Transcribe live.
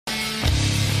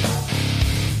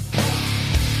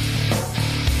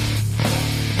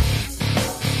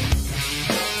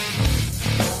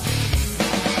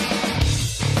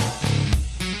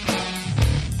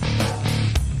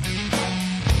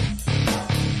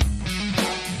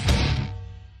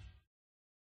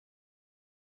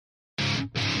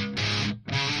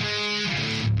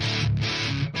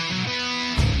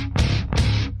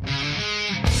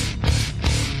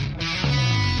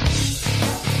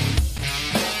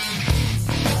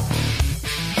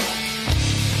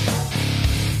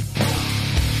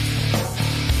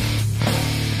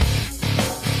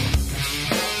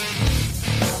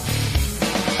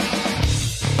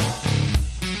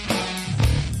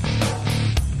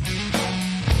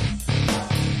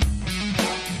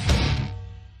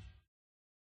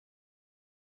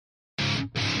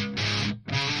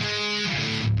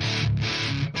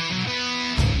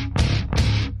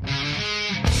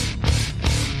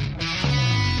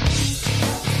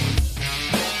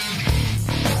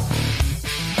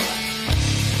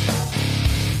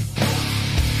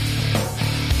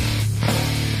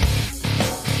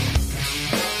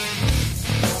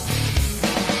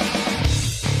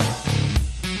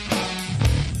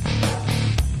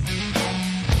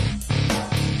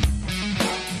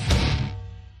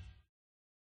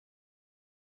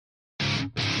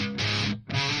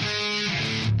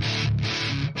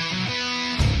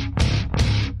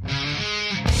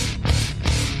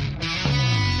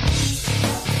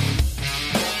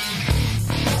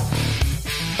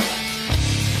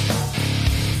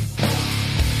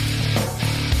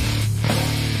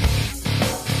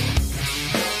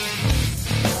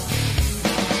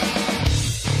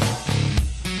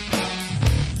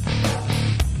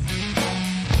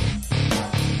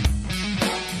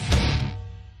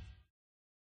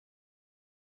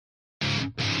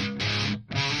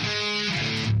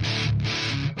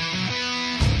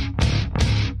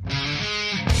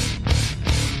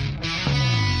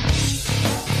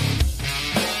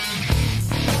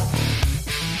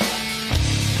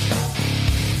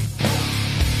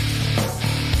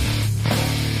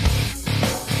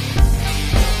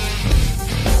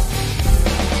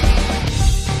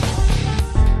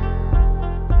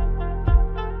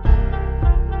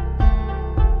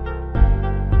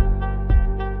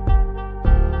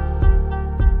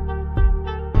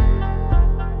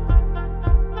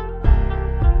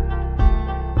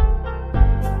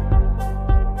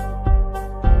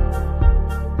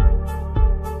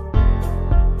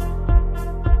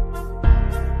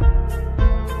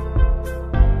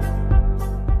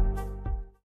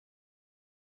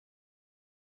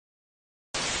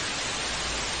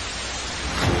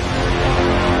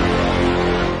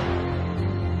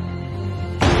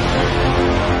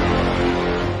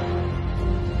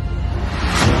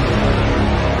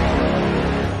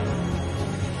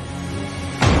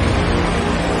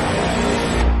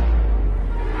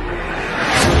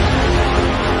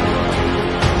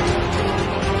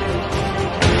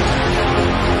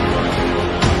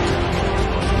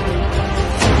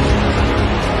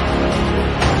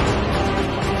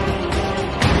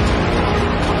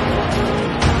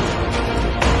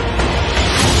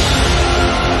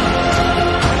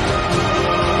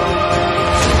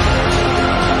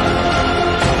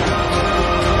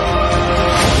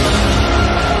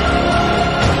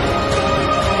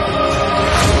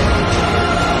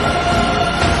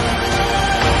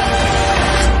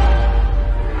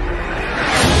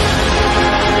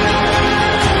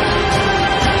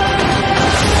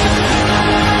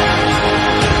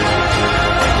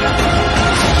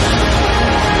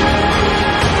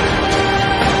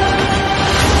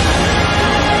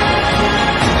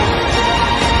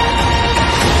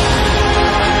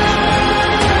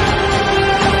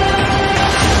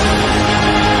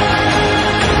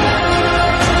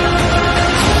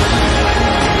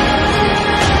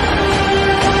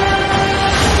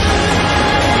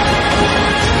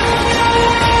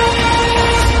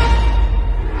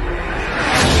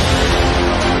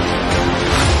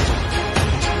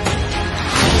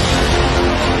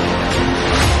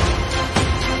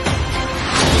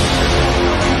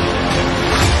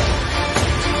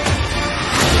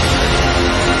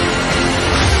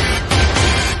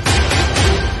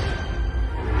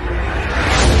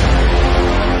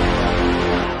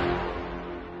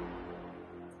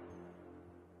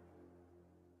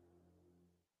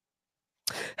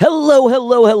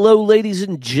Hello, ladies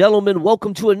and gentlemen.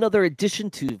 Welcome to another edition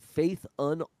to Faith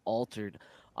Unaltered.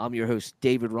 I'm your host,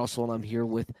 David Russell, and I'm here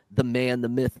with the man, the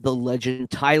myth, the legend,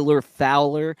 Tyler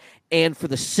Fowler. And for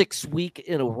the 6th week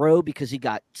in a row, because he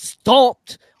got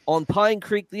stomped on Pine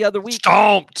Creek the other week,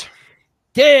 Stomped.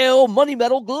 Dale Money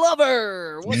Metal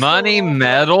Glover. What's Money going on,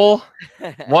 Metal?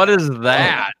 What is Oh,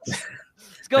 that?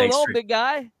 What's going on, big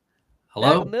guy?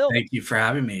 hello. Back Mill. Thank you for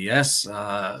having me. Yes,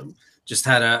 just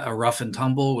had a rough and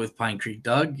tumble with Pine Creek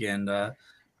Doug, and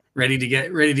ready to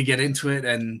get into it,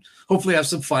 and hopefully have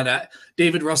some fun.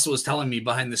 David Russell was telling me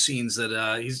behind the scenes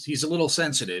that he's a little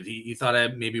sensitive. He thought I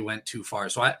maybe went too far,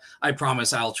 so I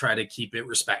promise I'll try to keep it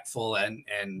respectful and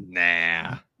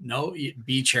Nah. no,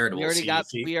 be charitable.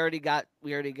 We already got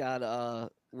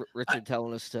Richard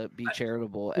telling us to be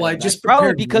charitable. Well, I and just probably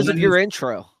prepared because of one- your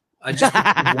intro. I just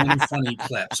prepared one funny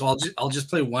clip, so I'll just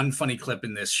play one funny clip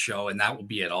in this show, and that will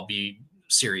be it. I'll be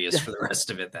serious for the rest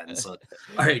of it then. So,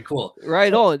 all right, cool.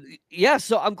 Right on. Yeah,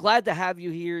 so I'm glad to have you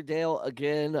here, Dale,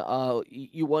 again.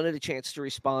 You wanted a chance to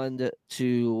respond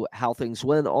to how things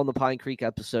went on the Pine Creek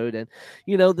episode, and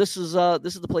this is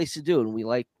the place to do it. And we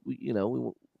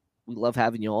love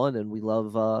having you on, and we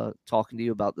love talking to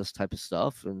you about this type of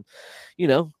stuff, and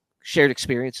shared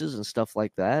experiences and stuff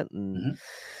like that. And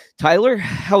Tyler,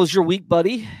 how was your week,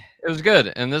 buddy? It was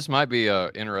good. And this might be an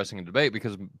interesting debate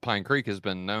because Pine Creek has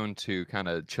been known to kind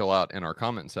of chill out in our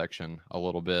comment section a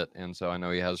little bit. And so I know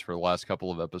he has for the last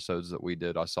couple of episodes that we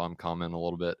did. I saw him comment a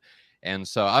little bit. And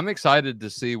so I'm excited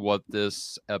to see what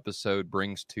this episode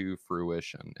brings to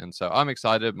fruition. And so I'm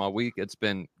excited. My week, it's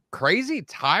been crazy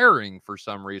tiring for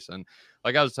some reason.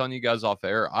 Like I was telling you guys off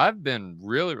air, I've been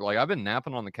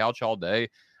napping on the couch all day.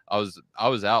 I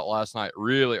was out last night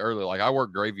really early. Like I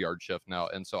work graveyard shift now.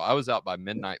 And so I was out by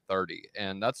midnight 30,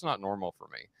 and that's not normal for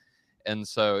me. And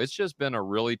so it's just been a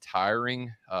really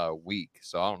tiring week.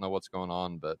 So I don't know what's going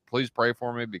on, but please pray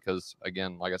for me because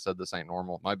again, like I said, this ain't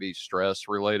normal. It might be stress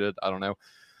related. I don't know.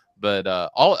 But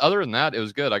other than that, it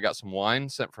was good. I got some wine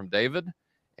sent from David,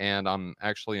 and I'm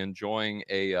actually enjoying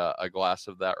a glass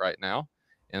of that right now.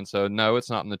 And so, no, it's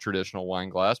not in the traditional wine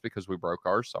glass because we broke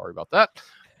ours. Sorry about that.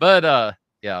 But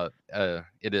yeah,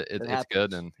 it's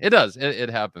good, and it does. It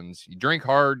happens. You drink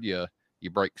hard, you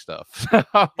break stuff.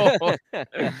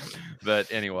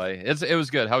 But anyway, it was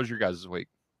good. How was your guys' week?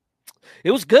 It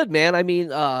was good, man. I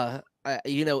mean, I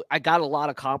got a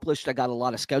lot accomplished. I got a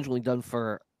lot of scheduling done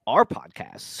for our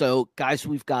podcast. So, guys,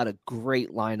 we've got a great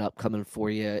lineup coming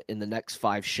for you in the next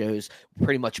 5 shows.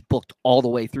 Pretty much booked all the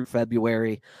way through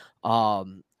February. We're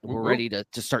ready to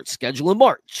start scheduling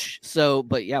March. So,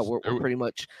 but yeah, we're pretty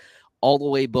much all the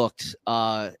way booked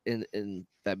in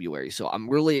February. So I'm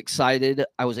really excited.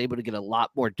 I was able to get a lot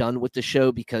more done with the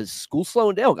show because school's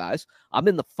slowing down, guys. I'm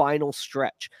in the final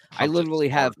stretch. I literally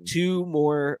have 2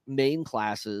 more main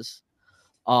classes.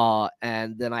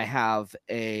 And then I have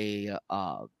a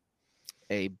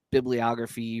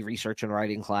bibliography research and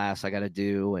writing class I got to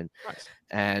do. And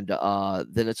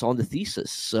then it's on the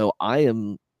thesis. So I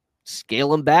am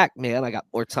scaling back, man. I got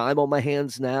more time on my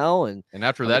hands now, and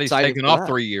after that, he's taking off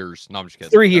 3 years. No, I'm just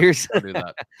kidding. 3 years. Don't do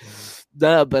that.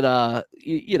 No, but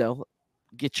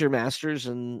get your master's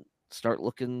and start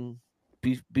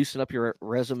boosting up your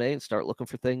resume and start looking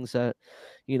for things that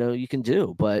you can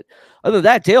do. But other than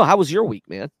that, Dale, how was your week,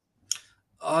 man?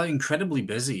 Incredibly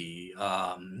busy.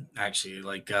 Actually,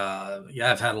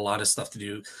 I've had a lot of stuff to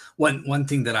do. One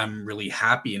thing that I'm really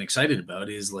happy and excited about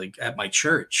is like at my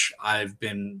church, I've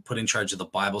been put in charge of the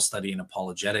Bible study and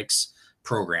apologetics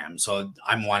program. So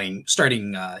I'm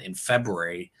starting in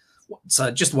February. So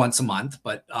just once a month,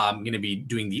 but I'm going to be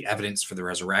doing the evidence for the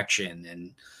resurrection.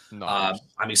 And Nice.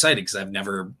 I'm excited because I've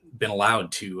never been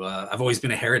allowed to. I've always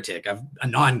been a heretic. I'm a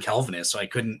non-Calvinist, so I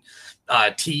couldn't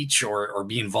teach or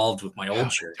be involved with my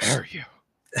old church. Dare you?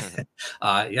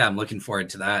 Yeah, I'm looking forward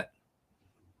to that.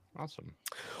 Awesome.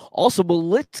 Well,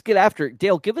 let's get after it.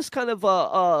 Dale, give us kind of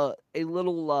a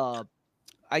little,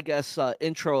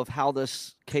 intro of how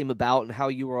this came about and how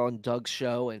you were on Doug's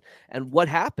show and what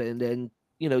happened, and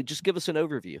just give us an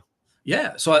overview.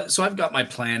 Yeah, so I've got my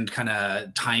planned kind of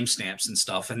timestamps and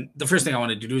stuff, and the first thing I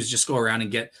wanted to do is just go around and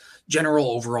get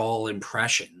general overall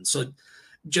impression. So,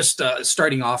 just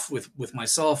starting off with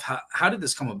myself, how did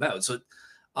this come about? So,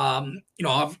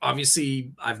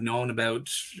 obviously I've known about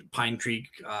Pine Creek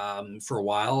for a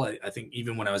while. I think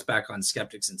even when I was back on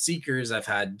Skeptics and Seekers, I've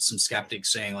had some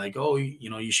skeptics saying like, "Oh,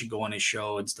 you should go on his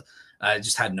show." And I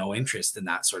just had no interest in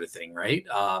that sort of thing, right?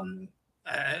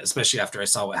 Especially after I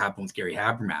saw what happened with Gary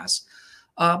Habermas.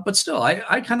 But still,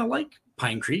 I kind of like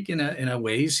Pine Creek in a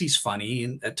ways. He's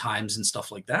funny at times and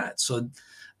stuff like that. So,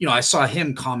 I saw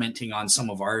him commenting on some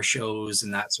of our shows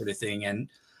and that sort of thing. And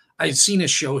I'd seen a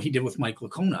show he did with Mike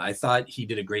Lacona. I thought he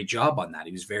did a great job on that.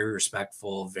 He was very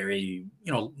respectful, very,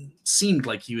 seemed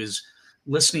like he was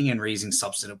listening and raising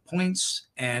substantive points.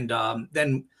 And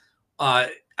then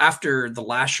after the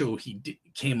last show,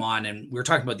 came on and we were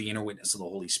talking about the inner witness of the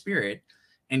Holy Spirit.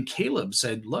 And Caleb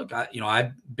said, look,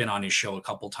 I've been on his show a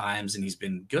couple times and he's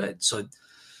been good. So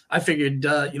I figured,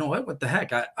 what the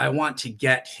heck? I want to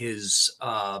get his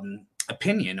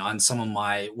opinion on some of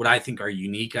what I think are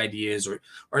unique ideas, or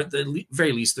at the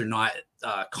very least, they're not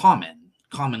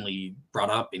commonly brought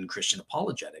up in Christian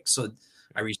apologetics. So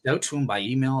I reached out to him by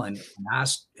email and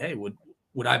asked, hey, would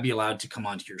I be allowed to come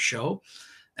onto your show?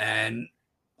 And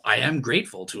I am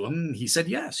grateful to him. He said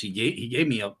yes. He gave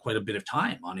me quite a bit of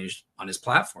time on his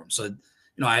platform. So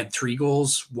I had 3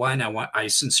 goals. One, I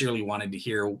sincerely wanted to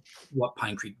hear what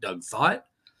Pine Creek Doug thought.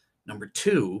 Number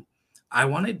 2, I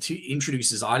wanted to introduce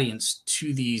his audience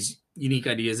to these unique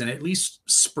ideas and at least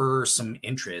spur some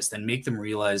interest and make them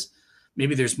realize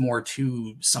maybe there's more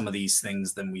to some of these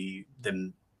things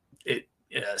than it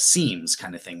seems,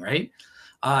 kind of thing, right?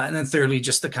 And then thirdly,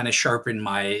 just to kind of sharpen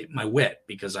my wit,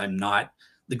 because I'm not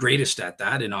the greatest at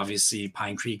that, and obviously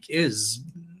Pine Creek is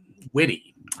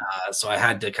witty, so I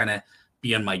had to kind of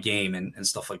be on my game and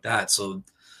stuff like that. So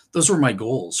those were my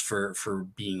goals for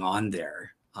being on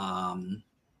there. I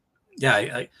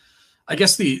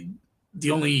guess the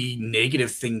only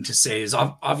negative thing to say is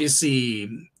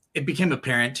obviously it became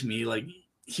apparent to me like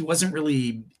he wasn't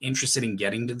really interested in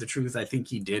getting to the truth. I think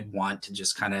he did want to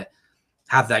just kind of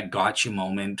have that gotcha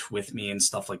moment with me and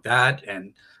stuff like that.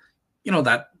 And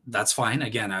that's fine.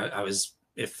 Again, I was,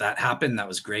 if that happened, that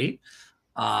was great.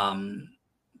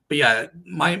 But yeah,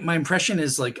 my impression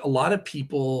is like a lot of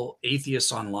people,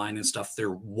 atheists online and stuff, they're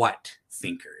what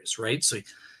thinkers, right? So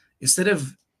instead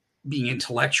of being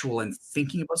intellectual and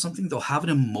thinking about something, they'll have an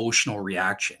emotional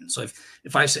reaction. So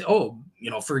if I say,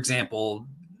 for example,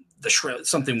 the shroud,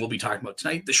 something we'll be talking about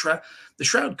tonight, the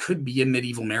shroud could be a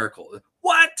medieval miracle.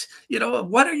 What?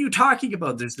 What are you talking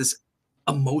about? There's this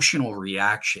emotional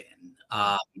reaction.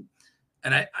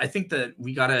 And I think that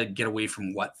we got to get away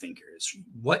from what thinkers.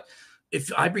 If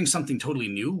I bring something totally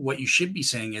new, what you should be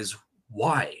saying is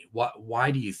why? Why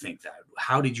do you think that?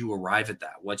 How did you arrive at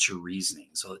that? What's your reasoning?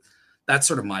 So that's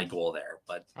sort of my goal there.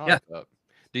 But yeah.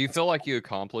 Do you feel like you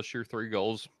accomplished your 3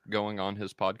 goals going on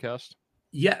his podcast?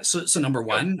 Yeah. So number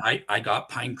 1, I got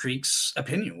Pine Creek's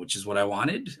opinion, which is what I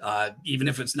wanted. Even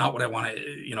if it's not what I wanted,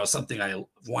 something I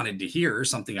wanted to hear,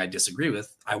 something I disagree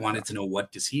with, I wanted to know,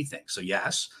 what does he think? So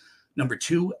yes. Number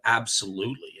 2,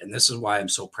 absolutely. And this is why I'm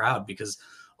so proud, because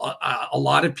a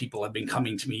lot of people have been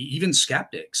coming to me, even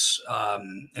skeptics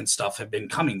and stuff have been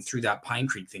coming through that Pine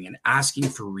Creek thing and asking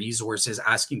for resources,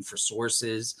 asking for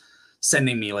sources,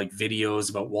 sending me like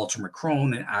videos about Walter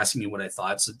McCrone and asking me what I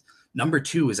thought. So number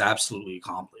 2 is absolutely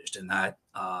accomplished. And that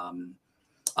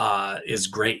is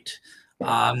great.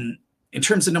 In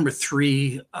terms of number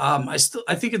 3, I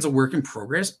think it's a work in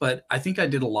progress, but I think I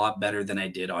did a lot better than I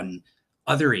did on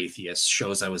other atheist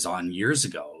shows I was on years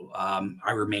ago.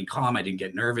 I remained calm. I didn't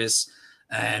get nervous.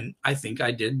 And I think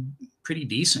I did pretty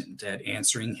decent at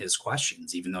answering his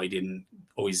questions, even though he didn't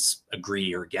always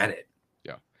agree or get it.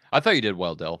 Yeah. I thought you did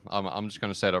well, Dell. I'm just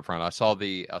going to say it up front. I saw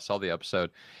the episode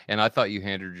and I thought you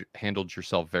handled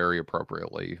yourself very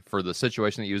appropriately for the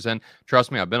situation that you was in.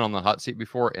 Trust me, I've been on the hot seat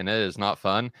before and it is not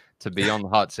fun to be on the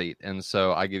hot seat. And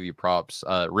so I give you props.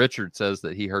 Richard says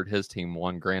that he heard his team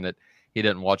won. Granted, he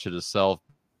didn't watch it himself.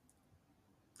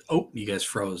 Oh, you guys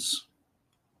froze.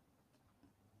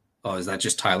 Oh, is that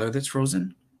just Tyler that's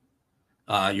frozen?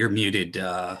 You're muted.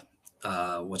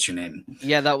 What's your name?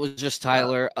 Yeah, that was just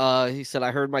Tyler. He said,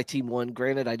 I heard my team won.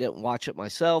 Granted, I didn't watch it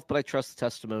myself, but I trust the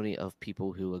testimony of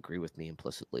people who agree with me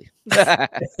implicitly.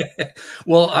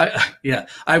 Well,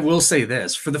 I will say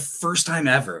this. For the first time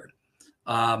ever,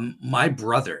 my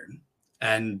brother,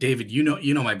 and David, you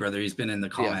know my brother. He's been in the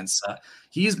comments. Yeah.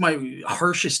 He's my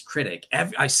harshest critic.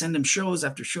 I send him shows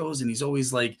after shows, and he's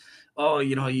always like, "Oh,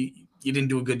 you didn't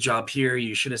do a good job here.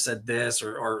 You should have said this,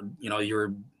 or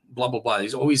you're blah blah blah."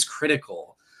 He's always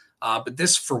critical. But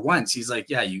this, for once, he's like,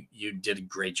 "Yeah, you did a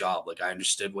great job. Like, I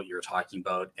understood what you were talking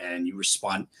about, and you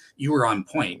were on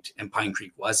point, and Pine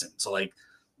Creek wasn't. So like,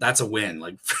 that's a win.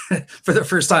 Like for the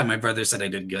first time, my brother said I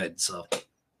did good. So."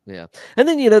 Yeah. And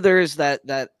then, there is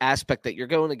that aspect that you're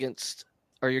going against,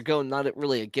 or you're going not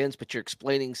really against, but you're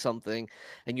explaining something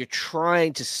and you're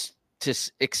trying to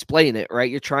explain it, right?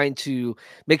 You're trying to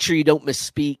make sure you don't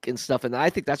misspeak and stuff. And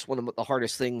I think that's one of the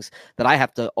hardest things that I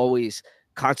have to always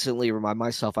constantly remind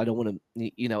myself I don't want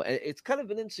to, it's kind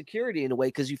of an insecurity in a way,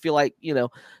 because you feel like,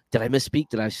 did I misspeak?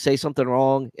 Did I say something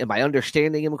wrong? Am I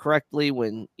understanding him correctly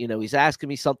when, he's asking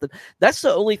me something? That's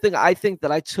the only thing I think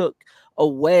that I took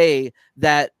away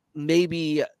that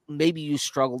maybe you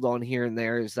struggled on here and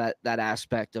there, is that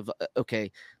aspect of,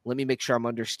 okay, let me make sure I'm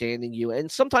understanding you. And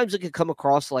sometimes it can come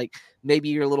across like maybe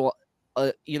you're a little,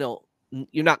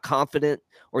 you're not confident,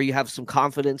 or you have some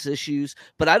confidence issues,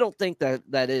 but I don't think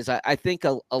that is. I think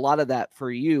a lot of that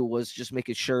for you was just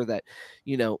making sure that,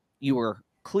 you were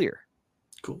clear.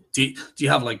 Cool. Do you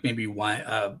have like maybe one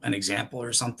an example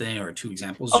or something, or two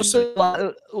examples?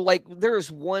 Like there's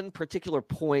one particular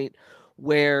point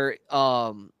where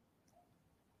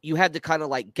you had to kind of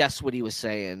like guess what he was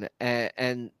saying,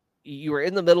 and you were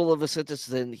in the middle of a sentence,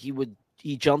 then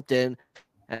he jumped in,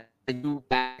 and you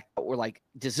back were like,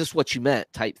 "Is this what you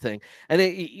meant?" type thing. And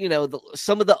it,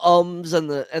 some of the ums and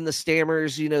the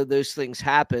stammers, those things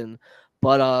happen,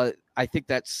 but I think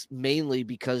that's mainly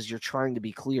because you're trying to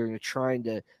be clear, and you're trying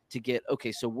to get,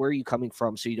 okay, so where are you coming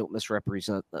from, so you don't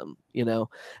misrepresent them,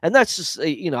 and that's just,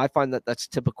 I find that that's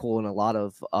typical in a lot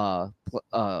of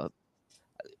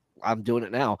I'm doing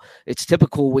it now. It's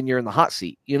typical when you're in the hot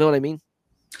seat. You know what I mean?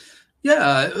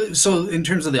 Yeah. So in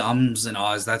terms of the ums and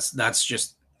ahs, that's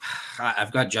just,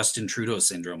 I've got Justin Trudeau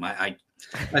syndrome. I've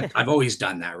always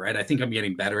done that, right? I think I'm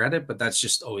getting better at it, but that's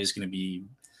just always going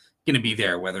to be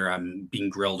there, whether I'm being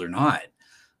grilled or not.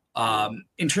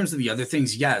 In terms of the other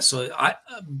things, yeah. So I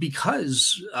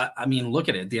mean, look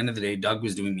at it. At the end of the day, Doug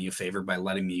was doing me a favor by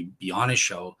letting me be on his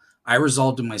show. I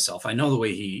resolved to myself. I know the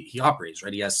way he operates,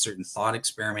 right? He has certain thought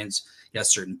experiments. He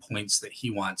has certain points that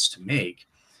he wants to make.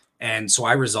 And so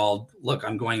I resolved, look,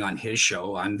 I'm going on his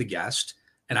show. I'm the guest,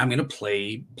 and I'm going to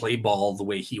play ball the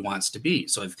way he wants to be.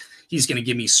 So if he's going to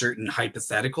give me certain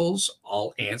hypotheticals,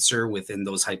 I'll answer within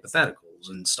those hypotheticals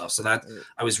and stuff. So that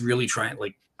I was really trying,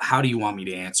 like, how do you want me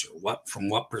to answer? What, from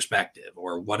what perspective,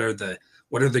 or what are the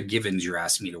givens you're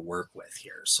asking me to work with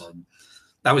here? So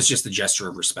that was just a gesture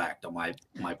of respect on my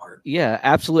part. Yeah,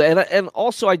 absolutely. And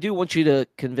also, I do want you to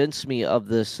convince me of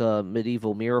this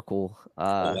medieval miracle.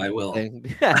 I will.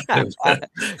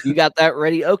 You got that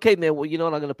ready? Okay, man. Well, you know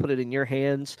what? I'm going to put it in your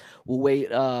hands. We'll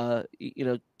wait.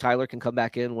 Tyler can come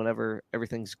back in whenever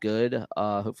everything's good.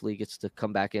 Hopefully he gets to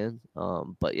come back in.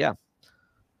 But yeah.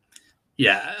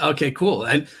 Yeah. Okay, cool.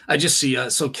 And I just see,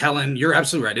 so Kellen, you're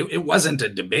absolutely right. It wasn't a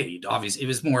debate. Obviously, it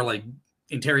was more like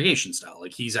interrogation style.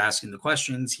 Like, he's asking the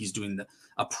questions, he's doing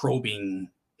a probing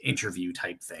interview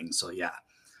type thing. So yeah.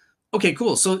 Okay,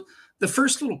 cool. So the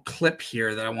first little clip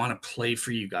here that I want to play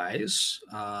for you guys,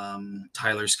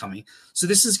 Tyler's coming. So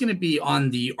this is going to be on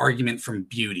the argument from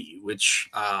Beauty, which,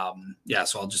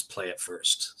 so I'll just play it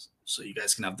first so you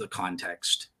guys can have the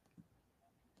context.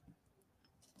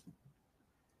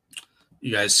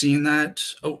 You guys seeing that?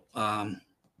 Oh,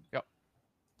 yep.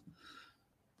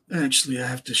 Actually, I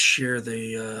have to share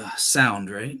the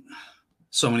sound, right?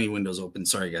 So many windows open.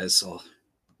 Sorry, guys.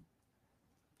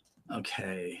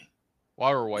 Okay.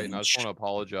 While we're waiting, I just want to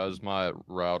apologize. My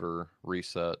router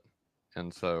reset,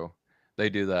 and so they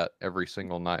do that every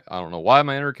single night. I don't know why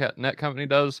my internet company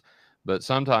does, but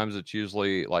sometimes it's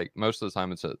usually, like, most of the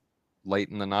time it's at late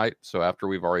in the night. So after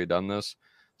we've already done this,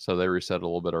 so they reset a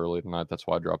little bit early tonight. That's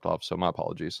why I dropped off. So my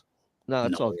apologies. No,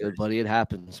 it's all good, buddy. It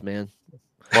happens, man.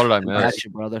 What did I miss? Got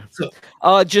you, brother.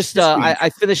 I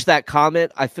finished that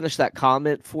comment. I finished that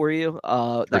comment for you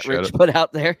that Rich put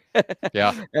out there.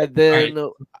 Yeah. And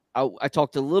then I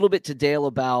talked a little bit to Dale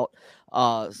about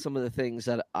some of the things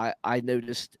that I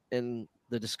noticed in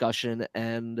the discussion,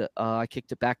 and I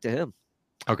kicked it back to him.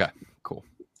 Okay, cool.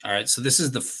 All right, so this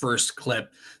is the first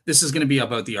clip. This is going to be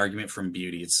about the argument from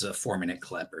Beauty. It's a 4-minute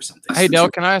clip or something. Hey, Dale,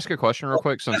 can I ask a question real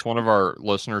quick, since one of our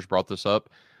listeners brought this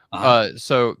up?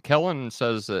 So Kellen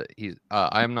says that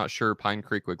I am not sure Pine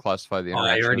Creek would classify the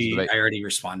interaction as debate. I already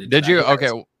responded. Did you? Okay.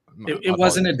 It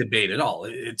wasn't a debate at all.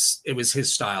 It was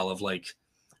his style of, like,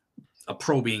 a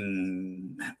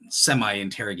probing,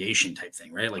 semi-interrogation type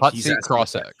thing, right? Like, hot seat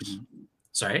cross X.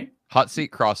 Sorry? Hot seat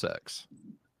cross X.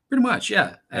 Pretty much,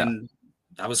 yeah. And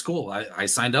that was cool. I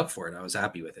signed up for it. I was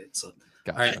happy with it. So,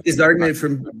 gotcha. All right. His argument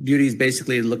from Beauty is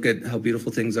basically, look at how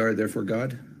beautiful things are, therefore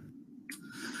God.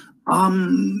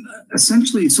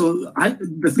 Essentially, so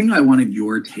the thing I wanted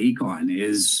your take on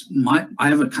is I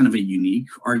have a kind of a unique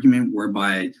argument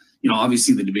whereby,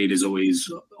 obviously the debate is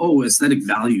always, aesthetic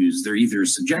values, they're either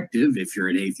subjective if you're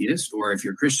an atheist, or if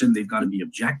you're a Christian, they've got to be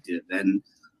objective. And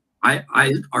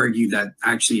I argue that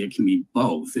actually it can be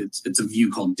both. It's a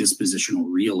view called dispositional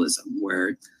realism,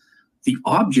 where the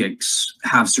objects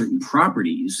have certain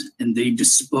properties and they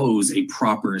dispose a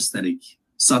proper aesthetic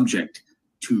subject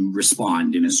to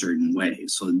respond in a certain way.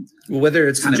 So Well, whether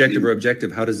it's kind of subjective the- or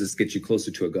objective, how does this get you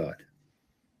closer to a God?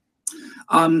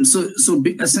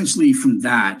 Essentially from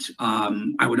that,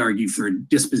 I would argue for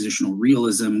dispositional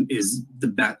realism is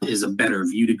a better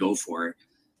view to go for,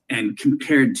 and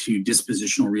compared to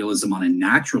dispositional realism on a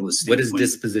naturalist What is standpoint.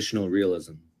 dispositional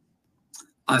realism?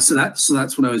 So that's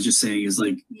what I was just saying is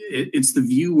like it's the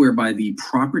view whereby the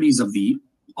properties of the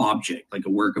object, like a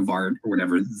work of art or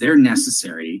whatever, they're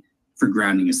necessary for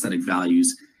grounding aesthetic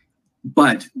values,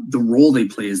 but the role they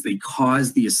play is they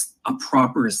cause a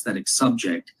proper aesthetic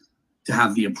subject to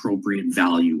have the appropriate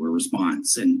value or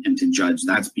response and to judge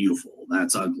that's beautiful,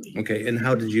 that's ugly. Okay, and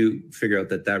how did you figure out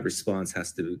that that response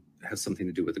has to have something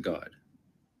to do with the God?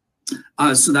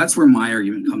 So that's where my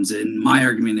argument comes in. My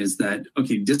argument is that,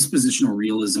 okay, dispositional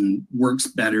realism works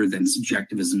better than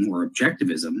subjectivism or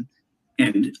objectivism.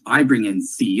 And I bring in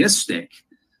theistic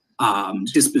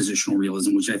dispositional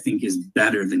realism, which I think is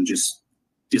better than just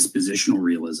dispositional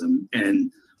realism.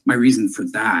 And my reason for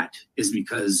that is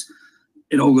because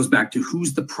it all goes back to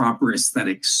who's the proper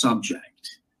aesthetic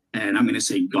subject. And I'm going to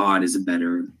say God is a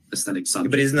better aesthetic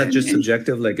subject. But isn't that just And-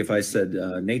 subjective? Like if I said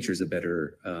nature's a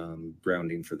better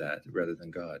grounding for that rather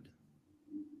than God.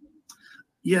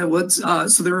 Yeah,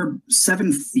 so there are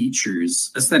 7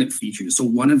 features, aesthetic features. So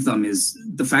one of them is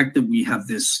the fact that we have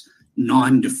this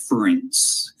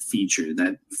non-deference feature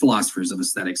that philosophers of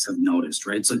aesthetics have noticed,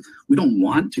 right? So we don't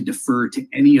want to defer to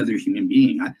any other human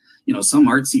being. Some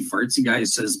artsy fartsy guy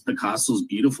says Picasso's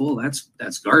beautiful.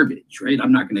 That's garbage, right?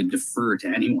 I'm not going to defer to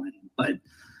anyone. But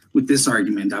with this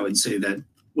argument, I would say that,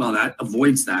 well, that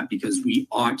avoids that because we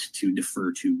ought to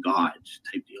defer to God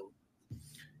type deal.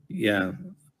 Yeah.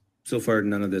 So far,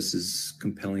 none of this is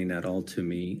compelling at all to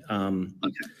me.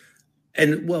 Okay.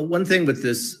 And well, one thing with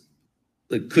this,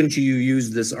 like, couldn't you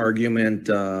use this argument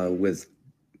with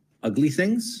ugly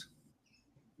things?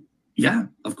 Yeah,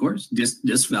 of course.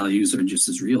 Dis values are just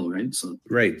as real, right? So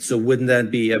Right. So wouldn't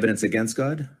that be evidence against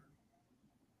God?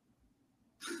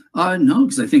 no,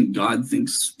 because I think God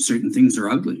thinks certain things are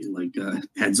ugly, like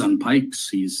heads on pikes.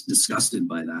 He's disgusted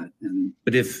by that. And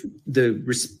But if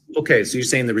okay, so you're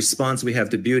saying the response we have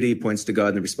to beauty points to God,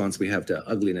 and the response we have to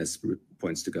ugliness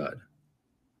points to God.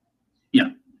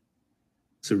 yeah,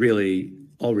 So really,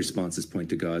 all responses point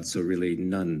to God. So really,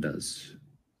 none does.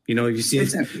 You see,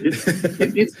 exactly.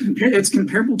 It's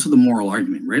comparable to the moral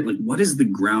argument, right? Like, what is the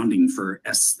grounding for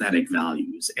aesthetic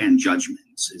values and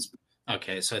judgments?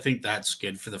 Okay, so I think that's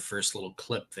good for the first little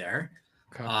clip there.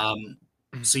 Okay.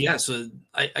 So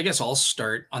I guess I'll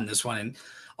start on this one, and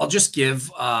I'll just give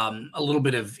a little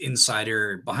bit of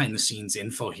insider behind the scenes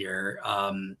info here.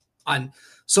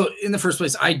 So in the first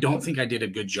place, I don't think I did a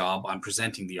good job on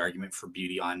presenting the argument for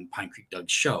beauty on Pine Creek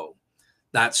Doug's show.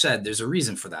 That said, there's a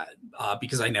reason for that,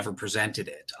 because I never presented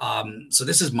it. So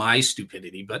this is my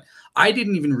stupidity, but I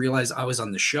didn't even realize I was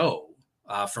on the show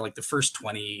for like the first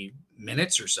 20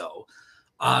 minutes or so,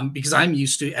 because I'm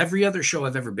used to every other show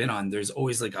I've ever been on. There's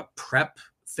always like a prep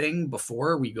thing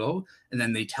before we go, and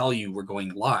then they tell you we're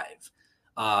going live.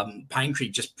 Pine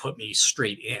Creek just put me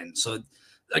straight in. So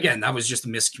again, that was just a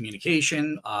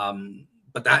miscommunication.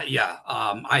 But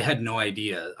I had no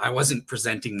idea. I wasn't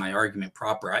presenting my argument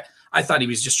proper. I thought he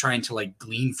was just trying to like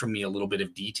glean from me a little bit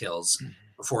of details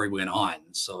before he went on.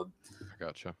 So I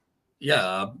gotcha.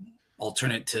 yeah, I'll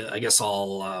turn it to, I guess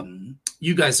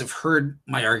you guys have heard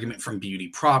my argument from Beauty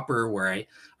Proper, where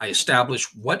I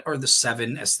establish what are the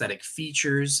 7 aesthetic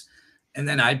features. And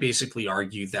then I basically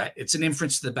argue that it's an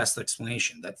inference to the best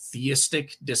explanation, that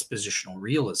theistic dispositional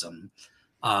realism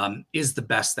is the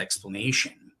best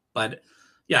explanation. But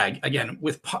yeah, again,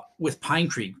 with Pine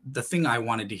Creek, the thing I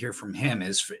wanted to hear from him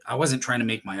is I wasn't trying to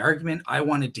make my argument. I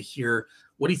wanted to hear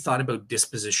what he thought about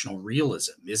dispositional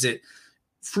realism. Is it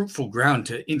fruitful ground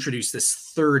to introduce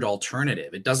this third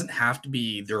alternative? It doesn't have to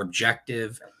be their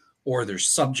objective or their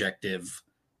subjective.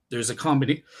 There's a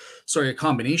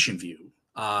combination view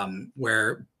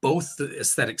where both the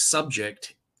aesthetic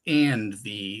subject and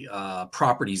the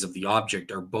properties of the object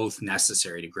are both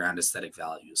necessary to ground aesthetic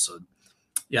values. So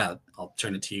yeah, I'll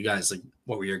turn it to you guys. Like,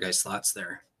 what were your guys' thoughts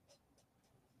there?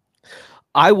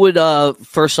 I would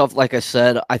first off, like I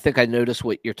said, I think I noticed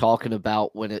what you're talking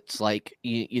about when it's like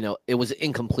it was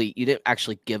incomplete. You didn't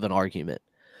actually give an argument.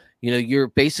 You're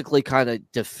basically kind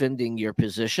of defending your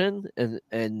position,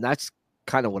 and that's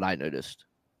kind of what I noticed.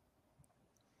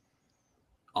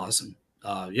 Awesome.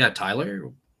 Yeah,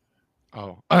 Tyler.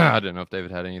 Oh, I didn't know if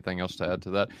David had anything else to add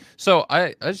to that. So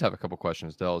I just have a couple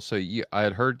questions, Del. So I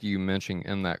had heard you mention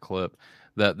in that clip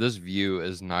that this view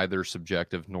is neither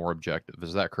subjective nor objective.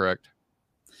 Is that correct?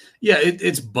 Yeah,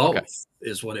 it's both. Okay.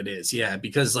 Is what it is. Yeah,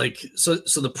 because like so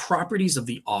the properties of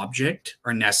the object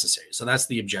are necessary. So that's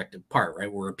the objective part,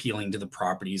 right? We're appealing to the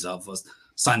properties of a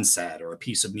sunset or a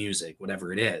piece of music,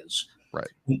 whatever it is. Right.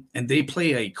 And they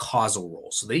play a causal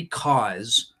role. So they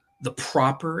cause the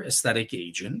proper aesthetic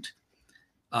agent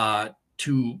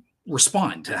to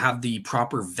respond, to have the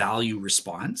proper value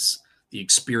response, the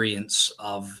experience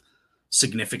of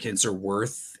significance or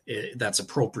worth that's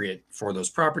appropriate for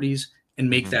those properties, and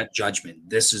make that judgment.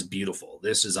 This is beautiful.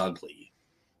 This is ugly.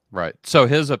 Right. So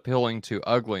his appealing to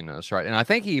ugliness, right? And I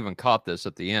think he even caught this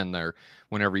at the end there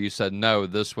whenever you said, no,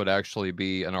 this would actually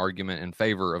be an argument in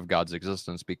favor of God's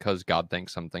existence because God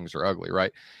thinks some things are ugly,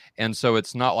 right? And so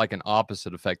it's not like an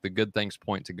opposite effect. The good things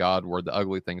point to God where the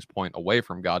ugly things point away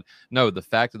from God. No, the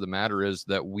fact of the matter is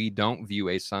that we don't view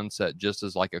a sunset just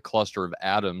as like a cluster of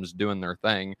atoms doing their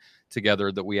thing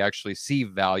together, that we actually see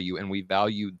value, and we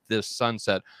value this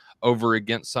sunset over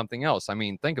against something else. I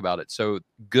mean, think about it. So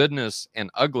goodness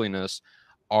and ugliness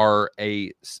are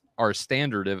a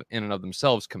standard in and of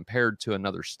themselves compared to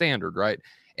another standard, right?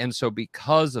 And so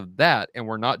because of that, and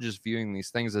we're not just viewing these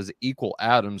things as equal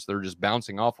atoms, they're just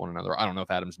bouncing off one another. I don't know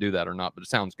if atoms do that or not, but it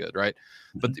sounds good, right?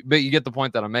 But you get the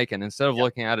point that I'm making. Instead of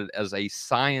looking at it as a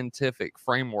scientific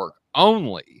framework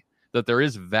only, that there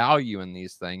is value in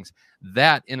these things,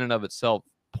 that in and of itself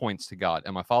points to God.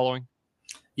 Am I following?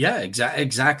 Yeah,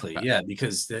 exactly. Okay. Yeah,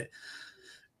 because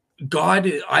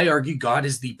God, I argue God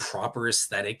is the proper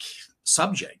aesthetic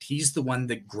subject. He's the one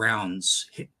that grounds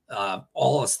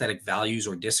all aesthetic values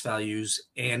or disvalues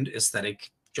and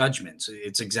aesthetic judgments.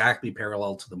 It's exactly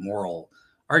parallel to the moral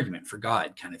argument for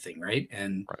God kind of thing, right?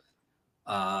 And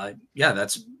yeah,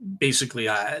 that's basically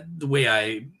the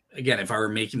way again, if I were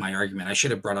making my argument, I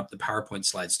should have brought up the PowerPoint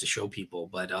slides to show people,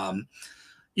 but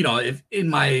you know, if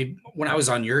when I was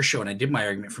on your show and I did my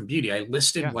argument from beauty, I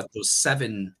listed what those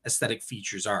 7 aesthetic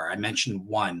features are. I mentioned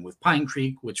one with Pine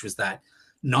Creek, which was that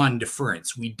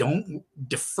non-deference. We don't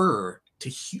defer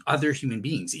to other human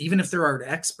beings, even if there are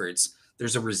experts.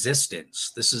 There's a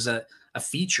resistance. This is a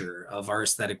feature of our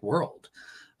aesthetic world.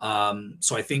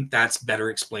 So I think that's better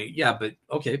explained. Yeah, but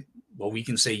okay, well, we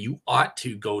can say you ought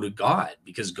to go to God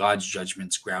because God's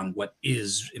judgments ground what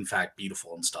is in fact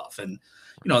beautiful and stuff. And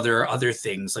you know, there are other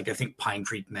things, like I think Pine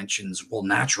Creek mentions, well,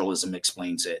 naturalism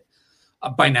explains it.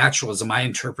 By naturalism, I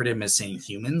interpret him as saying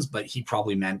humans, but he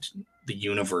probably meant the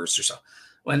universe or so.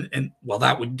 And well,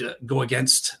 that would go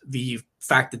against the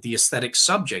fact that the aesthetic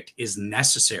subject is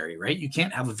necessary, right? You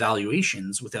can't have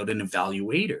evaluations without an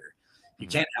evaluator. You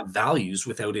can't have values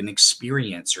without an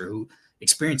experiencer who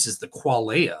experiences the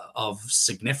qualia of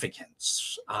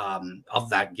significance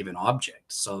of that given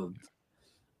object. So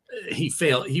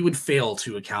he would fail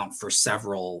to account for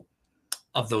several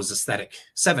of those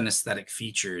 7 aesthetic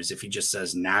features if he just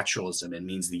says naturalism and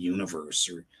means the universe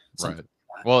or something. Right.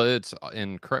 Like well, it's,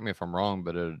 and correct me if I'm wrong,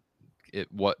 but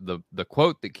what the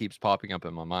quote that keeps popping up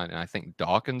in my mind, and I think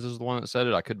Dawkins is the one that said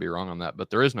it. I could be wrong on that, but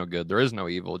there is no good, there is no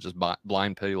evil, just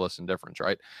blind, pitiless indifference,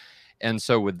 right? And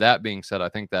so with that being said, I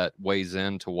think that weighs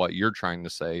into what you're trying to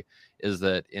say is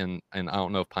that and I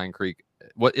don't know if Pine Creek,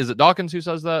 what is it, Dawkins who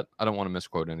says that? I don't want to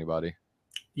misquote anybody.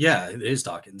 Yeah, it is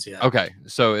Dawkins. Yeah. Okay.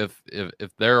 So if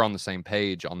they're on the same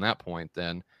page on that point,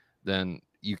 then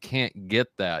you can't get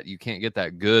that. You can't get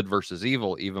that good versus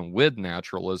evil, even with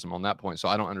naturalism on that point. So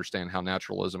I don't understand how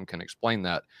naturalism can explain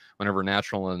that whenever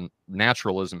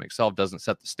naturalism itself doesn't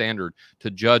set the standard to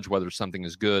judge whether something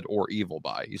is good or evil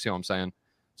by. You see what I'm saying?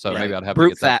 So maybe I'd have to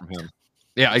get that from him.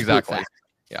 Yeah, exactly.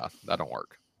 Yeah, that don't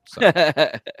work. So,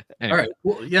 anyway. All right.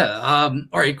 Well, yeah.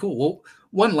 All right, cool.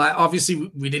 Well,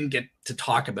 obviously we didn't get to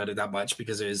talk about it that much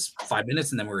because it was 5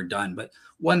 minutes and then we were done. But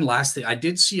one last thing, I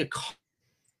did see a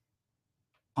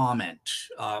comment.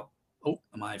 Oh,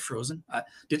 am I frozen? I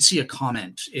did see a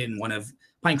comment in one of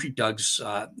Pine Creek Doug's.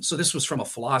 So this was from a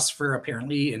philosopher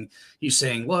apparently, and he's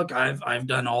saying, "Look, I've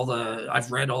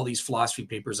read all these philosophy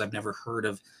papers. I've never heard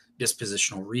of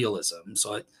dispositional realism."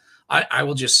 So I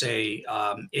will just say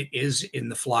it is in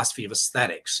the philosophy of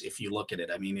aesthetics. If you look at it,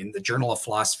 I mean, in the Journal of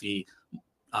Philosophy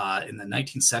in the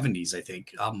 1970s, I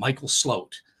think Michael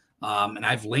Sloat, and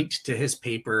I've linked to his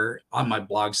paper on my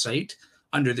blog site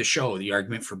under the show, The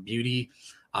Argument for Beauty.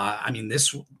 I mean,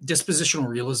 this dispositional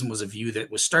realism was a view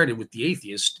that was started with the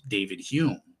atheist David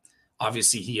Hume.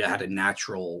 Obviously, he had a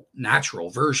natural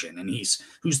version, and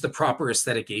who's the proper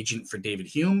aesthetic agent for David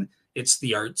Hume? It's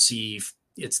the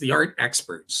art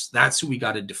experts. That's who we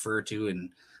got to defer to,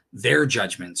 and their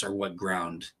judgments are what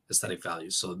ground aesthetic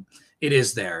values. So it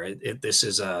is there. This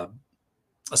is a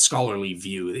scholarly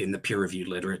view in the peer-reviewed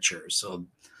literature. So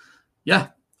yeah,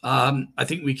 I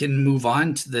think we can move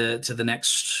on to the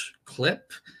next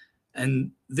clip.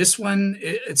 And this one,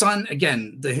 it's on,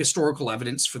 again, the historical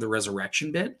evidence for the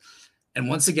resurrection bit. And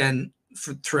once again,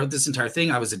 throughout this entire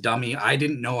thing, I was a dummy. I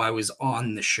didn't know I was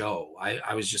on the show.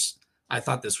 I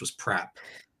thought this was prep.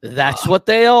 That's what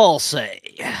they all say.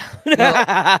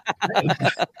 Well,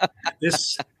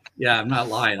 I'm not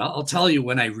lying. I'll tell you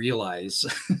when I realize.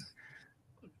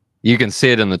 You can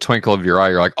see it in the twinkle of your eye.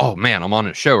 You're like, oh man, I'm on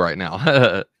a show right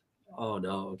now. Oh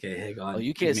no. Okay. Hang on. Oh,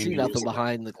 you can't see nothing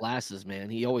behind the glasses, man.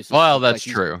 He always. Well, that's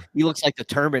true. He looks like the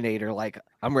Terminator. Like,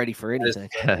 I'm ready for anything.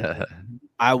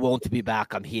 I won't be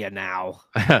back. I'm here now.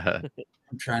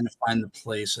 I'm trying to find the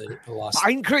place. I lost.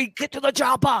 Pine Creek, get to the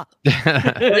chopper.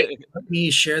 Let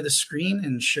me share the screen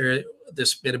and share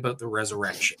this bit about the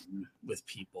resurrection with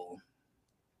people.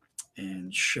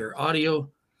 And share audio.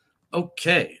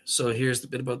 Okay, so here's the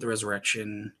bit about the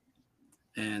resurrection.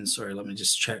 And sorry, let me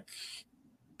just check.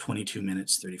 22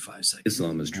 minutes, 35 seconds.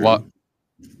 Islam is true. What?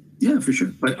 Yeah, for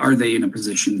sure. But are they in a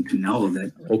position to know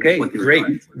that? Okay, great.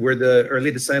 Were the early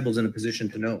disciples in a position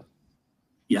to know?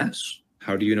 Yes.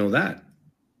 How do you know that?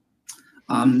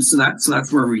 So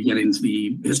that's where we get into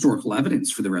the historical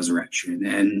evidence for the resurrection.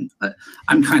 And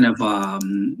I'm kind of a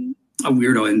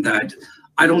weirdo in that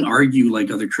I don't argue like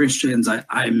other Christians.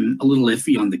 I'm a little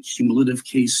iffy on the cumulative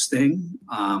case thing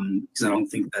because I don't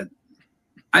think that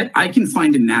I can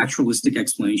find a naturalistic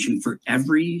explanation for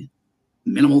every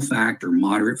minimal fact or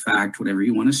moderate fact, whatever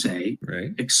you want to say,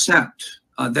 right? Except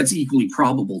that's equally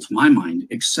probable to my mind,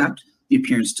 except the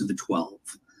appearance to the 12.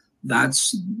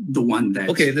 That's the one that.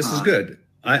 Okay, this is good.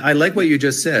 I like what you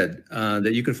just said,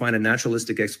 that you can find a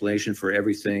naturalistic explanation for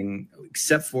everything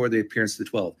except for the appearance to the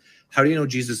 12. How do you know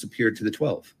Jesus appeared to the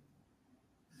 12?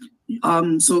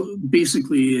 So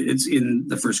basically, it's in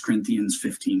the 1 Corinthians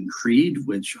 15 creed,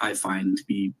 which I find to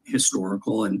be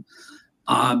historical and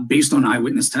based on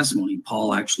eyewitness testimony.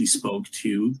 Paul actually spoke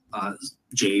to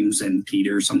James and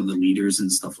Peter, some of the leaders and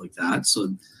stuff like that.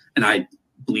 So, and I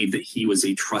believe that he was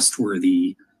a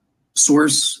trustworthy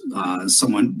source,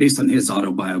 someone based on his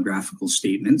autobiographical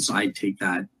statements. I take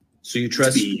that. So you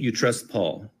trust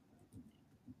Paul.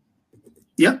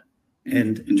 Yeah.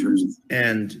 And in terms of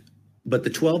but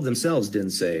the 12 themselves didn't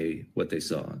say what they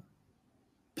saw.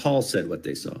 Paul said what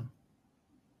they saw,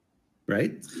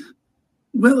 right?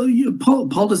 Well,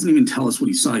 Paul doesn't even tell us what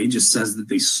he saw. He just says that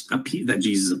that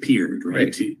Jesus appeared,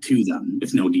 right. To them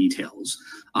with no details.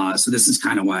 So this is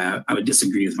kind of why I would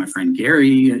disagree with my friend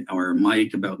Gary or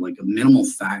Mike about like a minimal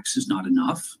facts is not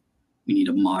enough. We need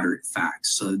a moderate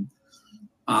facts. So,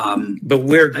 but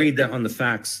we're agreed that on the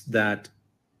facts that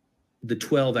the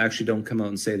 12 actually don't come out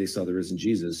and say they saw the risen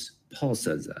Jesus. Paul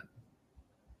says that.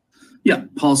 Yeah,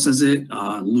 Paul says it.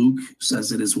 Luke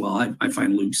says it as well. I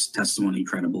find Luke's testimony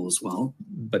credible as well.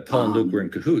 But Paul and Luke were in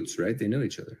cahoots, right? They knew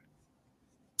each other.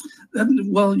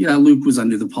 Well, yeah, Luke was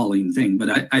under the Pauline thing,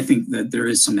 but I think that there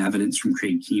is some evidence from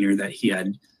Craig Keener that he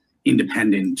had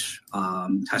independent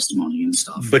testimony and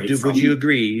stuff. But would you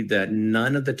agree that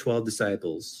none of the 12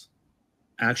 disciples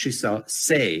actually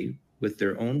say with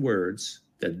their own words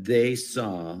that they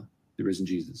saw the risen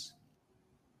Jesus?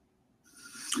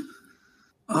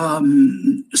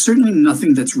 Certainly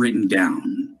nothing that's written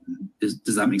down.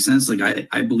 Does that make sense? Like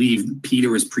I believe Peter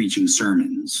was preaching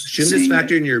sermons. Shouldn't this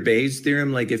factor in your Bayes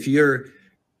theorem? Like if you're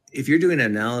doing an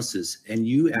analysis and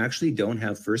you actually don't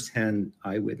have firsthand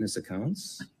eyewitness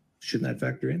accounts, shouldn't that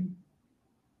factor in?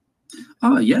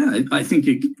 Yeah, I think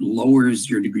it lowers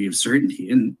your degree of certainty,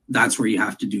 and that's where you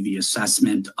have to do the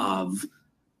assessment of,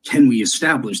 can we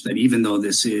establish that even though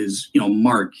this is,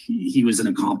 Mark, he was an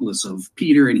accomplice of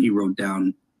Peter and he wrote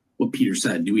down what Peter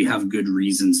said. Do we have good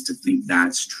reasons to think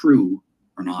that's true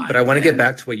or not? But I want to get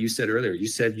back to what you said earlier. You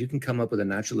said you can come up with a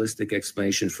naturalistic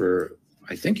explanation for,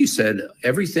 I think you said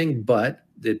everything but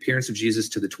the appearance of Jesus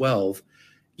to the 12,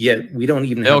 yet we don't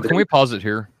even have. Can we pause it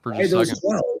here for just a second?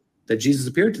 12 that Jesus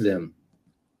appeared to them.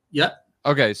 Yeah.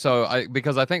 Okay, so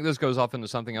because I think this goes off into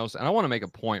something else, and I want to make a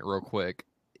point real quick.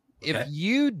 If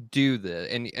you do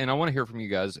this, and I want to hear from you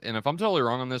guys, and if I'm totally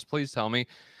wrong on this, please tell me,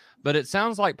 but it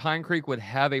sounds like Pine Creek would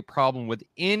have a problem with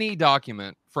any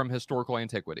document from historical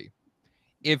antiquity.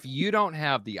 If you don't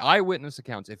have the eyewitness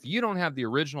accounts, if you don't have the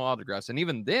original autographs, and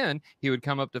even then he would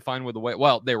come up to find with the way,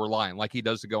 well, they were lying, like he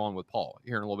does to go on with Paul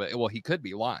here in a little bit. Well, he could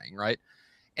be lying, right?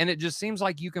 And it just seems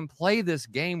like you can play this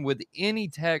game with any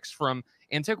text from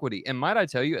antiquity. And might I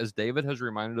tell you, as David has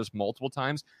reminded us multiple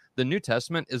times, the New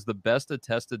Testament is the best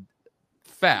attested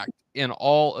fact in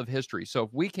all of history. So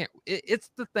if we can't, it's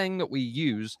the thing that we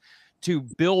use to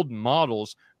build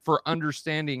models for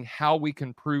understanding how we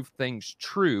can prove things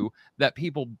true that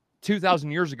people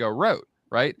 2,000 years ago wrote,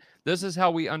 right? This is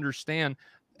how we understand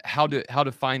how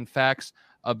to find facts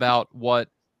about what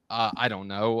I don't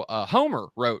know, Homer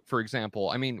wrote, for example.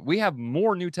 I mean, we have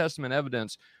more New Testament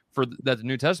evidence that the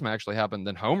New Testament actually happened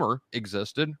than Homer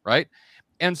existed, right?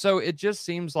 And so it just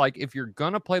seems like if you're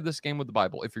going to play this game with the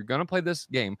Bible, if you're going to play this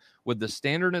game with the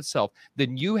standard itself,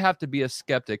 then you have to be a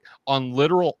skeptic on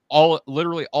literally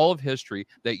all of history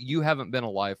that you haven't been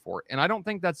alive for. And I don't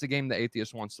think that's the game the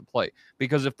atheist wants to play,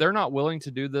 because if they're not willing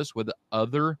to do this with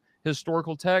other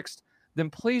historical texts, then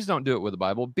please don't do it with the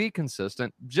Bible. Be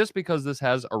consistent. Just because this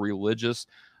has a religious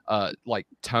like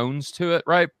tones to it,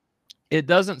 right? It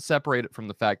doesn't separate it from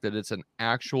the fact that it's an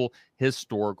actual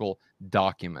historical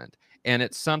document. And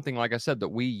it's something, like I said, that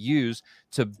we use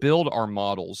to build our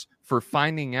models for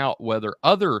finding out whether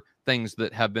other things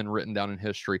that have been written down in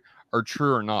history are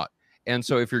true or not. And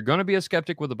so if you're going to be a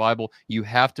skeptic with the Bible, you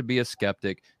have to be a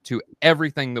skeptic to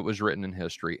everything that was written in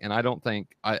history. And I don't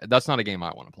think that's not a game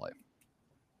I want to play.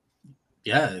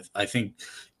 Yeah, I think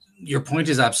your point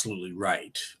is absolutely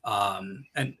right.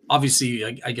 And obviously,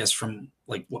 I guess from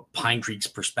like what Pine Creek's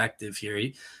perspective here,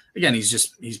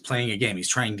 he's playing a game. He's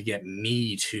trying to get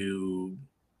me to,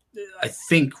 I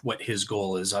think what his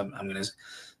goal is, I'm going to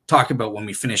talk about when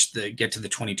we get to the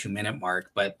 22-minute mark,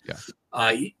 but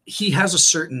he has a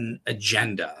certain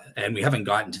agenda and we haven't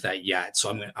gotten to that yet.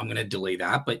 So I'm going to delay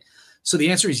that. But so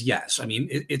the answer is yes. I mean,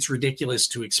 it's ridiculous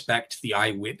to expect the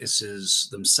eyewitnesses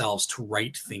themselves to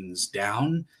write things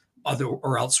down,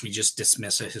 or else we just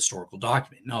dismiss a historical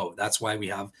document. No, that's why we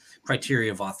have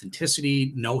criteria of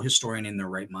authenticity. No historian in their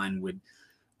right mind would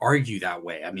argue that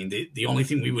way. I mean, the only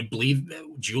thing we would believe,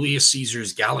 Julius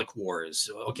Caesar's Gallic Wars,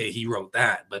 okay, he wrote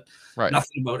that, but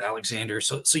nothing about Alexander.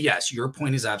 So yes, your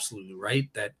point is absolutely right,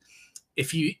 that if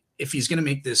he's going to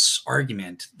make this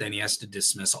argument, then he has to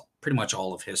dismiss pretty much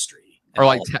all of history. Or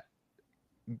like,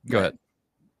 go ahead.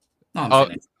 No, I'm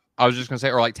finished. I was just going to say,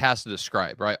 or like Tacitus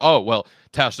Scribe, right? Oh, well,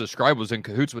 Tacitus Scribe was in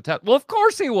cahoots with Tacitus. Well, of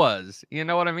course he was. You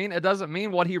know what I mean? It doesn't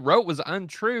mean what he wrote was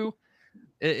untrue.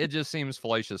 It just seems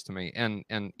fallacious to me. And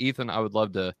Ethan, I would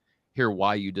love to hear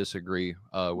why you disagree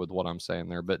with what I'm saying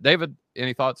there. But David,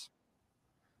 any thoughts?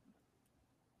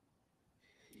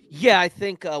 Yeah, I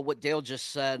think what Dale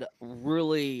just said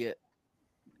really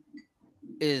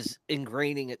is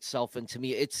ingraining itself into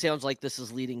me. It sounds like this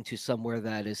is leading to somewhere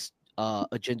that is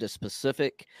agenda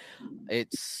specific.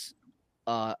 It's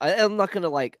I'm not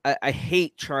gonna I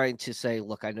hate trying to say,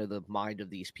 look, I know the mind of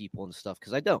these people and stuff,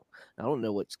 because I don't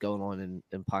know what's going on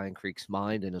in Pine Creek's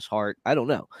mind and his heart. I don't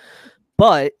know,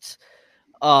 but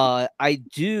I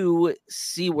do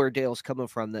see where Dale's coming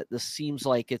from, that this seems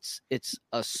like it's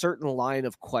a certain line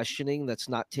of questioning that's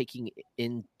not taking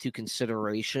into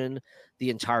consideration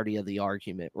the entirety of the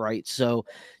argument, right? So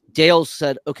Dale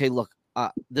said, okay, look,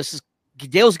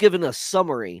 Dale's given a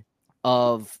summary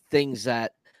of things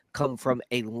that come from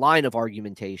a line of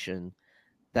argumentation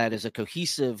that is a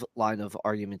cohesive line of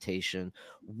argumentation,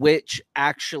 which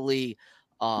actually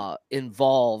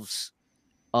involves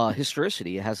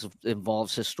historicity. It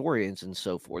involves historians and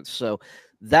so forth. So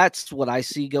that's what I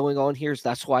see going on here.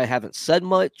 That's why I haven't said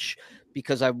much,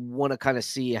 because I want to kind of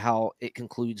see how it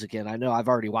concludes again. I know I've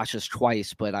already watched this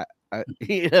twice, but I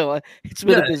it's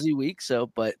been a busy week.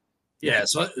 But yeah,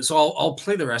 so I'll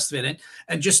play the rest of it.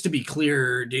 And just to be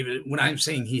clear, David, when I'm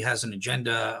saying he has an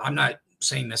agenda, I'm not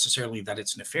saying necessarily that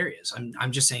it's nefarious.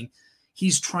 I'm just saying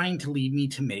he's trying to lead me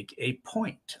to make a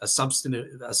point, a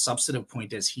substantive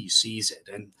point as he sees it,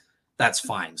 and that's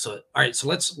fine. So all right, so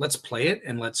let's play it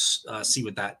and let's see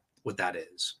what that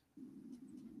is.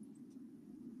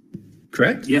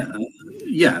 Correct?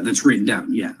 Yeah, that's written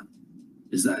down. Yeah,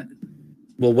 is that?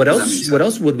 Well, what else? What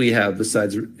else would we have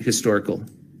besides historical?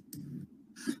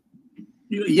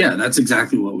 Yeah, that's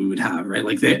exactly what we would have, right?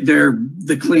 Like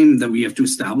the claim that we have to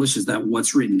establish is that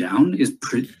what's written down is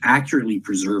accurately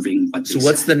preserving what they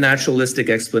what's the naturalistic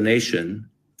explanation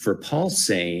for Paul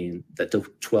saying that the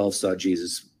 12 saw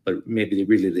Jesus, but maybe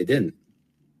they didn't?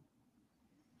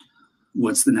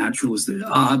 What's the naturalistic?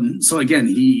 So again,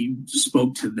 he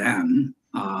spoke to them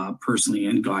personally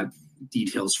and got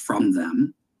details from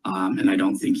them, and I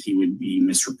don't think he would be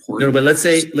misreporting. No, but let's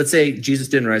say Jesus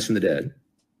didn't rise from the dead.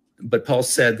 But Paul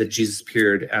said that Jesus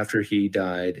appeared after he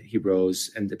died, he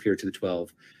rose and appeared to the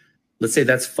 12. Let's say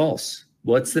that's false.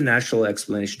 What's the natural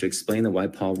explanation to explain why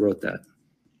Paul wrote that?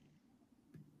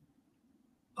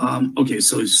 Okay,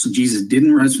 so Jesus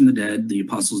didn't rise from the dead. The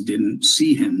apostles didn't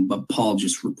see him, but Paul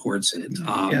just reports it.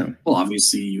 Well,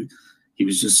 obviously, he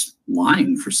was just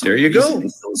lying for some reason. There you go.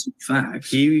 Those facts.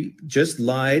 He just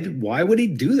lied. Why would he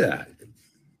do that?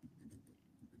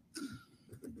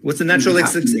 What's the natural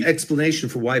explanation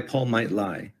for why Paul might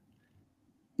lie?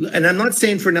 And I'm not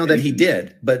saying for now that he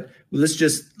did, but let's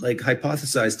just like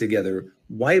hypothesize together.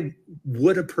 Why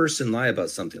would a person lie about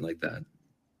something like that?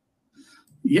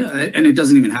 Yeah, and it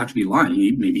doesn't even have to be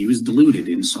lying. Maybe he was deluded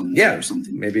in some way or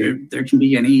something. Maybe there can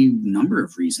be any number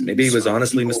of reasons. Maybe he was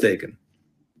honestly mistaken.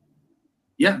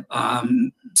 Yeah.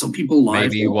 So people lie.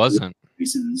 Maybe he wasn't.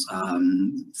 Reasons,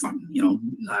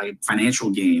 financial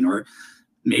gain, or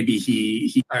maybe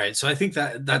he. All right, so I think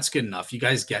that's good enough. You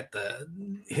guys get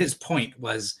his point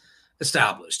was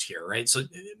established here, right? So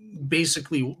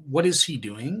basically, what is he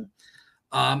doing?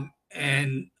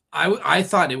 And I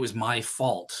thought it was my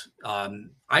fault.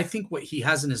 I think what he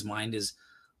has in his mind is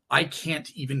I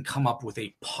can't even come up with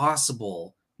a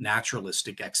possible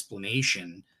naturalistic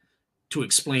explanation to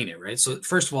explain it, right? So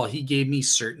first of all, he gave me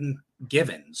certain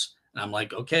givens. And I'm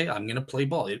like, okay, I'm going to play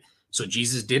ball. So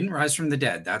Jesus didn't rise from the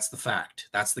dead. That's the fact.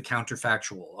 That's the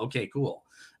counterfactual. Okay, cool.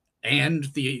 And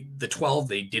the 12,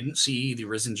 they didn't see the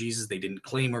risen Jesus. They didn't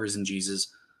claim a risen Jesus.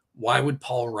 Why would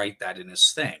Paul write that in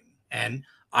his thing? And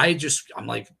I'm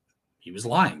like, he was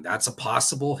lying. That's a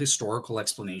possible historical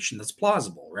explanation that's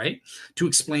plausible, right? To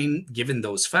explain given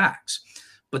those facts.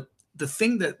 But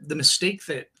the mistake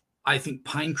that I think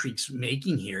Pine Creek's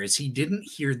making here is he didn't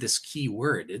hear this key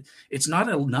word. It's not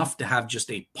enough to have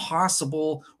just a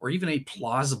possible or even a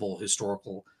plausible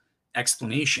historical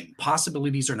explanation.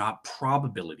 Possibilities are not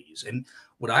probabilities. And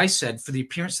what I said for the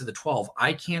appearance of the 12,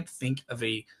 I can't think of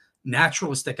a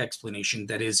naturalistic explanation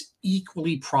that is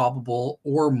equally probable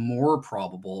or more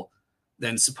probable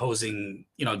than supposing,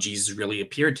 Jesus really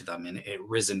appeared to them and it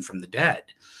risen from the dead.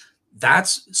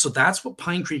 That's what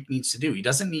Pine Creek needs to do. He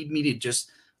doesn't need me to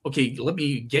just, okay, let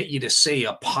me get you to say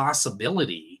a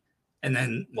possibility. And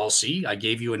then, well, see, I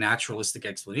gave you a naturalistic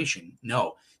explanation.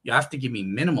 No, you have to give me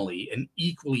minimally an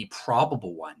equally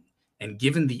probable one. And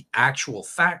given the actual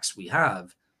facts we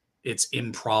have, it's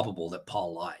improbable that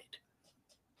Paul lied.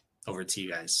 Over to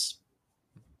you guys.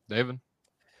 David?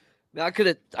 I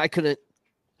couldn't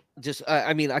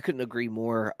agree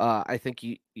more. I think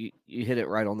you hit it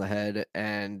right on the head.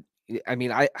 And I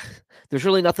mean, there's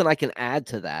really nothing I can add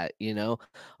to that,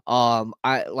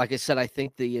 like I said, I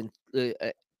think the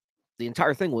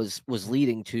entire thing was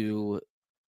leading to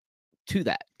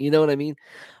that, you know what I mean?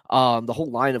 The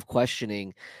whole line of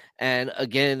questioning. And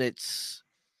again,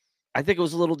 I think it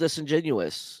was a little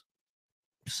disingenuous.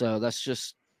 So that's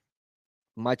just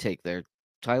my take there.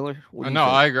 Tyler? No,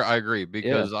 I agree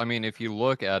because, I mean, if you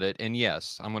look at it, and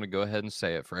yes, I'm going to go ahead and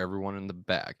say it for everyone in the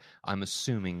back. I'm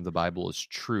assuming the Bible is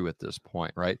true at this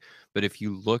point, right? But if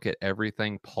you look at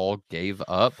everything Paul gave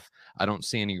up, I don't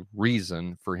see any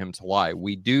reason for him to lie.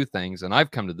 We do things, and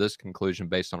I've come to this conclusion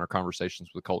based on our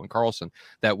conversations with Colton Carlson,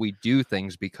 that we do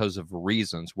things because of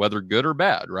reasons, whether good or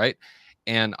bad, right?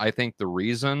 And I think the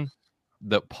reason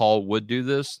that Paul would do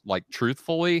this, like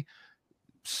truthfully,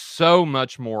 so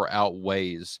much more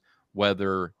outweighs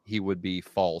whether he would be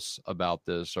false about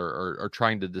this or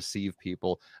trying to deceive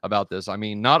people about this. I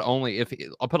mean, not only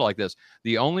I'll put it like this,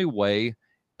 the only way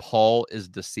Paul is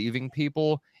deceiving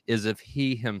people is if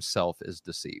he himself is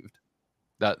deceived.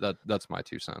 That's my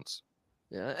 2 cents.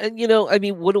 Yeah. And, I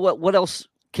mean, what else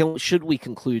should we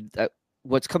conclude that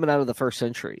what's coming out of the first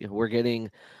century? We're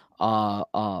getting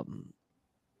all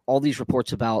these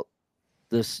reports about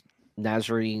this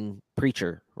Nazarene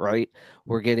preacher, right?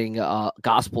 We're getting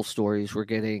gospel stories, we're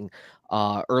getting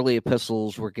early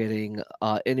epistles, we're getting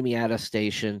enemy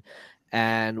attestation,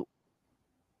 and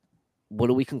what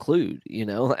do we conclude?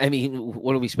 I mean,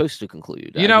 what are we supposed to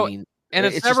conclude? And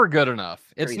it's never good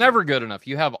enough. It's never good enough.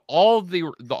 You have all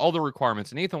the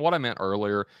requirements. And Ethan, what I meant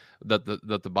earlier, that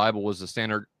the Bible was the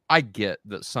standard. I get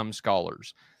that some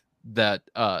scholars that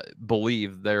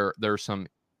believe there's some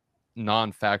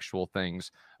non-factual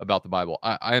things about the Bible.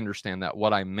 I understand that.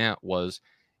 What I meant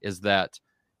is that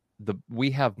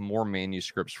we have more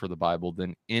manuscripts for the Bible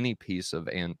than any piece of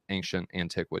ancient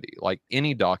antiquity. Like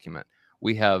any document,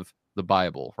 we have the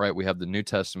Bible, right? We have the New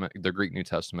Testament, the Greek New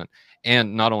Testament,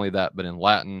 and not only that, but in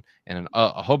Latin and in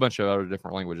a whole bunch of other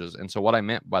different languages. And so what I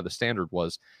meant by the standard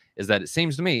is that it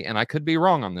seems to me, and I could be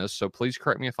wrong on this, so please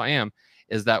correct me if I am,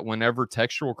 is that whenever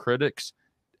textual critics,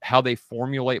 how they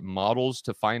formulate models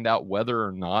to find out whether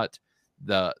or not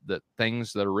the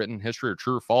things that are written in history are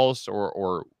true or false,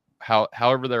 or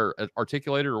however they're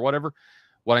articulated or whatever.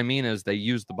 What I mean is they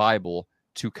use the Bible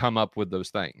to come up with those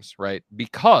things, right?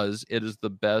 Because it is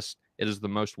the best, it is the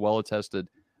most well-attested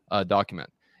document.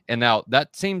 And now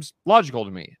that seems logical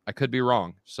to me. I could be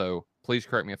wrong, so please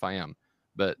correct me if I am.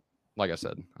 But like I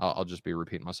said, I'll just be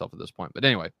repeating myself at this point. But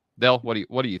anyway, Dale, what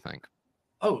do you think?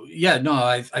 Oh yeah, no,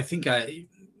 I think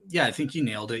I think you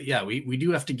nailed it. Yeah, we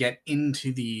do have to get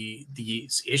into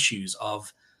these issues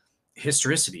of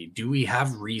historicity? Do we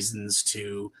have reasons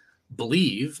to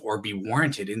believe or be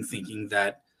warranted in thinking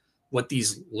that what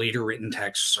these later written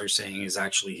texts are saying is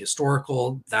actually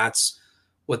historical? That's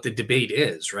what the debate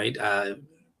is, right?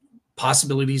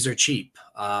 Possibilities are cheap.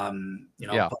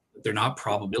 They're not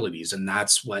probabilities, and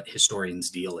that's what historians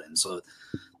deal in. So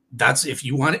that's if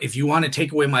you want to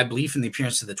take away my belief in the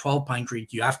appearance of the 12 Pine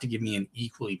Creek, you have to give me an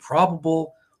equally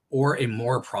probable or a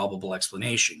more probable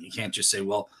explanation. You can't just say,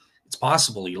 well, it's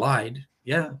possible he lied.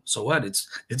 Yeah, so what?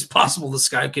 It's possible the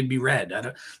sky could be red.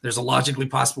 There's a logically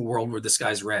possible world where the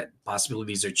sky's red.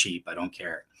 Possibilities are cheap. I don't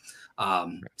care.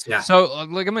 Yeah. So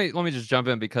let me just jump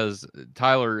in, because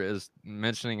Tyler is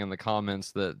mentioning in the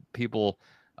comments that people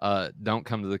don't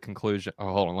come to the conclusion.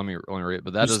 Oh, hold on, let me read it.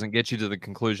 But that doesn't get you to the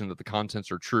conclusion that the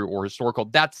contents are true or historical.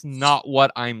 That's not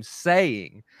what I'm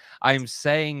saying. I'm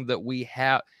saying that we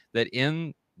have that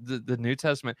in the New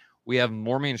Testament, we have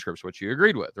more manuscripts, which you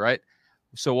agreed with, right?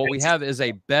 So what we have is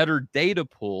a better data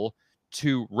pool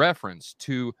to reference,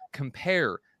 to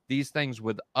compare these things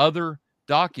with other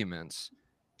documents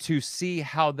to see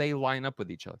how they line up with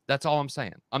each other. That's all I'm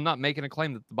saying. I'm not making a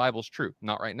claim that the Bible's true.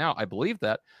 Not right now. I believe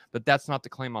that, but that's not the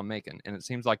claim I'm making. And it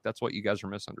seems like that's what you guys are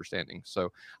misunderstanding.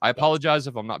 So I apologize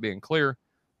if I'm not being clear,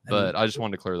 but I just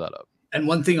wanted to clear that up. And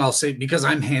one thing I'll say, because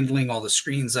I'm handling all the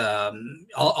screens,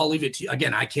 I'll leave it to you.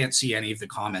 Again, I can't see any of the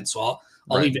comments, so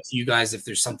I'll leave it to you guys. If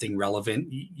there's something relevant,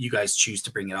 you guys choose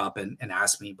to bring it up and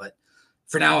ask me. But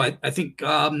for now, I think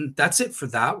that's it for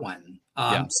that one.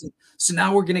 So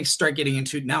now we're going to start getting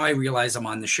into, now I realize I'm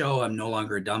on the show. I'm no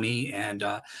longer a dummy, and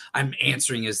I'm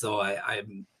answering as though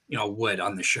I'm would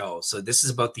on the show. So this is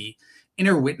about the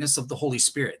inner witness of the Holy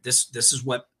Spirit. This is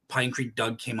what Pine Creek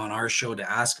Doug came on our show to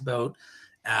ask about.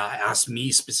 Asked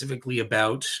me specifically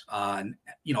about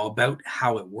about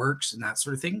how it works and that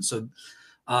sort of thing. So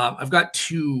I've got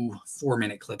 2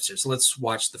 4-minute clips here. So let's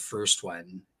watch the first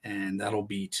one, and that'll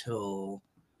be till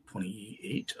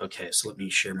 28. Okay, so let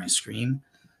me share my screen.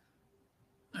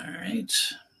 All right.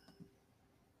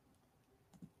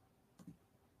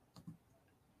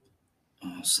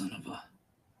 Oh, son of a.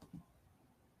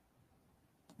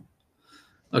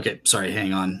 Okay, sorry,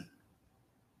 hang on.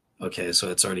 Okay, so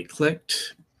it's already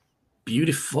clicked.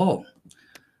 Beautiful.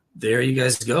 There you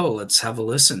guys go. Let's have a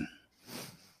listen.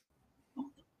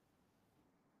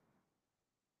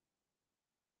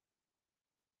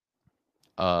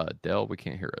 Dell, we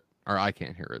can't hear it. Or I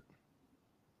can't hear it.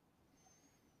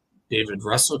 David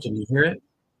Russell, can you hear it?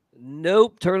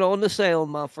 Nope. Turn on the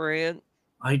sound, my friend.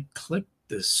 I clicked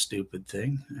this stupid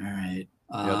thing. All right.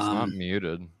 Yeah, it's not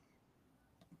muted.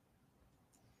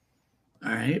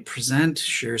 All right. Present,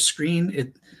 share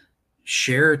screen.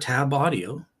 Share tab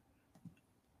audio.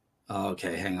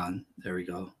 Okay, hang on. There we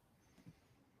go.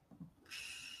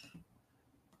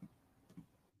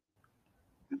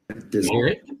 You hear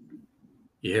it?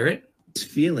 You hear it? This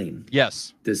feeling.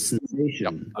 Yes. This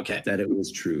sensation. Okay. That it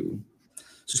was true.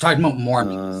 So talking about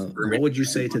Mormons. What would you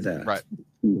say to that? Right.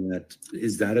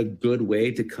 Is that a good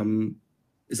way to come?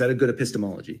 Is that a good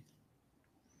epistemology?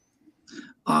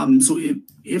 So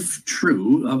if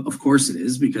true, of course it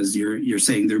is, because you're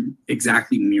saying they're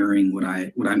exactly mirroring what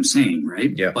I'm saying,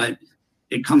 right? Yeah. But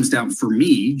it comes down, for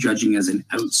me, judging as an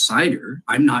outsider,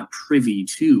 I'm not privy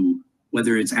to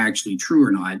whether it's actually true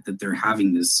or not that they're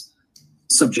having this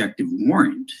subjective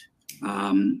warrant.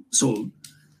 So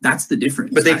that's the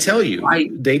difference. But they tell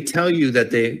you that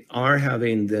they are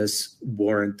having this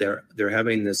warrant. They're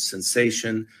having this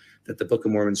sensation that the Book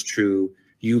of Mormon's true.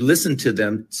 You listen to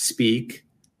them speak,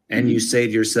 and you say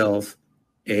to yourself,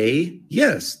 A,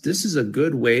 yes, this is a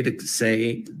good way to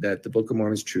say that the Book of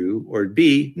Mormon is true, or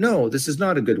B, no, this is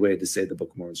not a good way to say the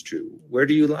Book of Mormon is true. Where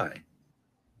do you lie?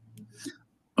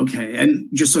 Okay, and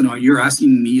just so you know, you're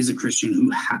asking me as a Christian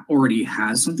who already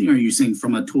has something, or are you saying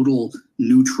from a total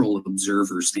neutral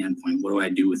observer standpoint, what do I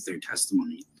do with their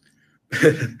testimony?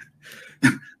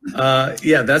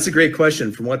 Yeah, that's a great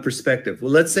question. From what perspective?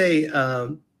 Well, let's say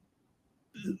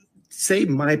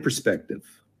my perspective.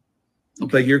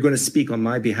 Okay. But you're going to speak on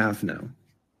my behalf now.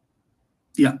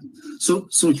 Yeah. So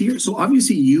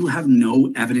obviously you have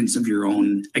no evidence of your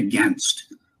own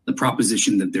against the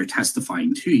proposition that they're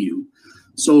testifying to you.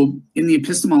 So in the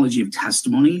epistemology of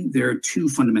testimony, there are 2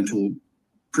 fundamental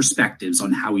perspectives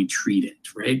on how we treat it,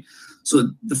 right? So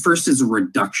the first is a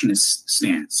reductionist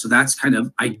stance. So that's kind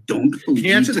of, I don't believe. Can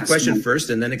you answer the question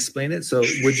first and then explain it? So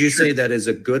would you say that is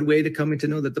a good way to coming to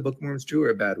know that the Book of Mormon is true, or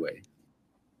a bad way?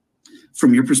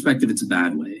 From your perspective, it's a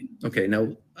bad way. Okay,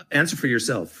 now answer for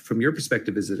yourself. From your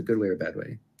perspective, is it a good way or a bad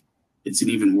way? It's an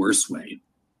even worse way.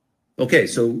 Okay,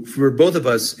 so for both of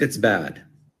us, it's bad.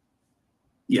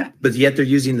 Yeah. But yet they're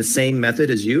using the same method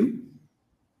as you?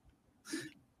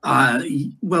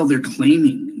 Well, they're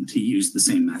claiming to use the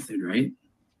same method, right?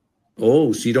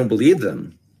 Oh, so you don't believe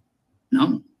them?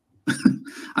 No.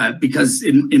 Because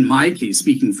in my case,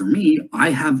 speaking for me,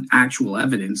 I have actual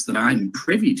evidence that I'm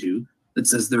privy to that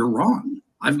says they're wrong.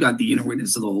 I've got the inner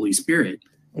witness of the Holy Spirit.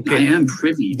 Okay. I am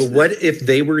privy to But what if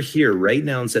they were here right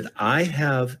now and said, I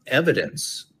have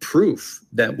evidence, proof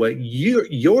that what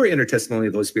your inner testimony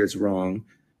of the Holy Spirit's wrong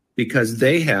because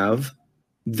they have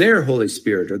their Holy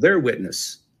Spirit or their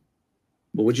witness?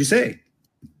 What would you say?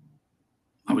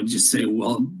 I would just say,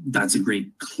 well, that's a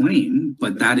great claim,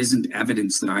 but that isn't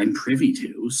evidence that I'm privy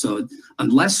to. So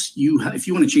unless if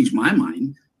you want to change my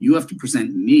mind, you have to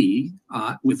present me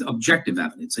with objective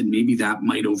evidence, and maybe that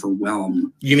might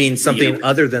overwhelm. You mean something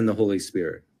other than the Holy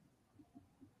Spirit?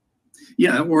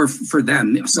 Yeah, or for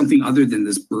them, something other than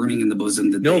this burning in the bosom.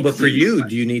 No, but for you,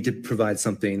 do you need to provide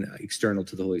something external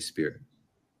to the Holy Spirit?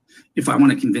 If I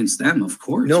want to convince them, of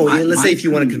course. No, let's say if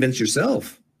you want to convince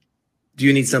yourself. Do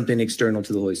you need something external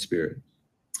to the Holy Spirit?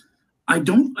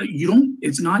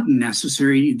 It's not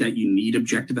necessary that you need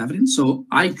objective evidence. So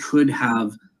I could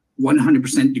have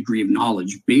 100% degree of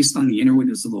knowledge based on the inner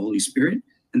witness of the Holy Spirit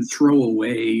and throw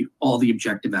away all the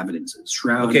objective evidences.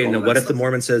 Shroud. Okay, now what if the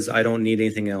Mormon says, I don't need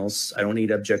anything else? I don't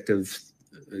need objective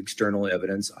external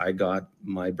evidence. I got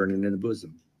my burning in the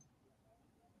bosom.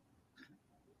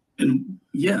 And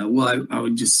yeah, well, I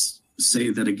would just say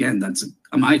that again,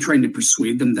 am I trying to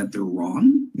persuade them that they're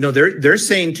wrong? No, they're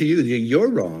saying to you that you're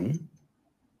wrong,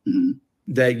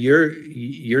 that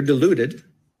you're deluded,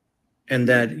 and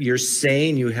that you're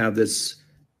saying you have this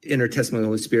inner testimony of the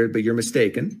Holy Spirit, but you're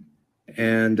mistaken.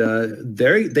 And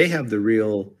they have the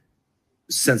real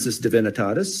sensus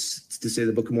divinitatis, to say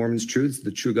the Book of Mormon's truth,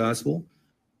 the true gospel.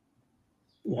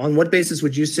 On what basis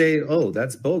would you say, oh,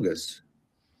 that's bogus?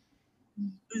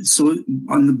 So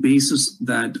on the basis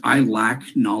that I lack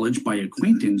knowledge by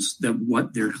acquaintance that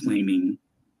what they're claiming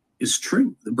is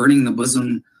true. The burning in the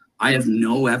bosom, I have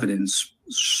no evidence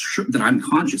that I'm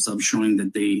conscious of showing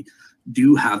that they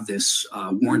do have this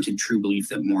warranted true belief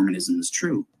that Mormonism is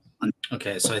true.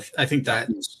 Okay, so I think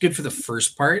that's good for the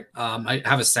first part. I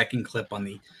have a second clip on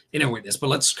the inner witness, but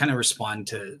let's kind of respond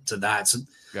to that. So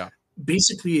yeah,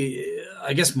 basically,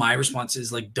 I guess my response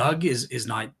is like Doug is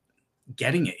not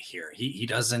getting it here. He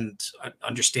doesn't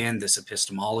understand this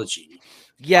epistemology.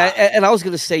 Yeah, and I was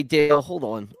going to say, Dale,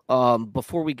 hold on.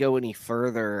 Before we go any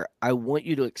further, I want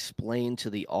you to explain to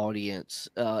the audience.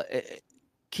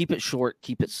 Keep it short,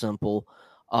 keep it simple.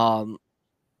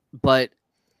 But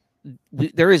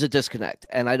there is a disconnect,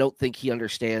 and I don't think he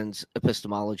understands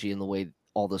epistemology and the way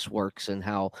all this works and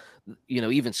how,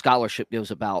 even scholarship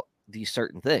goes about these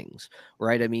certain things,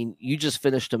 right? I mean, you just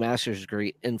finished a master's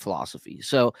degree in philosophy.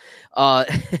 So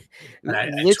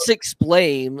let's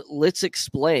explain a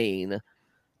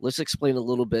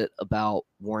little bit about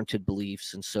warranted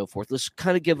beliefs and so forth. Let's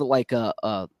kind of give it like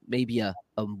maybe a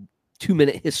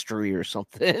 2-minute history or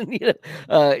something.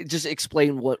 Just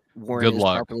explain what warrant is,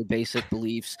 properly basic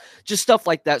beliefs, just stuff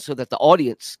like that, so that the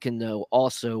audience can know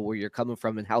also where you're coming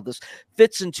from and how this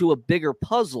fits into a bigger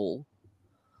puzzle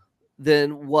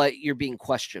than what you're being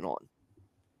questioned on.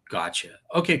 Gotcha.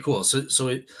 Okay, cool.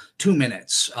 So 2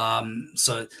 minutes.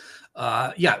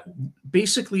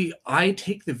 Basically I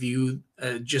take the view,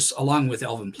 just along with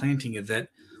Elvin Planting, that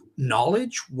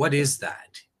knowledge, what is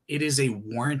that? It is a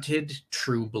warranted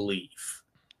true belief,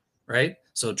 right?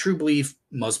 So true belief,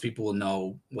 most people will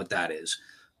know what that is,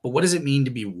 but what does it mean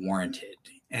to be warranted?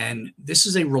 And this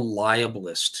is a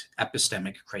reliabilist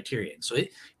epistemic criterion. So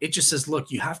it just says,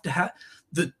 look, you have to have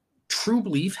the true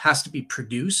belief has to be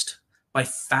produced by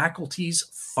faculties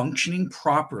functioning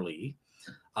properly.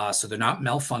 So they're not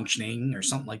malfunctioning or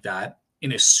something like that,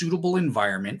 in a suitable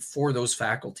environment for those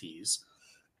faculties,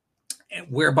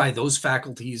 whereby those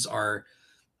faculties are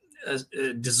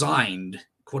designed,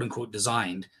 quote unquote,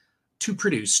 designed to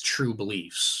produce true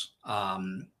beliefs.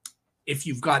 If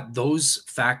you've got those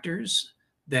factors,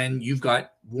 then you've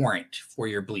got warrant for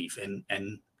your belief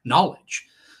and knowledge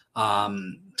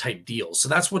type deal. So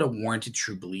that's what a warranted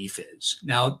true belief is.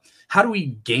 Now, how do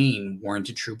we gain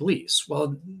warranted true beliefs?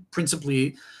 Well,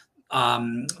 principally,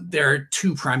 there are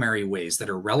two primary ways that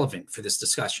are relevant for this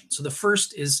discussion. So the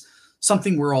first is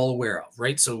something we're all aware of,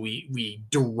 right? So we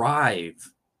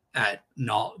derive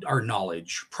our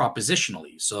knowledge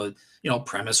propositionally. So,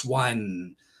 premise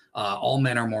 1, all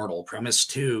men are mortal. Premise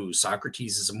 2,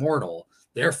 Socrates is immortal.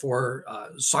 Therefore,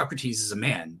 Socrates is a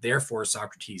man. Therefore,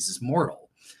 Socrates is mortal.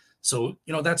 So,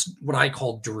 that's what I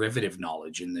call derivative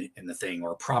knowledge in the thing,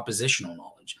 or propositional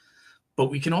knowledge. But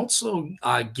we can also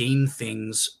gain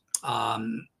things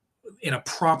in a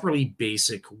properly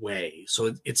basic way.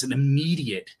 So it's an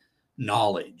immediate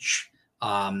knowledge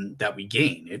that we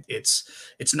gain.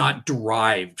 It's not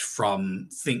derived from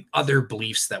other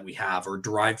beliefs that we have, or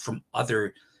derived from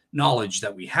other knowledge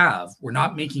that we have. We're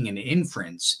not making an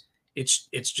inference.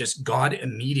 It's just God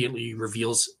immediately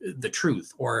reveals the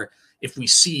truth. Or if we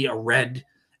see a red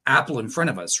apple in front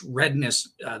of us,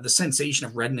 redness, the sensation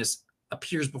of redness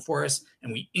appears before us,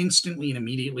 and we instantly and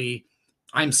immediately,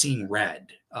 I'm seeing red,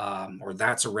 or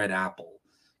that's a red apple,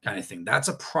 kind of thing. That's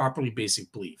a properly basic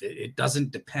belief. It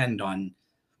doesn't depend on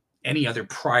any other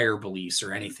prior beliefs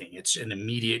or anything. It's an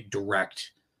immediate,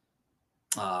 direct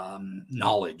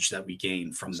knowledge that we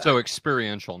gain from that. So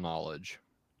experiential knowledge.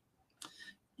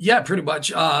 Yeah, pretty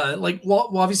much. Well,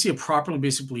 obviously, a properly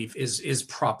basic belief is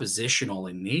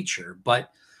propositional in nature,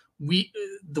 but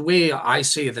the way I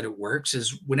say that it works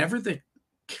is whenever the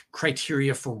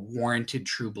criteria for warranted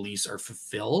true beliefs are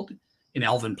fulfilled in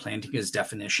Alvin Plantinga's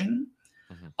definition,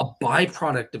 a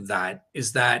byproduct of that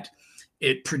is that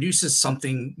it produces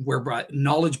something whereby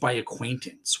knowledge by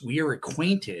acquaintance. We are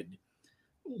acquainted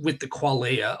with the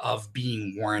qualia of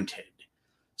being warranted.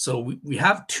 So we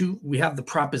have the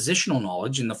propositional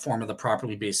knowledge in the form of the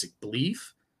properly basic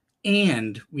belief,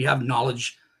 and we have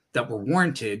knowledge that we're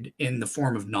warranted in the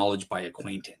form of knowledge by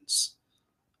acquaintance.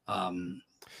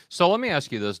 So let me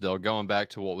ask you this, Dale, going back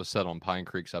to what was said on Pine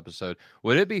Creek's episode,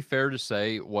 would it be fair to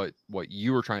say what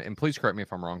you were trying, and please correct me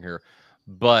if I'm wrong here,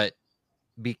 but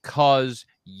because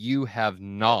you have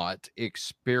not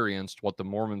experienced what the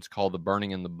Mormons call the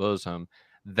burning in the bosom,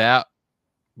 that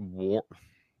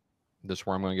this is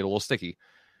where I'm going to get a little sticky.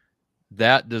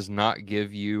 That does not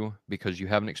give you, because you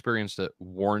haven't experienced it,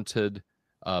 warranted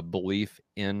belief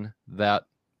in that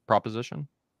proposition.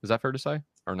 Is that fair to say,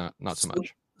 or not? Not so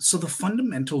much. So the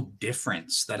fundamental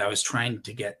difference that I was trying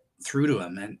to get through to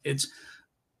him, and it's,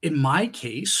 in my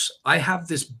case, I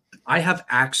have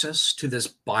access to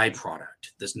this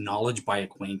byproduct, this knowledge by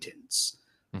acquaintance,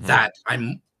 that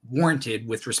I'm warranted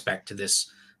with respect to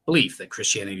this belief that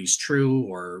Christianity is true,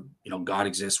 or God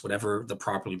exists, whatever the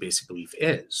properly basic belief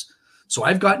is. So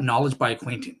I've got knowledge by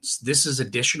acquaintance. This is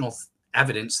additional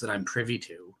evidence that I'm privy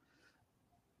to.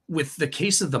 With the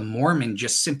case of the Mormon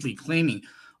just simply claiming,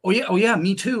 oh yeah,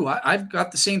 me too, I've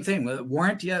got the same thing,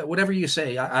 warrant, yeah, whatever you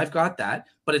say, I've got that,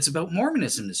 but it's about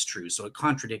Mormonism is true, so it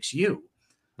contradicts you.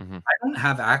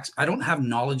 I don't have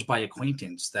knowledge by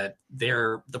acquaintance that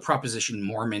the proposition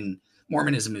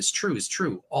Mormonism is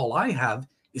true. All I have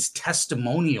is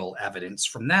testimonial evidence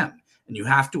from them, and you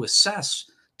have to assess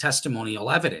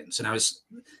testimonial evidence. And I was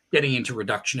getting into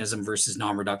reductionism versus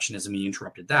non-reductionism, and you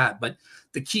interrupted that. But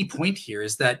the key point here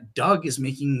is that Doug is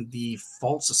making the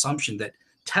false assumption that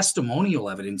testimonial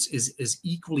evidence is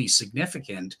equally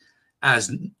significant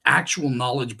as actual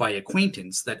knowledge by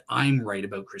acquaintance that I'm right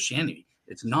about Christianity.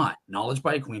 It's not. Knowledge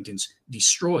by acquaintance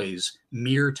destroys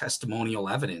mere testimonial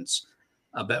evidence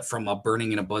from a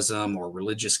burning in a bosom or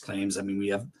religious claims. I mean, we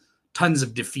have tons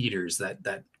of defeaters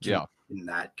that in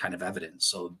that kind of evidence.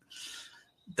 So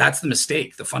that's the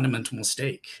mistake, the fundamental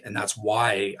mistake. And that's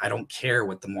why I don't care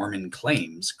what the Mormon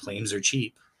claims. Claims are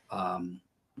cheap.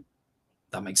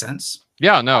 That makes sense?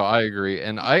 Yeah, no, I agree.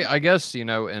 And I guess,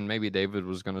 and maybe David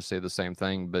was going to say the same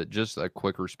thing, but just a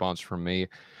quick response from me.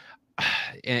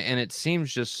 And it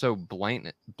seems just so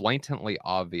blatantly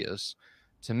obvious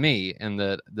to me, and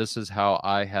that this is how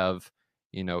I have,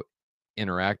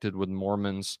 interacted with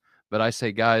Mormons. But I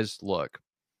say, guys, look,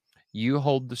 you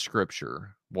hold the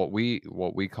scripture, what we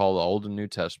call the Old and New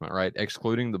Testament, right?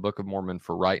 Excluding the Book of Mormon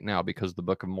for right now, because the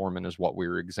Book of Mormon is what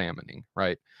we're examining,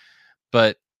 right?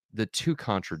 But the two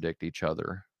contradict each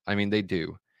other. I mean, they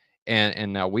do.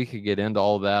 And now we could get into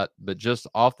all that, but just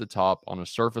off the top, on a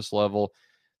surface level,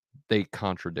 they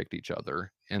contradict each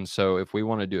other. And so if we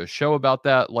want to do a show about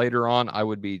that later on, I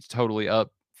would be totally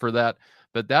up for that.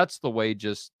 But that's the way,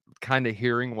 just kind of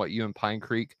hearing what you and Pine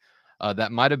Creek,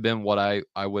 that might have been what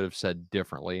I would have said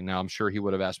differently. Now, I'm sure he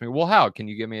would have asked me, well, how? Can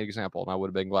you give me an example? And I would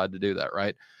have been glad to do that,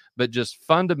 right? But just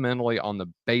fundamentally on the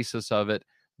basis of it,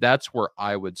 that's where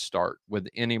I would start with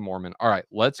any Mormon. All right,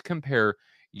 let's compare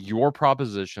your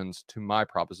propositions to my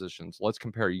propositions. Let's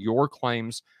compare your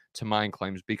claims to mine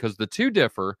claims, because the two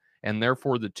differ, and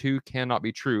therefore the two cannot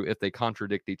be true if they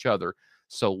contradict each other.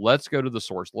 So let's go to the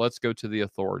source. Let's go to the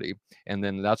authority. And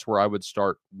then that's where I would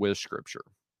start with scripture.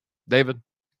 David?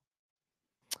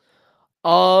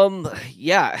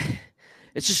 Yeah,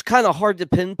 it's just kind of hard to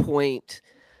pinpoint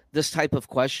this type of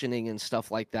questioning and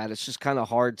stuff like that. It's just kind of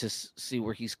hard to see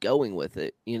where he's going with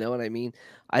it. You know what I mean?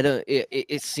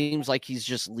 It seems like he's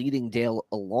just leading Dale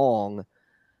along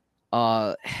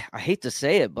I hate to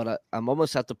say it, but I'm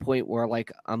almost at the point where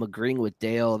like I'm agreeing with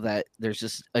Dale that there's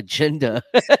this agenda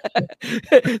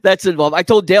that's involved. I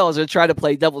told Dale I was going to try to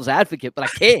play devil's advocate, but I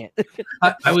can't.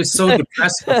 I was so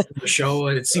depressed with the show,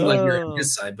 and it seemed like you're on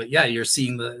his side. But yeah, you're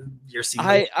seeing.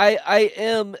 I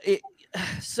am.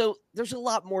 So there's a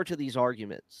lot more to these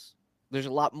arguments. There's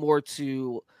a lot more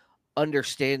to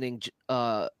understanding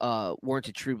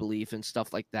warranted true belief and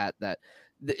stuff like that. That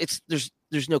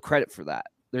there's no credit for that.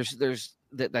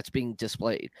 That's being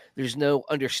displayed. There's no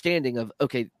understanding of,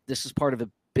 okay, this is part of a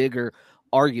bigger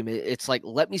argument. It's like,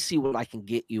 let me see what I can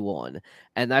get you on.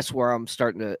 And that's where I'm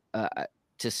starting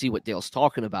to see what Dale's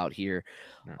talking about here.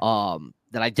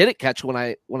 That I didn't catch when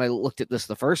I looked at this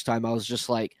the first time. I was just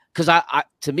like, because I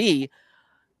to me,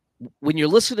 when you're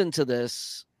listening to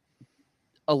this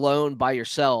alone by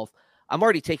yourself, I'm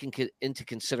already taking into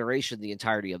consideration the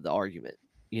entirety of the argument.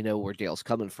 You know where Dale's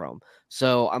coming from.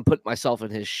 So I'm putting myself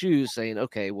in his shoes saying,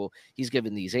 okay, well, he's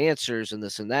giving these answers and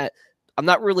this and that. I'm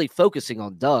not really focusing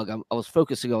on Doug. I was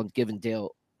focusing on giving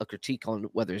Dale a critique on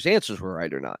whether his answers were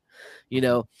right or not, you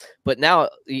know. But now,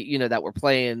 you know, that we're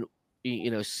playing,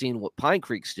 you know, seeing what Pine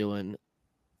Creek's doing,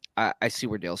 I see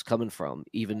where Dale's coming from,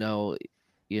 even though,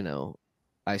 you know,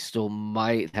 I still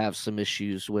might have some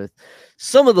issues with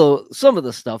some of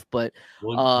the stuff, but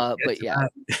yeah,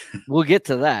 we'll get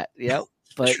to that. Yep.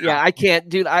 But sure. Yeah, I can't,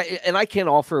 dude. I can't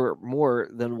offer more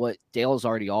than what Dale's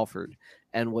already offered,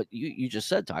 and what you just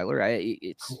said, Tyler.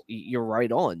 You're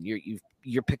right on.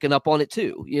 You're picking up on it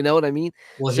too. You know what I mean?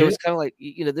 Well, so it's kind of like,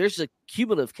 you know, there's a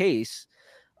cumulative case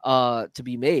to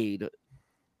be made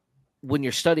when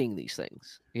you're studying these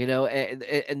things. You know,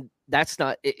 and that's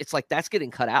not. It's like that's getting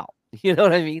cut out. You know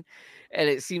what I mean? And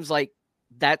it seems like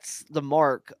that's the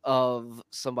mark of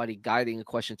somebody guiding a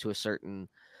question to a certain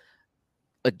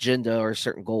agenda or a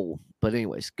certain goal. But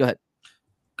anyways, go ahead.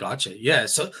 Gotcha. Yeah.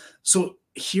 So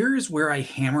here's where I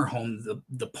hammer home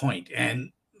the point.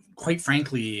 And quite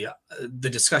frankly, the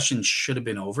discussion should have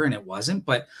been over and it wasn't,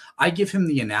 but I give him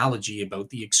the analogy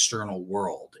about the external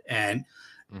world, and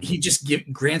he just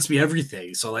grants me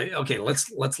everything. So like, okay,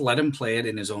 let's let him play it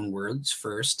in his own words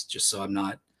first, just so I'm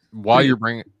not. While you're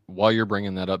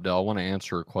bringing that up, Dale, I want to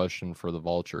answer a question for the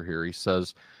Vulture here. He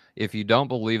says, if you don't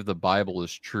believe the Bible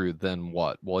is true, then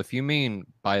what? Well, if you mean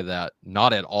by that,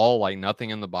 not at all, like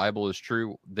nothing in the Bible is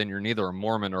true, then you're neither a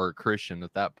Mormon or a Christian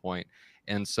at that point.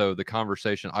 And so the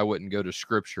conversation, I wouldn't go to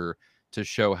Scripture to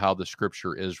show how the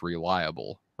Scripture is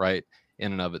reliable, right,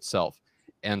 in and of itself.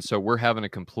 And so we're having a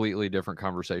completely different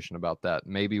conversation about that.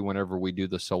 Maybe whenever we do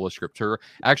the Sola Scriptura,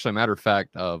 actually, matter of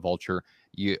fact, Vulture,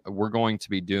 we're going to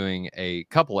be doing a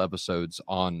couple episodes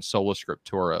on Sola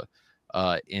Scriptura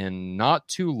in not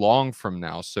too long from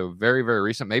now. So very, very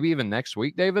recent, maybe even next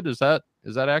week, David. Is that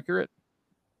accurate?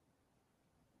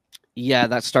 Yeah,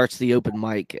 that starts the open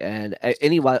mic, and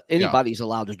anybody's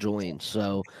allowed to join.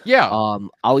 So yeah,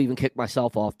 I'll even kick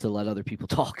myself off to let other people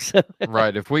talk. So.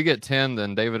 Right. If we get 10,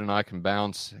 then David and I can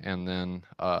bounce, and then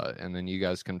you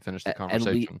guys can finish the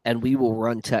conversation. And we will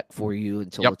run tech for you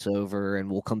until it's over,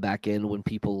 and we'll come back in when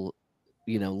people,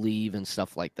 you know, leave and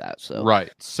stuff like that. So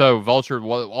right. So Vulture,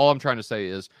 all I'm trying to say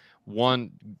is, one,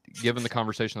 given the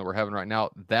conversation that we're having right now,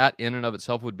 that in and of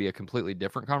itself would be a completely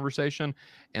different conversation.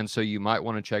 And so you might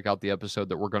want to check out the episode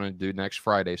that we're going to do next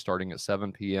Friday, starting at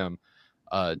 7 p.m.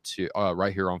 To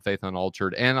right here on Faith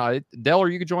Unaltered. And Dale, are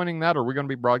you joining that? Or are we going to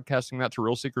be broadcasting that to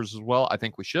Real Seekers as well? I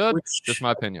think we should. Just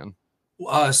my opinion.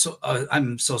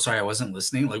 I'm so sorry I wasn't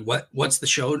listening. Like, what's the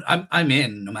show? I'm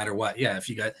in no matter what. Yeah, if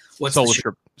you got what's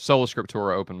Sola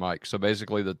Scriptura open mic. So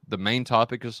basically, the main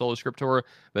topic is Sola Scriptura,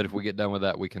 but if we get done with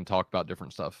that, we can talk about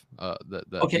different stuff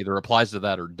that either applies to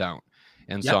that or don't.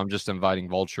 And so I'm just inviting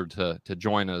Vulture to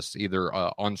join us either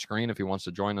on screen if he wants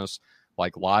to join us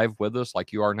like live with us,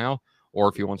 like you are now, or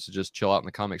if he wants to just chill out in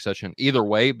the comment section. Either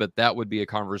way, but that would be a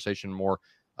conversation more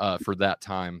for that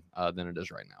time than it is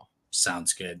right now.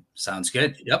 Sounds good.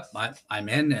 Yep, I'm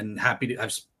in and happy to.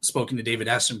 I've spoken to David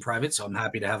S. in private, so I'm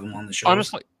happy to have him on the show.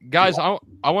 Honestly, guys, I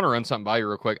want to run something by you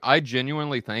real quick. I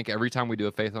genuinely think every time we do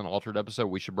a Faith Unaltered episode,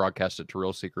 we should broadcast it to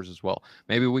Real Seekers as well.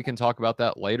 Maybe we can talk about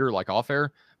that later, like off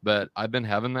air. But I've been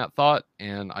having that thought,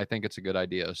 and I think it's a good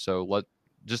idea. So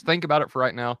just think about it for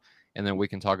right now, and then we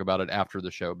can talk about it after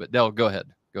the show. But Dale, go ahead.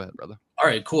 Go ahead, brother. All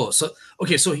right, cool. So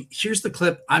here's the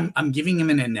clip. I'm giving him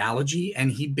an analogy,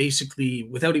 and he basically,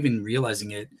 without even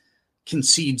realizing it,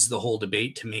 concedes the whole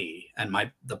debate to me and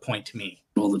the point to me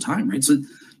all the time, right? So,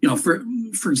 you know, for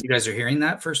you guys are hearing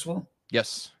that first of all.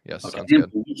 Yes. Okay. Sounds good.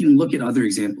 We can look at other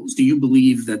examples. Do you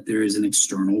believe that there is an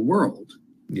external world?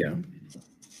 Yeah.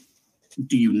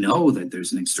 Do you know that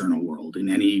there's an external world in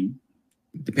any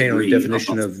Depending on the Agree.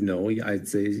 definition of no, I'd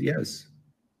say yes.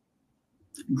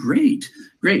 Great.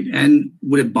 And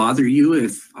would it bother you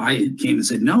if I came and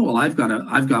said, no, well, I've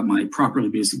got my properly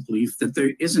basic belief that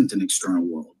there isn't an external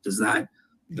world? Does that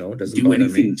No, it doesn't do bother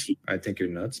anything me. to you? I think you're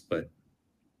nuts, but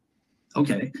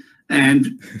Okay.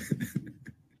 And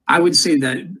I would say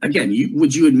that, again,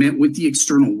 would you admit with the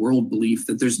external world belief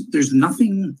that there's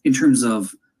nothing in terms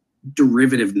of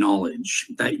derivative knowledge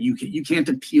that you can't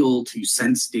appeal to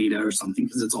sense data or something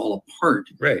because it's all a part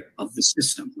right. of the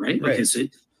system, right? Right.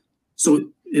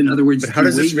 So in other words, But how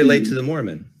does this relate to the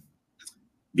Mormon?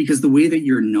 Because the way that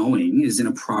you're knowing is in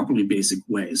a properly basic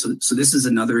way. So this is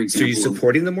another So example. are you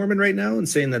supporting the Mormon right now and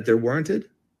saying that they're warranted?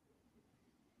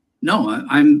 No,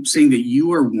 I'm saying that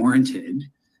you are warranted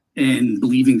in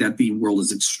believing that the world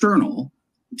is external.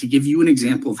 To give you an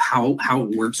example of how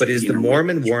it works. But is the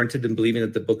Mormon warranted in believing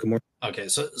that the Book of Mormon? Okay,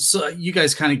 so you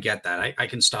guys kind of get that. I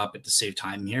can stop it to save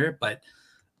time here, but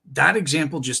that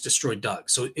example just destroyed Doug.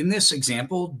 So in this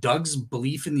example, Doug's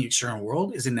belief in the external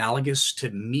world is analogous to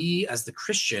me as the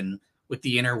Christian with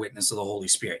the inner witness of the Holy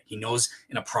Spirit. He knows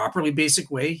in a properly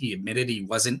basic way. He admitted he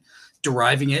wasn't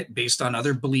deriving it based on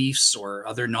other beliefs or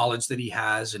other knowledge that he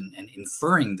has and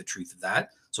inferring the truth of that.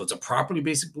 So it's a properly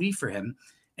basic belief for him,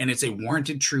 and it's a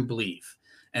warranted true belief.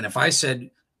 And if I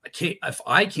said, okay, if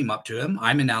I came up to him,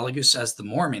 I'm analogous as the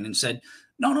Mormon and said,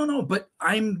 no, but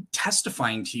I'm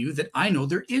testifying to you that I know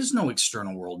there is no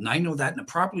external world. And I know that in a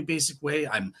properly basic way.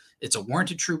 It's a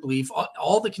warranted true belief.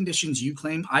 All the conditions you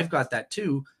claim, I've got that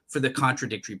too for the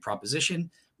contradictory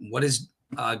proposition. What does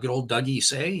good old Dougie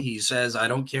say? He says, I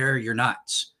don't care, you're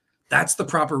nuts. That's the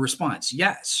proper response.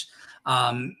 Yes.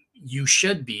 You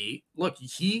should be. Look,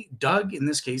 Doug in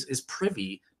this case is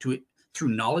privy to it through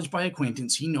knowledge by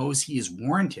acquaintance. He knows he is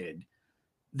warranted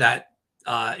that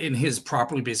in his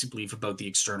properly basic belief about the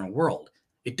external world.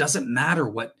 It doesn't matter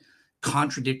what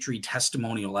contradictory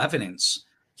testimonial evidence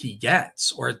he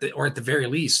gets, or at the very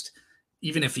least,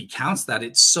 even if he counts that,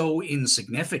 it's so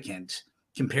insignificant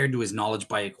compared to his knowledge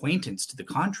by acquaintance to the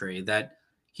contrary that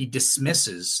he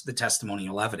dismisses the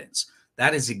testimonial evidence.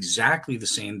 That is exactly the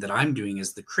same that I'm doing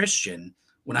as the Christian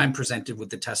when I'm presented with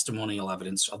the testimonial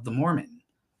evidence of the Mormon.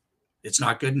 It's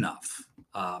not good enough.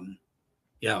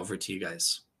 Over to you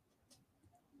guys.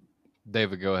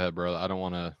 David, go ahead, bro. I don't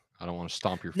want to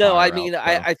stomp your. No, fire I mean, out,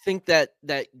 I think that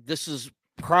this is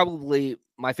probably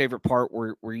my favorite part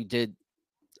where you did,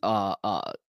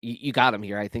 you got him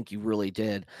here. I think you really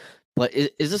did. But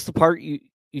is this the part you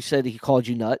said he called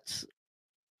you nuts?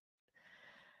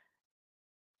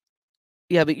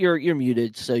 Yeah, but you're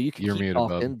muted, so you can keep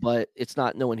talking, but it's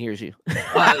not. No one hears you.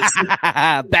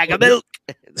 Bag of milk.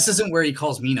 This isn't where he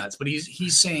calls me nuts, but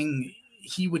he's saying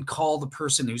he would call the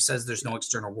person who says there's no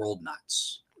external world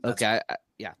nuts. Okay,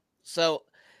 yeah. So,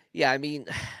 yeah, I mean,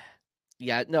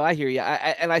 yeah, no, I hear you.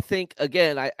 I think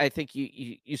again, I think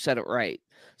you said it right.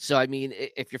 So, I mean,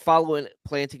 if you're following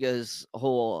Plantinga's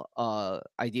whole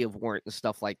idea of warrant and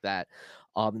stuff like that,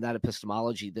 that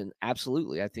epistemology, then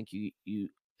absolutely, I think you.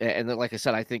 And then, like I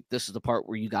said, I think this is the part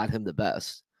where you got him the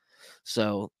best.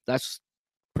 So that's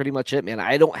pretty much it, man.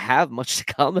 I don't have much to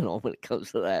comment on when it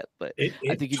comes to that, but I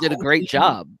think you did a great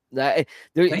job.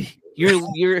 You're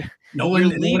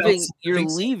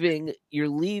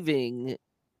leaving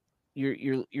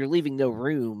no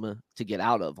room to get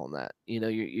out of on that. You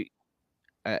know,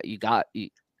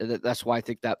 that's why I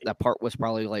think that part was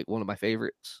probably like one of my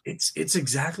favorites. It's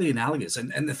exactly analogous.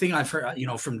 And the thing I've heard,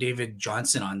 from David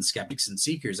Johnson on Skeptics and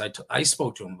Seekers, I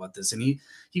spoke to him about this, and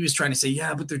he was trying to say,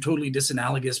 yeah, but they're totally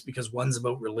disanalogous because one's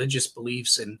about religious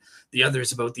beliefs and the other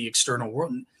is about the external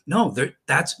world. No,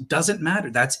 that doesn't matter.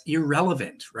 That's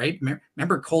irrelevant, right?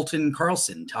 Remember Colton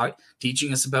Carlson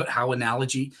teaching us about how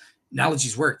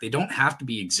analogies work. They don't have to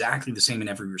be exactly the same in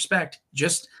every respect,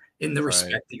 just in the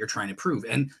respect that you're trying to prove.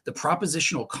 And the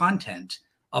propositional content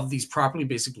of these properly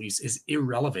basic beliefs is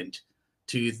irrelevant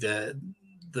to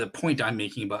the point I'm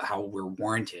making about how we're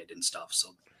warranted and stuff.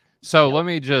 So let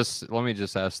me just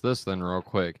ask this then real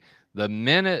quick. The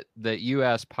minute that you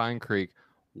ask Pine Creek,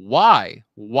 why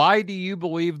do you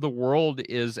believe the world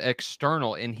is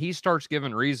external? And he starts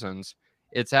giving reasons.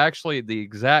 It's actually the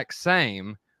exact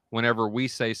same whenever we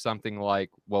say something like,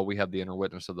 well, we have the inner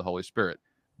witness of the Holy Spirit.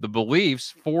 The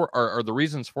beliefs or the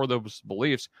reasons for those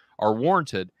beliefs are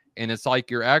warranted. And it's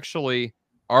like you're actually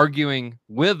arguing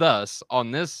with us on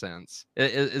this sense.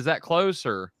 Is that close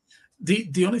or?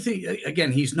 The only thing,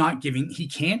 again, he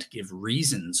can't give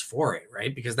reasons for it,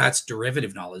 right? Because that's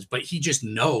derivative knowledge, but he just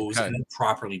knows in a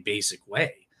properly basic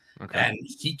way. Okay. And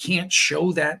he can't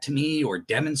show that to me or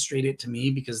demonstrate it to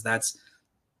me because that's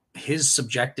his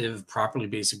subjective, properly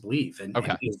basic belief. And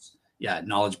yeah,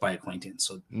 knowledge by acquaintance.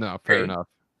 So No, fair Great. enough.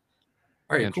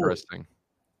 all right, cool. Interesting.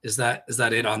 Is that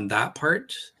it on that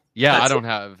part? Yeah, That's I don't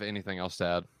have anything else to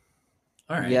add.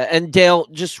 All right. Yeah, and Dale,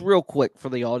 just real quick for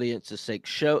the audience's sake,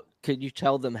 could you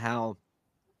tell them how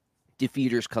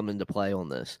defeaters come into play on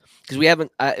this? Because we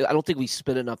haven't, I don't think we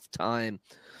spent enough time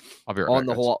I'll be right on back,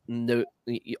 the guys. whole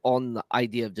on the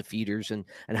idea of defeaters and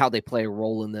how they play a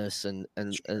role in this and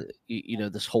you know,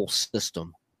 this whole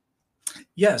system.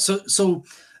 Yeah. So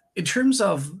in terms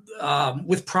of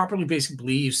with properly basic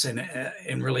beliefs and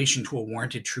in relation to a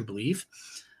warranted true belief,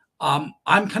 I'm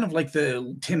kind of like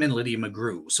the Tim and Lydia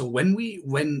McGrew. So when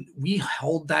we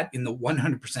hold that in the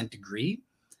 100% degree,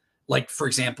 like for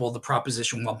example, the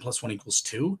proposition 1 + 1 =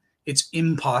 2, it's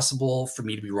impossible for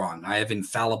me to be wrong. I have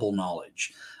infallible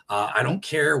knowledge. I don't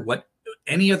care what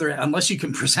any other, unless you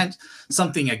can present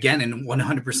something again in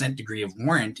 100% degree of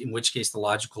warrant, in which case the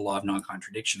logical law of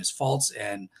non-contradiction is false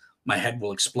and my head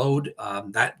will explode.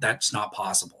 That's not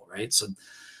possible, right? So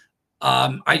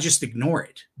I just ignore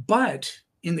it. But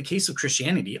in the case of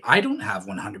Christianity, I don't have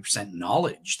 100%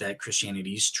 knowledge that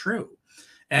Christianity is true.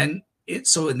 And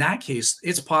so in that case,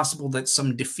 it's possible that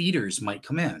some defeaters might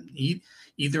come in,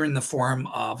 either in the form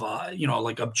of,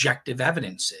 like objective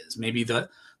evidences. Maybe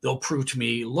they'll prove to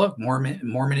me, look,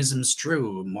 Mormonism is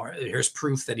true. Here's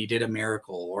proof that he did a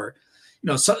miracle, or,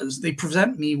 so they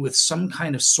present me with some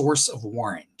kind of source of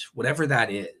warrant, whatever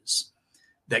that is,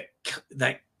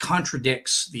 that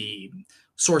contradicts the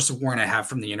source of warrant I have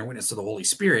from the inner witness of the Holy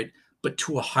Spirit, but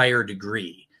to a higher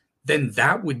degree. Then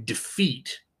that would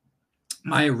defeat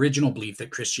my original belief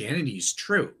that Christianity is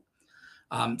true.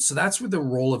 So that's where the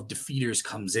role of defeaters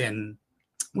comes in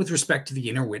with respect to the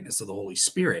inner witness of the Holy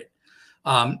Spirit.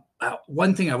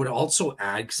 One thing I would also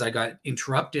add, because I got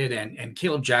interrupted and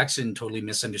Caleb Jackson totally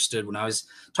misunderstood when I was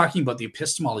talking about the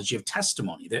epistemology of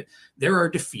testimony, that there are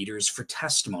defeaters for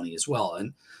testimony as well.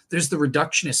 And there's the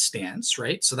reductionist stance,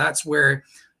 right? So that's where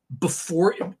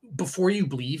before you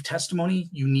believe testimony,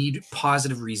 you need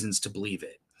positive reasons to believe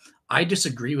it. I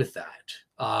disagree with that.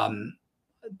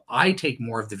 I take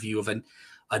more of the view of a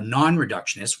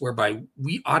non-reductionist, whereby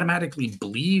we automatically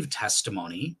believe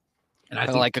testimony. And I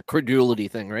think like a credulity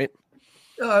thing, right?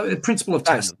 The principle of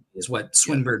testimony is what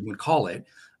Swinburne would call it.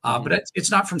 But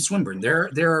it's not from Swinburne.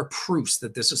 There are proofs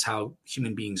that this is how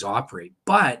human beings operate.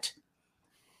 But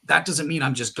that doesn't mean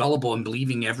I'm just gullible and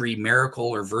believing every miracle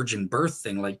or virgin birth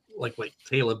thing, like what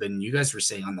Caleb and you guys were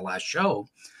saying on the last show,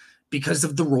 because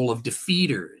of the role of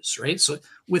defeaters, right? So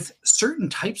with certain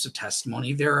types of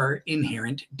testimony, there are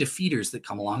inherent defeaters that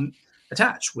come along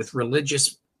attached. With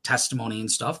religious testimony and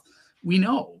stuff, we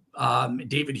know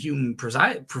David Hume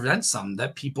prevents some,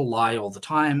 that people lie all the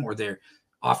time, or they're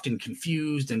often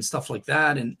confused and stuff like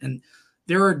that. And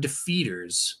there are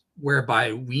defeaters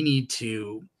whereby we need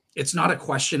to, it's not a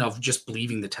question of just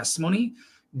believing the testimony.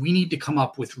 We need to come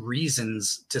up with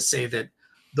reasons to say that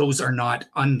those are not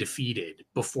undefeated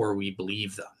before we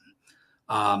believe them.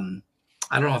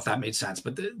 I don't know if that made sense,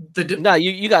 but no,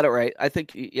 you got it right. I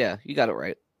think, yeah, you got it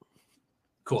right.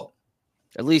 Cool.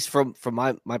 At least from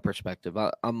my perspective,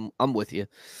 I'm with you.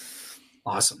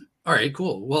 Awesome. All right,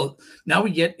 cool. Well, now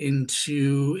we get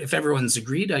into, if everyone's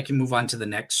agreed, I can move on to the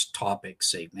next topic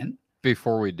segment.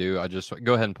 Before we do, I just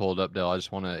go ahead and pull it up, Dale. I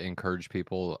just want to encourage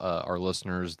people, our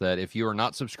listeners, that if you are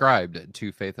not subscribed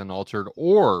to Faith Unaltered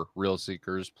or Real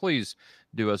Seekers, please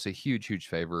do us a huge, huge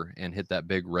favor and hit that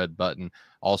big red button.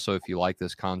 Also, if you like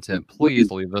this content,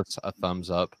 please leave us a thumbs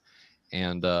up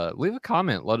and leave a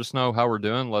comment. Let us know how we're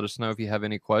doing. Let us know if you have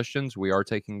any questions. We are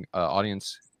taking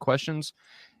audience questions,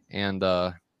 and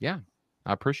yeah,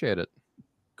 I appreciate it.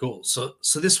 Cool. So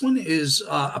this one is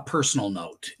a personal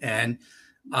note, and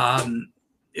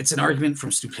it's an argument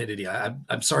from stupidity.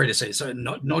 I'm sorry to say, so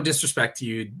no disrespect to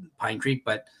you, Pine Creek,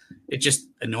 but it just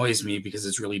annoys me because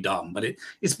it's really dumb. But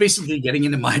it's basically getting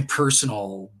into my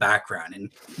personal background,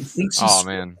 and he thinks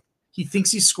he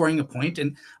thinks he's scoring a point,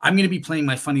 and I'm going to be playing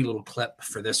my funny little clip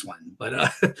for this one.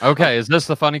 But okay, is this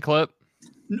the funny clip?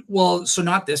 Well, so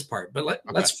not this part, but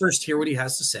let's first hear what he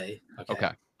has to say.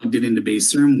 Okay. Did into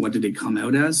base theorem. What did it come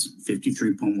out as?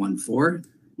 53.14.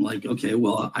 Like, okay,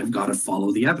 well, I've got to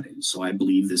follow the evidence. So I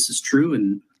believe this is true.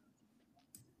 And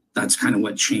that's kind of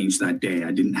what changed that day.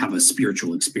 I didn't have a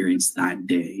spiritual experience that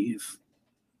day.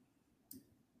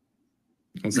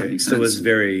 Okay, so it was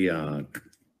very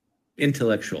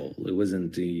intellectual. It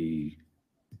wasn't an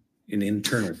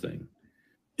internal thing.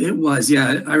 It was,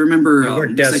 yeah. I remember. You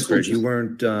weren't desperate. You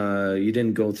weren't. You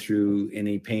didn't go through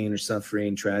any pain or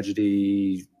suffering,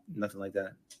 tragedy, nothing like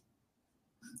that.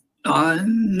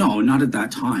 No, not at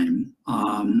that time.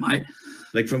 I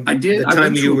did. The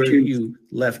time you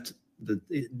left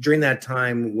during that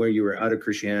time where you were out of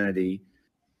Christianity,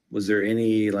 was there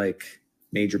any like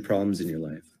major problems in your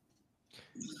life?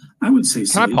 I would say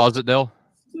so. Can I pause it, Dale?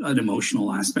 An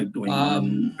emotional aspect going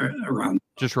on around.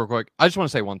 Just real quick, I just want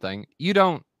to say one thing. You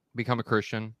don't become a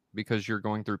Christian because you're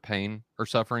going through pain or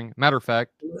suffering. Matter of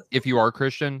fact, if you are a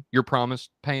Christian, you're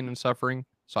promised pain and suffering.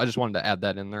 So I just wanted to add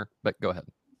that in there, but go ahead.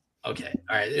 Okay.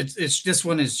 All right. It's this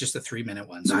one is just a 3-minute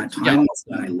one. So That time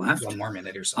when I left. 1 more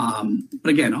minute or something.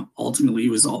 But again, ultimately, it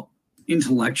was all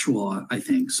intellectual, I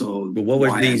think. So, But what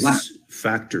were these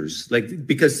factors? Like,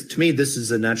 because to me, this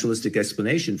is a naturalistic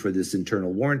explanation for this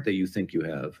internal warrant that you think you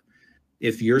have.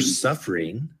 If you're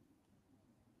suffering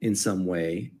in some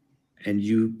way and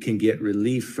you can get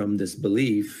relief from this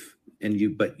belief,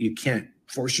 but you can't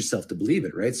force yourself to believe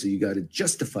it, right? So you got to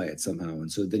justify it somehow. And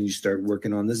so then you start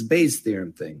working on this Bayes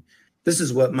theorem thing. This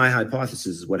is what my hypothesis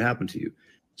is, what happened to you.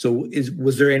 So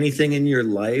was there anything in your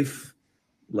life,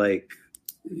 like,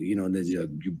 you know,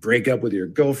 you break up with your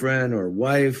girlfriend or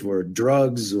wife or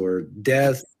drugs or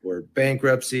death or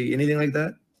bankruptcy, anything like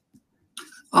that?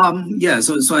 Yeah,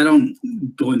 so I don't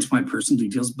go into my personal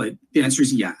details, but the answer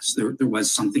is yes. There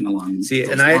was something along those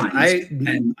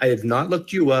lines. I have not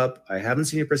looked you up. I haven't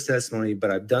seen your press testimony, but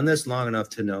I've done this long enough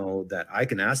to know that I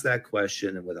can ask that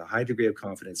question and with a high degree of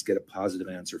confidence get a positive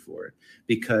answer for it.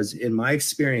 Because in my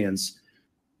experience,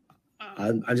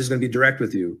 I'm just going to be direct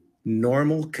with you.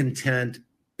 Normal, content,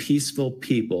 peaceful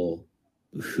people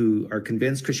who are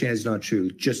convinced Christianity is not true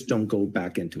just don't go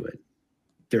back into it.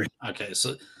 Okay,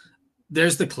 so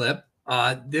there's the clip.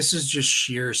 This is just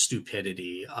sheer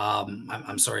stupidity.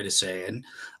 I'm sorry to say, and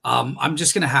I'm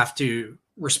just going to have to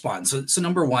respond. So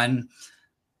number one,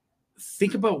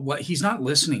 think about what he's not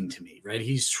listening to me, right?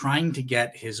 He's trying to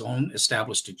get his own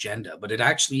established agenda, but it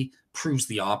actually proves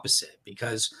the opposite,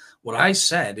 because what I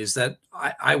said is that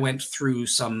I went through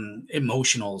some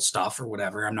emotional stuff or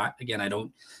whatever. I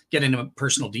don't get into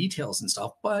personal details and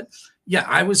stuff, but yeah,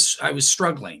 I was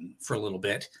struggling for a little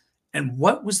bit. And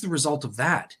what was the result of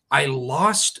that? I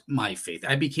lost my faith.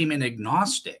 I became an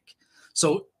agnostic.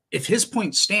 So if his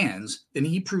point stands, then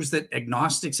he proves that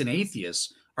agnostics and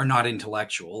atheists are not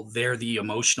intellectual. They're the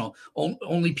emotional,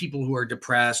 only people who are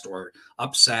depressed or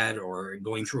upset or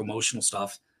going through emotional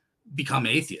stuff become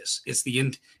atheists.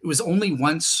 It was only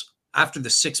once after the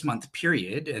 6-month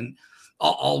period, and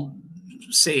I'll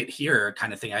say it here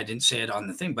kind of thing. I didn't say it on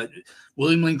the thing, but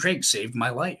William Lane Craig saved my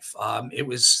life. It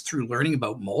was through learning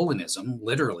about Molinism,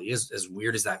 literally, as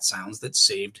weird as that sounds, that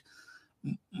saved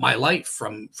my life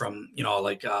from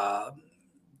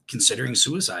considering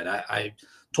suicide. I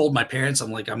told my parents,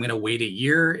 I'm going to wait a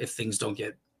year. If things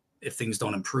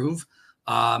don't improve,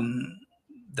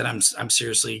 then I'm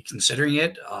seriously considering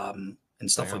it, and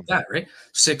stuff like that. Right.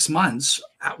 6 months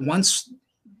once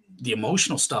the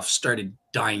emotional stuff started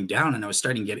dying down and I was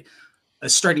starting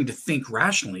to think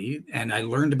rationally, and I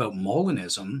learned about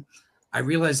Molinism, I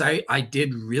realized I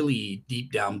did really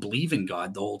deep down believe in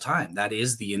God the whole time. That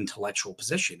is the intellectual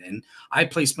position. And I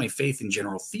placed my faith in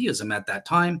general theism at that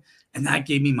time, and that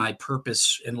gave me my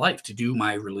purpose in life to do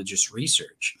my religious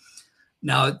research.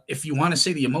 Now, if you want to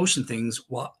say the emotion things,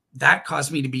 well, that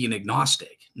caused me to be an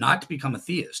agnostic, not to become a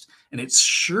theist. And it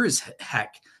sure as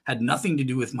heck had nothing to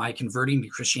do with my converting to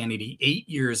Christianity 8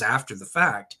 years after the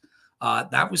fact.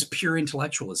 That was pure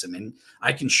intellectualism. And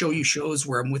I can show you shows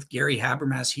where I'm with Gary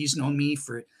Habermas. He's known me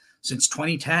since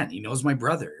 2010. He knows my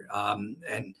brother,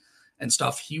 and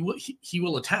stuff. He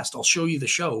will attest. I'll show you the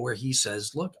show where he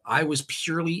says, look, I was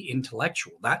purely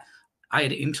intellectual. That I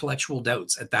had intellectual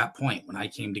doubts at that point when I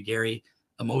came to Gary.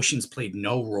 Emotions played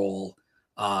no role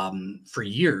for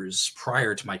years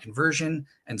prior to my conversion,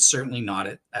 and certainly not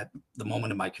at the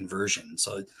moment of my conversion.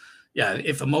 So yeah,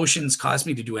 if emotions caused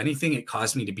me to do anything, it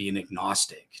caused me to be an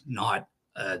agnostic, not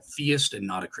a theist and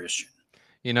not a Christian.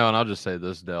 You know, and I'll just say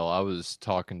this, Dale, I was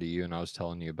talking to you and I was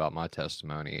telling you about my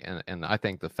testimony. And I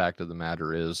think the fact of the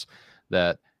matter is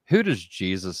that who does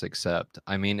Jesus accept?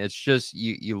 I mean, it's just,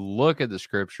 you look at the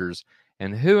scriptures,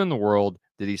 and who in the world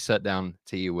did he sit down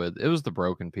to eat with? It was the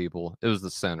broken people. It was the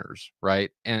sinners,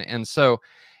 right? And so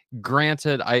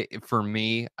granted, for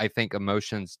me, I think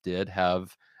emotions did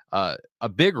have a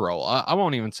big role. I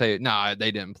won't even say,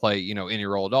 they didn't play, any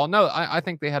role at all. No, I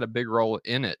think they had a big role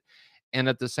in it. And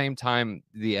at the same time,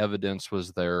 the evidence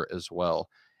was there as well.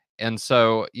 And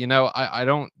so, I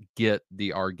don't get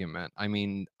the argument. I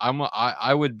mean,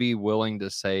 I would be willing to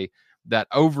say that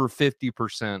over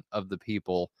 50% of the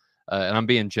people, and I'm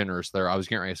being generous there. I was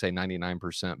getting ready to say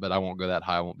 99%, but I won't go that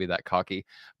high. I won't be that cocky.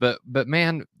 But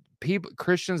man,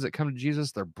 Christians that come to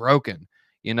Jesus, they're broken,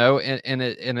 and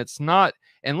it's not.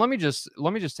 And let me just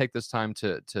take this time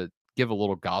to give give a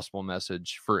little gospel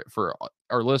message for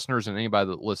our listeners and anybody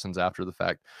that listens after the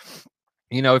fact.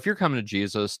 You know, if you're coming to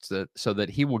Jesus so that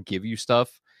he will give you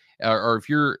stuff, or if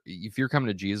you're coming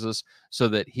to Jesus so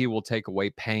that he will take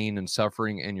away pain and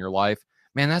suffering in your life,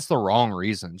 man, that's the wrong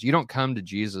reasons. You don't come to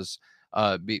Jesus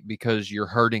because you're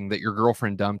hurting that your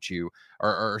girlfriend dumped you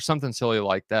or something silly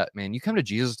like that, man. You come to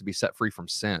Jesus to be set free from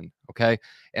sin, okay?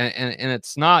 And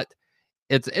it's not,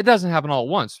 it doesn't happen all at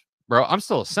once, bro. I'm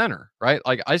still a sinner, right?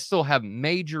 Like, I still have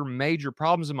major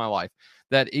problems in my life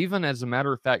that, even as a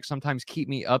matter of fact, sometimes keep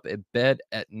me up at bed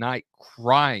at night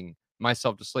crying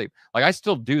myself to sleep. Like, I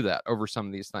still do that over some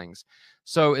of these things.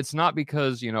 So it's not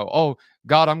because, you know, oh,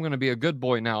 God, I'm going to be a good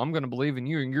boy now, I'm going to believe in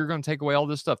you and you're going to take away all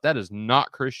this stuff. That is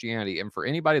not Christianity. And for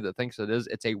anybody that thinks it is,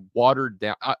 it's a watered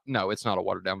down, no, it's not a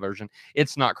watered down version.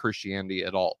 It's not Christianity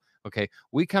at all. Okay,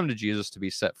 we come to Jesus to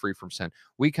be set free from sin.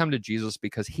 We come to Jesus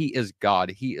because he is God.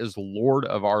 He is Lord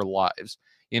of our lives.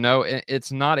 You know,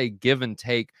 it's not a give and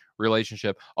take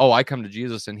relationship. Oh, I come to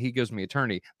Jesus and he gives me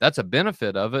eternity. That's a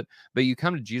benefit of it. But you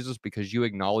come to Jesus because you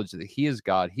acknowledge that he is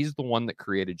God. He's the one that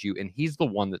created you, and he's the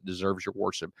one that deserves your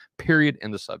worship. Period.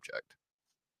 In the subject.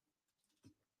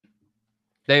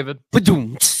 David.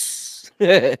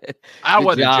 I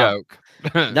wasn't a joke.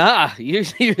 Nah, you're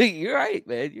right,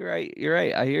 man. You're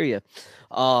right. I hear you.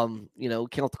 You know,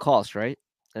 count the cost, right?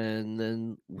 And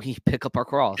then we pick up our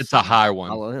cross. It's a high one.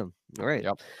 Follow him. All right.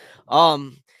 Yep.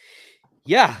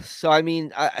 Yeah. So I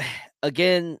mean,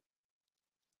 again,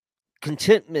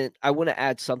 contentment. I want to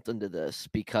add something to this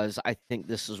because I think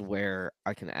this is where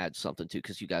I can add something to,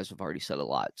 because you guys have already said a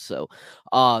lot. So,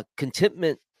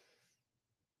 contentment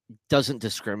doesn't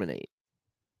discriminate.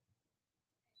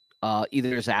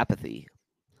 Either is apathy.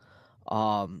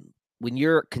 When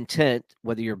you're content,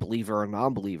 whether you're a believer or a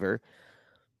non-believer,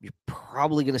 you're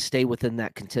probably going to stay within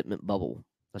that contentment bubble.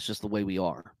 That's just the way we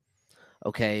are.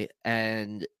 Okay.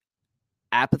 And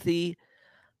apathy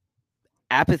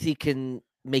can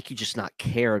make you just not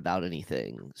care about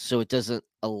anything. So it doesn't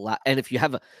allow, and if you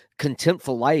have a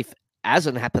contemptful life as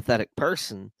an apathetic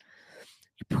person,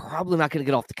 you're probably not going to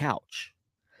get off the couch.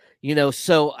 You know,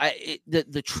 so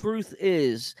the truth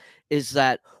is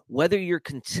that whether you're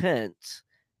content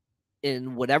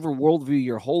in whatever worldview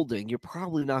you're holding, you're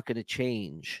probably not going to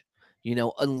change, you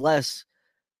know, unless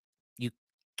you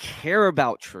care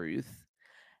about truth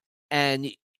and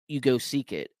you go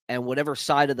seek it. And whatever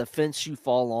side of the fence you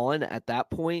fall on at that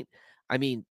point, I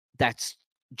mean, that's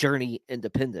journey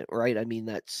independent, right? I mean,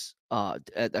 that's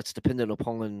dependent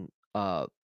upon the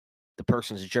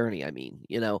person's journey. I mean,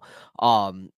 you know,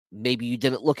 maybe you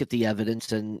didn't look at the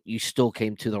evidence and you still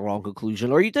came to the wrong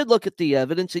conclusion, or you did look at the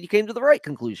evidence and you came to the right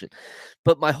conclusion.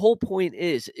 But my whole point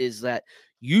is that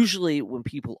usually when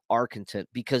people are content,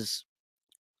 because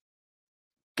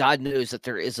God knows that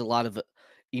there is a lot of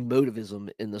emotivism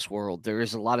in this world, there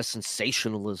is a lot of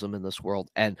sensationalism in this world,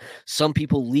 and some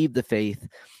people leave the faith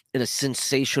in a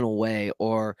sensational way,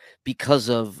 or because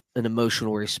of an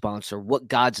emotional response, or what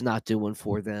God's not doing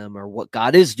for them, or what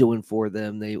God is doing for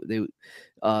them. They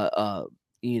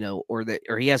you know, or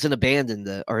he hasn't abandoned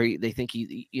the, or they think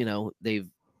he, you know, they've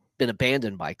been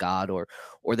abandoned by God, or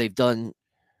they've done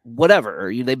whatever,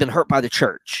 or they've been hurt by the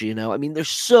church. You know, I mean, there's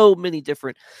so many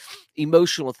different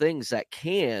emotional things that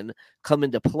can come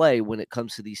into play when it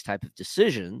comes to these type of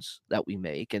decisions that we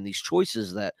make, and these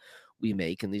choices that we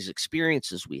make, and these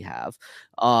experiences we have,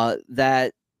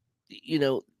 that, you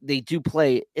know, they do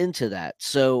play into that.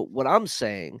 So what I'm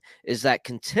saying is that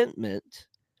contentment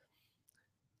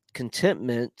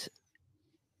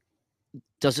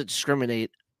doesn't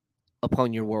discriminate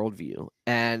upon your worldview.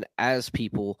 And as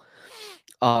people,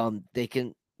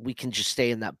 we can just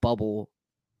stay in that bubble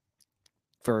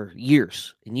for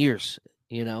years and years,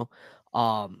 you know?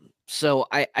 So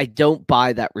I don't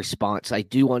buy that response. I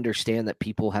do understand that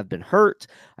people have been hurt.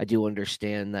 I do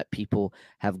understand that people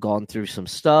have gone through some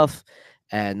stuff,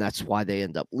 and that's why they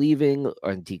end up leaving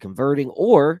or deconverting,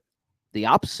 or the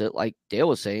opposite, like Dale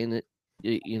was saying,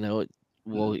 you know,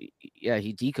 well, yeah,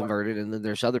 he deconverted, and then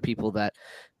there's other people that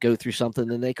go through something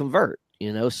and they convert,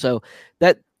 you know? So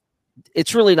that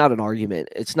it's really not an argument.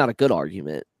 It's not a good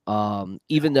argument.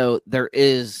 Even though there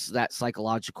is that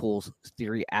psychological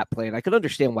theory at play, and I can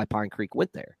understand why Pine Creek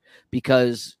went there,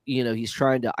 because, you know, he's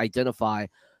trying to identify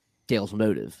Dale's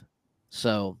motive.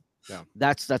 So yeah,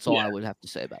 that's all I would have to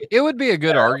say about it. It would be a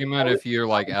good argument if you're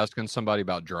like asking somebody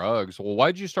about drugs. Well,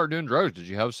 why did you start doing drugs? Did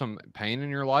you have some pain in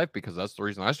your life? Because that's the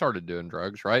reason I started doing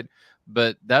drugs, right?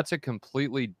 But that's a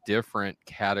completely different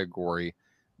category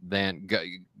than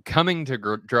coming to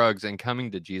drugs and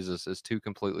coming to Jesus is two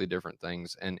completely different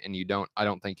things. And I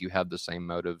don't think you have the same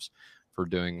motives for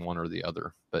doing one or the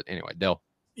other. But anyway, Dale.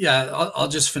 Yeah, I'll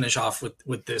just finish off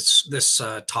with this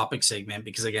topic segment,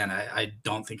 because again, I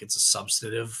don't think it's a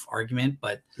substantive argument,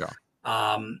 but Yeah.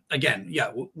 again,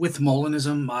 yeah, with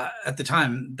Molinism at the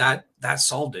time, that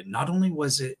solved it. Not only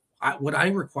was it what I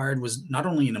required was not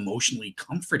only an emotionally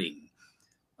comforting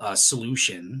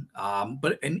solution,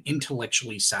 but an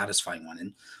intellectually satisfying one,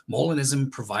 and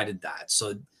Molinism provided that.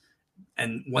 So,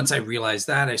 and once I realized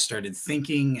that, I started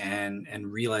thinking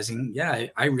and realizing, yeah,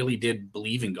 I really did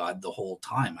believe in God the whole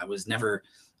time. I was never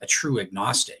a true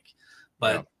agnostic.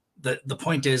 But the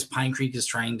point is, Pine Creek is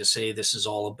trying to say this is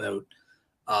all about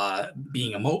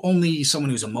being only someone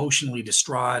who's emotionally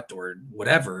distraught or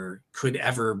whatever could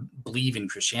ever believe in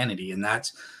Christianity. And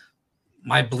that's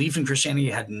my belief in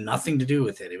Christianity had nothing to do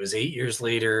with it. It was 8 years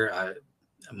later.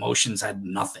 Emotions had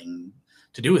nothing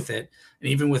to do with it. And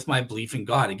even with my belief in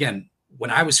God, again,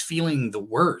 when I was feeling the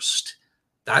worst,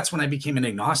 that's when I became an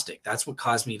agnostic. That's what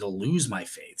caused me to lose my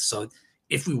faith. So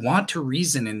if we want to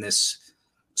reason in this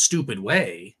stupid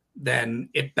way, then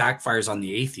it backfires on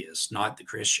the atheist, not the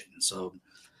Christian. So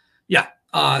yeah.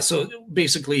 So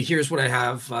basically, here's what I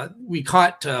have. We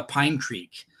caught Pine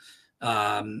Creek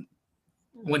when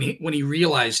he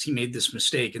realized he made this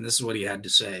mistake, and this is what he had to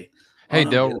say. Hey,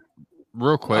 Dale,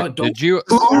 real quick, did you?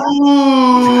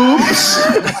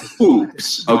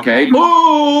 Oops. Okay. Oops.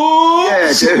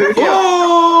 Yeah, dude.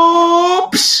 Yeah.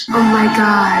 Oops. Oh my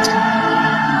God.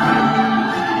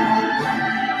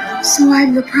 So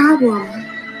I'm the problem.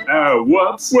 Oh,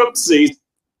 whoops. Whoopsies.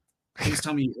 Please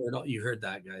tell me you heard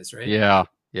that, guys, right? Yeah,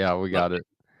 we got it.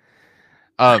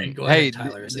 Right, go hey, ahead,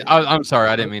 Tyler. I'm sorry,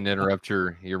 I didn't mean to interrupt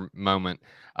your moment.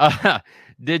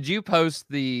 Did you post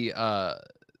the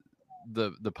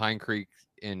Pine Creek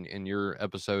in your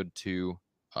episode to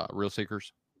Real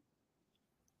Seekers?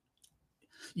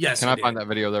 Yes. Can I find that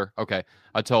video there? Okay.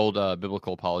 I told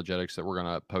Biblical Apologetics that we're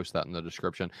going to post that in the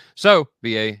description. So,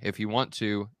 BA, if you want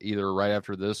to, either right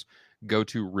after this, go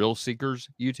to Real Seekers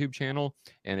YouTube channel,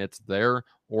 and it's there.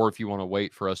 Or if you want to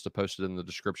wait for us to post it in the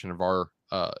description of our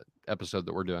episode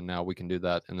that we're doing now, we can do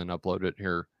that and then upload it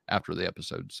here after the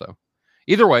episode. So,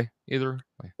 either way.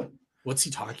 What's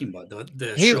he talking about?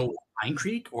 The show with Pine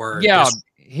Creek? Or yeah,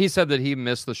 he said that he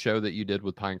missed the show that you did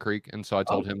with Pine Creek, and so I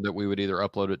told him that we would either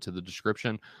upload it to the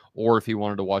description, or if he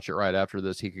wanted to watch it right after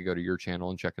this, he could go to your channel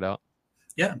and check it out.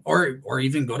 Yeah, or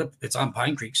even go to, it's on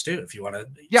Pine Creek's too, if you want to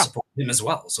support him as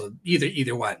well. So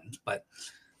either one, but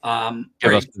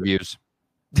give us the views.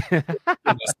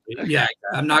 Yeah,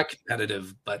 I'm not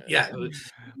competitive, but yeah,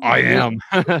 I am.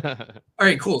 All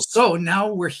right, cool. So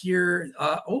now we're here.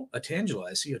 Atangelo,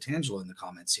 I see Atangelo in the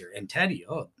comments here, and Teddy.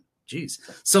 Oh, geez.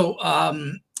 So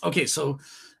okay, so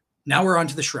now we're on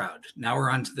to the Shroud. Now we're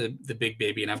on to the big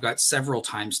baby, and I've got several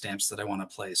timestamps that I want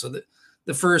to play. So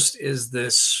the first is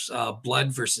this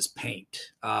blood versus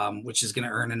paint, which is going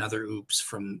to earn another oops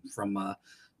from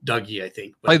Dougie, I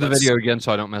think. But play the video again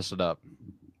so I don't mess it up.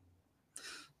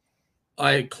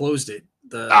 I closed it.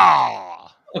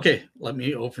 Okay, let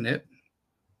me open it.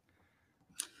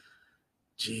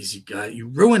 Jeez, you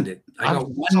ruined it. I got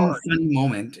one funny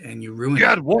moment and you ruined it. You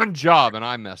had one job and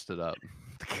I messed it up.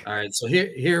 All right, so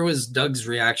here was Doug's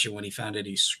reaction when he found out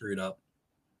he screwed up.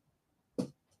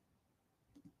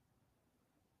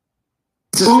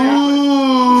 Oops.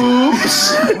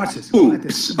 Watch this.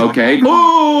 Oops. Okay. Oops.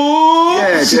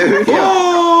 Yeah, dude.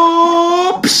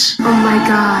 Yeah. Oops. Oh my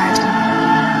God.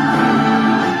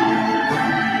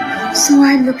 So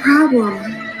I'm the problem.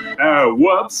 Oh,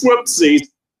 whoops. Whoopsies.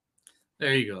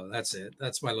 There you go. That's it.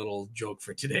 That's my little joke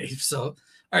for today. So, all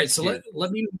right. So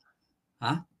let me.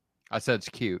 Huh? I said it's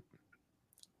cute.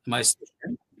 Am I?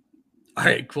 All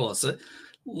right. Cool. So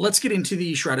let's get into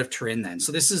the Shroud of Turin then.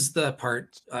 So this is the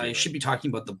part I should be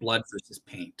talking about, the blood versus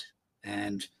paint.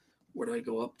 And where do I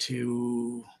go up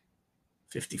to?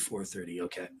 5430.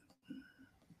 Okay.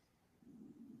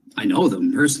 I know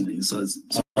them personally, so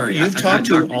sorry. You've talked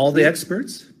to all the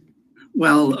experts?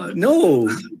 Well,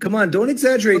 no, come on, don't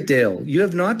exaggerate, Dale. You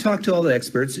have not talked to all the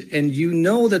experts, and you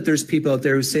know that there's people out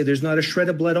there who say there's not a shred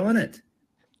of blood on it.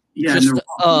 Yeah, just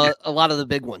a lot of the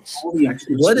big ones.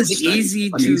 Blood is easy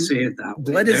to say it that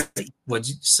way. Blood is.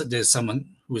 There's someone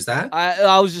who was that?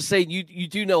 I was just saying you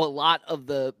do know a lot of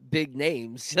the big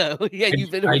names. So yeah,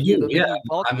 you've been. I do. Yeah,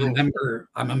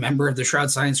 I'm a member of the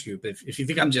Shroud Science Group. If you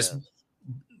think I'm just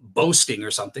boasting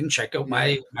or something, check out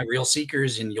my Real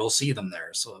Seekers and you'll see them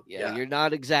there. So yeah. You're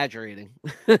not exaggerating.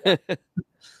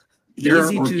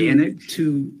 They're organic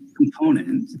to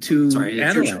components to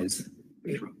analyze.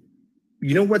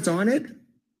 You know what's on it?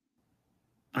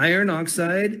 Iron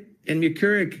oxide and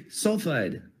mercuric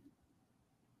sulfide.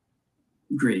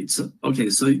 Great. So, okay.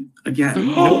 So again,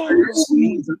 you know, there's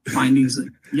findings that,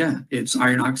 yeah, it's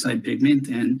iron oxide pigment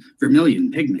and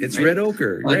vermilion pigment. It's right? red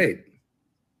ochre, Like, right?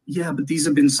 Yeah, but these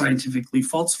have been scientifically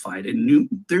falsified, and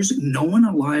there's no one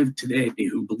alive today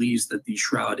who believes that the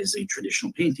shroud is a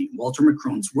traditional painting. Walter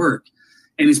McCrone's work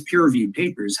and his peer-reviewed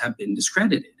papers have been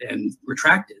discredited and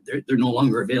retracted. They're no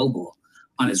longer available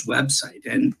on his website.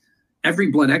 And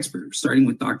every blood expert, starting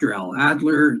with Dr. Al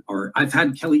Adler, or I've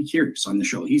had Kelly Kearse on the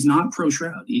show. He's not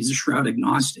pro-shroud. He's a shroud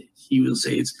agnostic. He will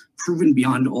say it's proven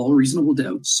beyond all reasonable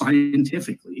doubt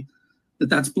scientifically that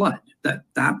that's blood. That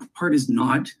part is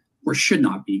not or should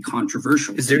not be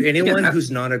controversial. Is there anyone Again, who's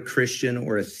not a Christian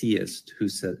or a theist who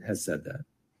has said that?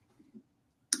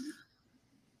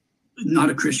 not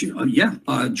a Christian?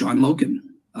 John Logan.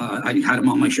 I had him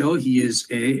on my show. He is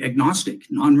a agnostic,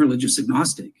 non-religious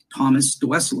agnostic. Thomas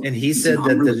DeWesselo. And he He's said that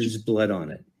non-religious. there's blood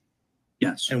on it.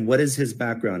 Yes. And what is his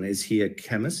background? Is he a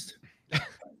chemist?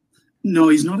 No,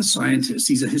 he's not a scientist.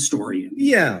 He's a historian.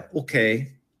 Yeah,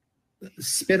 okay.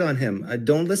 Spit on him.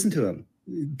 Don't listen to him.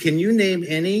 Can you name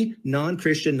any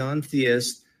non-Christian,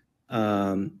 non-theist,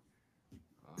 someone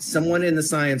in the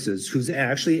sciences who's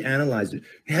actually analyzed it?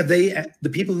 Have they, the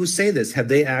people who say this, have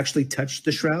they actually touched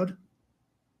the shroud?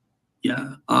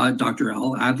 Yeah. Dr.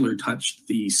 Al Adler touched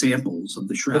the samples of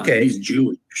the shroud. Okay. He's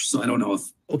Jewish, so I don't know if.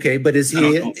 Okay, but I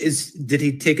don't know. did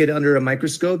he take it under a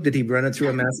microscope? Did he run it through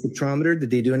a mass spectrometer?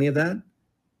 Did he do any of that?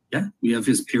 Yeah, we have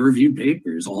his peer-reviewed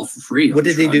papers all for free. What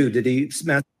did he do? Did he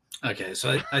smash? Okay,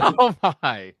 so I Oh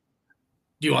my.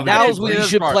 do you want me Now's to when you this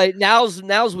should part. play.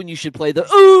 Now's when you should play the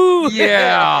ooh.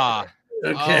 Yeah.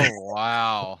 Okay. Oh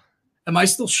wow. Am I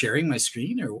still sharing my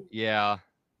screen or? Yeah.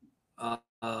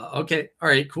 Okay. All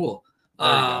right. Cool. There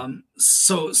you go.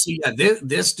 So yeah,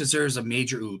 this deserves a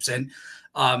major oops. And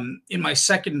in my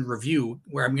second review,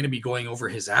 where I'm going to be going over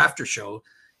his after show,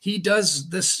 he does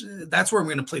this. That's where I'm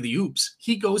going to play the oops.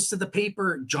 He goes to the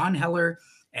paper, John Heller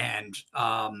and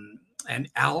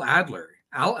Al Adler.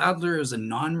 Al Adler is a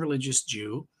non-religious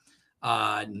Jew,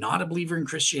 not a believer in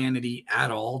Christianity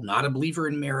at all, not a believer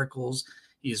in miracles.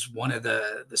 He's one of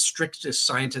the strictest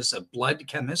scientists, a blood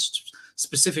chemist.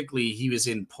 Specifically, he was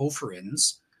in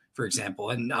porphyrins, for example.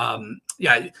 And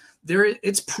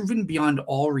it's proven beyond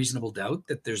all reasonable doubt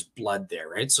that there's blood there,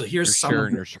 right? So here's You're some of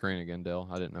sharing the, your screen again, Dale.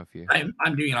 I didn't know if you.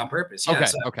 I'm doing it on purpose. Yeah, Okay,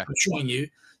 so okay. I'm showing you.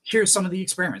 Here's some of the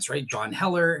experiments, right? John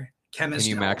Heller, Can chemist.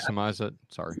 you and all that. maximize it?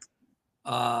 Sorry.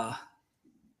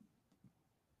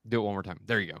 Do it one more time.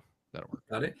 There you go. That'll work.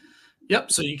 Got it.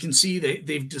 Yep. So you can see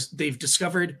they've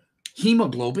discovered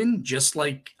hemoglobin, just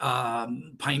like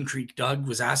Pine Creek Doug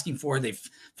was asking for. They've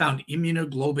found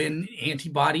immunoglobulin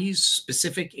antibodies,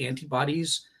 specific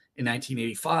antibodies in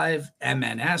 1985.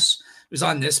 MNS. It was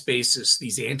on this basis,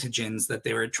 these antigens that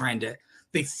they were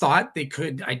they thought they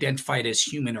could identify it as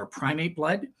human or primate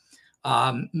blood.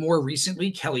 More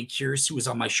recently, Kelly Kearse, who was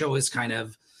on my show, has kind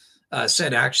of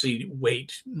said, actually,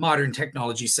 wait, modern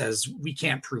technology says we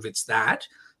can't prove it's that.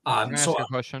 Can I ask you a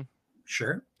question?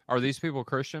 Sure. Are these people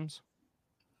Christians?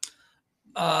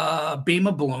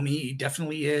 Bema Balomi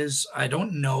definitely is. I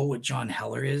don't know what John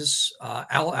Heller is.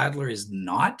 Al Adler is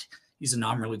not. He's a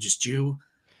non-religious Jew.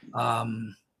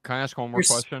 Can I ask one more Here's-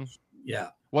 question? Yeah.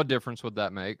 What difference would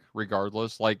that make,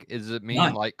 regardless? Like, does it mean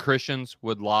None. like Christians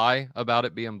would lie about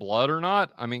it being blood or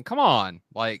not? I mean, come on.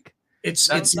 Like, It's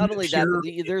Not only that, pure-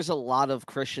 but there's a lot of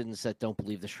Christians that don't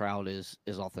believe the shroud is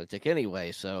authentic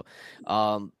anyway. So,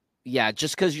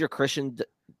 just because you're Christian,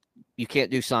 you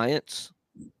can't do science.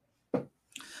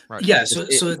 right. Yeah. It So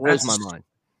blows that's my mind.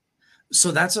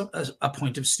 So that's a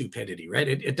point of stupidity, right?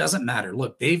 It doesn't matter.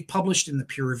 Look, they've published in the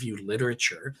peer-reviewed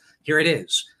literature. Here it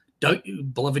is.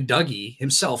 Beloved Dougie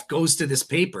himself goes to this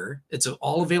paper. It's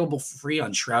all available for free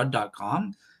on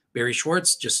shroud.com. Barry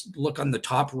Schwartz, just look on the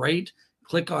top right,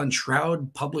 click on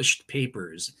Shroud published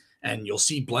papers, and you'll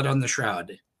see blood on the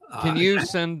shroud. Can you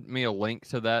send me a link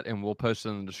to that and we'll post it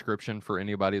in the description for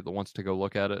anybody that wants to go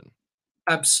look at it?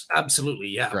 Absolutely,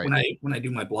 yeah. Great. When I do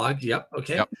my blog, yep,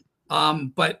 okay. Yep.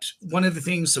 But one of the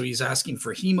things, so he's asking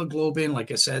for hemoglobin.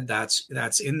 Like I said,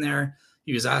 that's in there.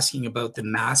 He was asking about the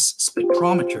mass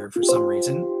spectrometer for some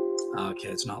reason. Okay,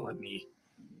 it's not letting me.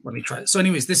 Let me try it. So,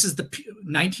 anyways, this is the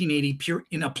 1980 pure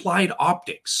in applied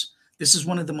optics. This is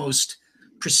one of the most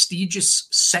prestigious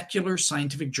secular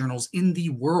scientific journals in the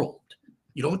world.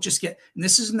 You don't just get, and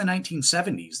this is in the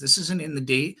 1970s. This isn't in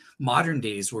the modern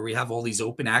days where we have all these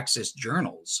open access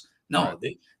journals. No,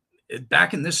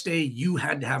 back in this day, you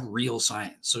had to have real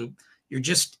science. So you're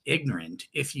just ignorant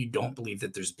if you don't believe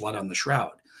that there's blood on the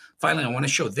shroud. Finally, I want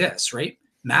to show this, right?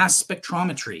 Mass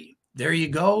spectrometry. There you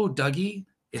go, Dougie.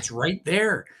 It's right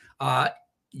there.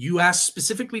 you asked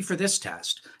specifically for this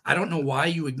test. I don't know why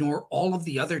you ignore all of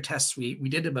the other tests. We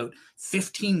did about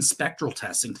 15 spectral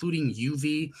tests, including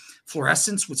UV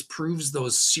fluorescence, which proves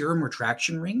those serum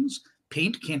retraction rings.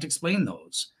 Paint can't explain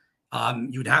those.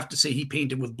 You'd have to say he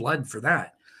painted with blood for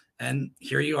that. And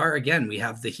here you are again. We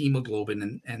have the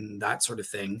hemoglobin and that sort of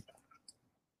thing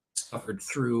suffered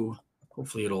through.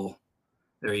 Hopefully it'll,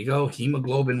 there you go.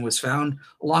 Hemoglobin was found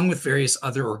along with various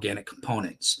other organic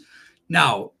components.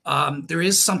 Now, there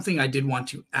is something I did want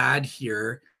to add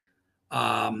here.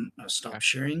 Stop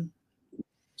sharing.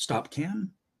 Stop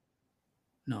cam.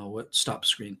 No, what? Stop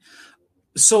screen.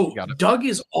 So Doug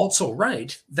is also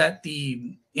right that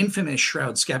the infamous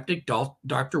shroud skeptic,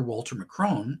 Dr. Walter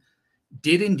McCrone,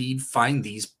 did indeed find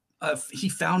these. He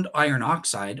found iron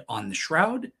oxide on the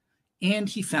shroud, and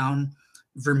he found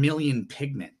vermilion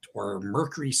pigment, or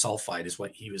mercury sulfide is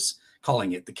what he was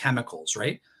calling it, the chemicals,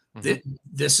 right? Mm-hmm.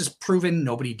 This is proven.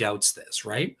 Nobody doubts this,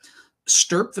 right?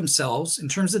 Stirp themselves, in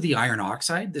terms of the iron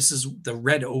oxide, this is the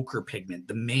red ochre pigment,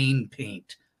 the main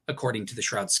paint, according to the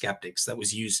shroud skeptics, that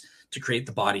was used to create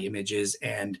the body images,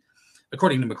 and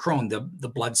according to McCrone, the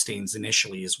blood stains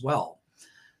initially as well.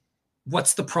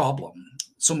 What's the problem?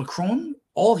 So McCrone,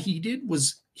 all he did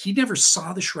was he never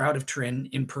saw the Shroud of Turin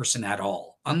in person at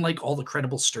all, unlike all the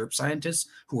credible Stirp scientists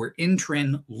who were in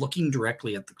Turin looking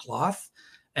directly at the cloth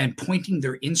and pointing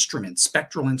their instruments,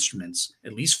 spectral instruments,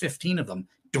 at least 15 of them,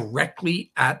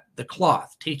 directly at the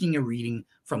cloth, taking a reading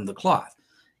from the cloth.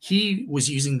 He was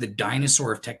using the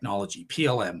dinosaur of technology,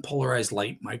 PLM, polarized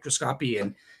light microscopy,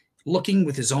 and looking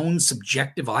with his own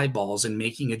subjective eyeballs and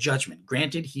making a judgment.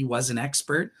 Granted, he was an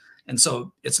expert, and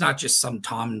so it's not just some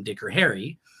Tom, Dick, or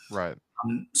Harry. Right.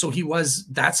 So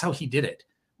that's how he did it.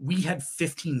 We had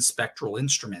 15 spectral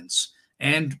instruments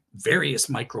and various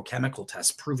microchemical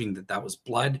tests proving that that was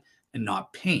blood and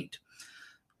not paint.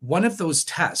 One of those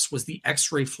tests was the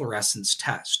X-ray fluorescence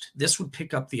test. This would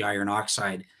pick up the iron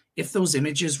oxide. If those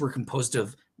images were composed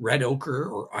of red ochre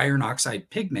or iron oxide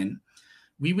pigment,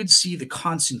 we would see the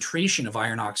concentration of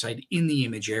iron oxide in the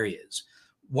image areas.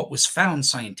 What was found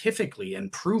scientifically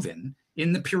and proven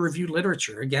in the peer-reviewed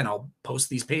literature, again, I'll post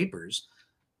these papers,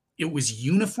 it was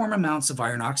uniform amounts of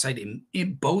iron oxide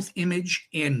in both image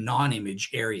and non-image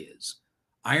areas.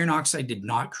 Iron oxide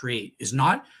is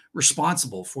not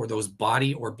responsible for those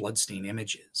body or bloodstain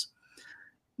images.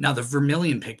 Now, the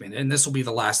vermilion pigment, and this will be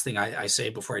the last thing I say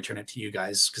before I turn it to you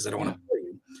guys, because I don't want to bore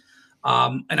you.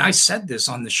 And I said this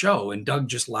on the show, and Doug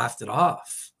just laughed it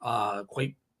off. I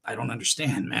don't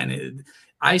understand, man.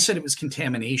 I said it was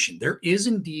contamination. There is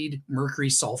indeed mercury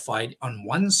sulfide on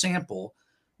one sample.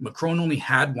 McCrone only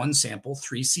had one sample,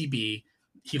 3CB.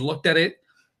 He looked at it.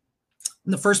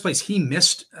 In the first place, he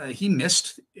missed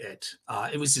it.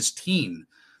 It was his team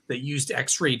that used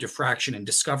X-ray diffraction and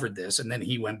discovered this, and then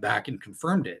he went back and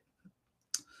confirmed it.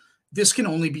 This can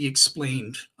only be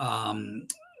explained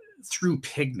through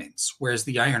pigments, whereas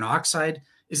the iron oxide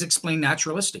is explained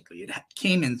naturalistically. It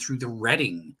came in through the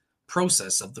retting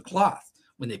process of the cloth.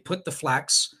 When they put the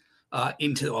flax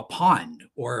into a pond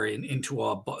or into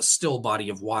a still body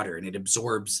of water, and it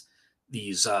absorbs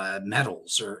these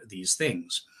metals or these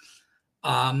things.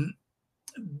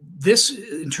 This,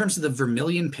 in terms of the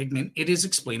vermilion pigment, it is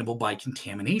explainable by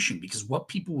contamination, because what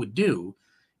people would do,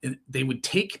 they would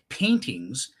take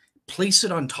paintings, place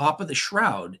it on top of the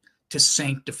shroud to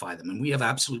sanctify them. And we have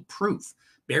absolute proof.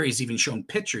 Barry's even shown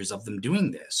pictures of them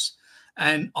doing this.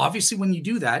 And obviously, when you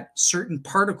do that, certain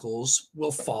particles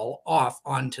will fall off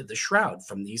onto the shroud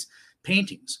from these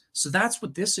paintings. So that's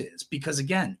what this is, because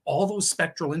again, all those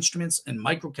spectral instruments and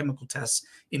microchemical tests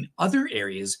in other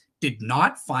areas did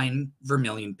not find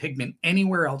vermilion pigment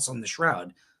anywhere else on the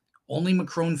shroud. Only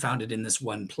McCrone found it in this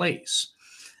one place.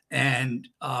 And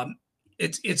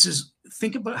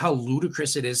think about how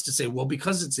ludicrous it is to say, well,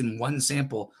 because it's in one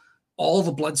sample, all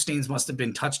the bloodstains must have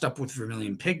been touched up with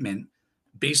vermilion pigment,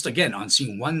 based again on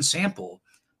seeing one sample.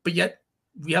 But yet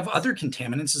we have other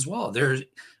contaminants as well. There's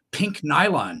pink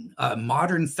nylon,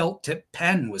 modern felt tip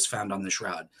pen was found on the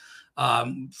shroud.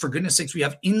 For goodness sakes, we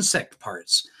have insect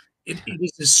parts. It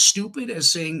is as stupid as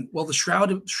saying, well, the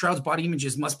shroud's body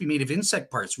images must be made of insect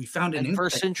parts. We found an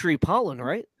first century pollen,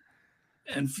 right?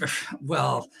 And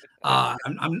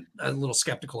I'm a little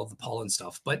skeptical of the pollen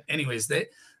stuff, but anyways, the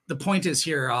point is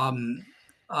here,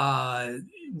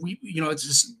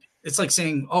 it's like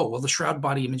saying, oh, well, the shroud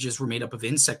body images were made up of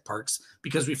insect parts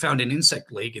because we found an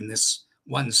insect leg in this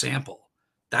one sample.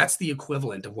 That's the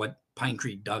equivalent of what Pine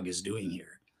Creek Doug is doing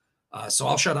here. So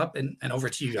I'll shut up and over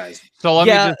to you guys. So let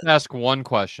me just ask one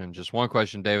question,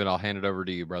 David. I'll hand it over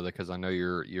to you, brother, because I know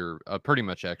you're pretty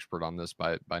much expert on this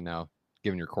by now,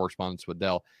 given your correspondence with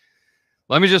Dell.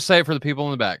 Let me just say it for the people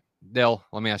in the back. Dale,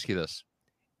 let me ask you this.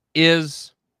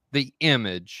 Is the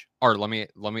image, or let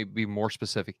me be more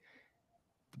specific.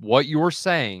 What you're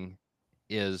saying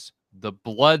is the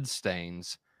blood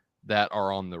stains that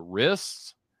are on the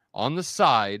wrists, on the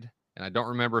side, and I don't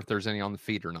remember if there's any on the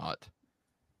feet or not.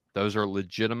 Those are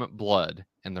legitimate blood,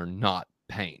 and they're not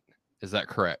paint. Is that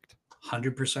correct?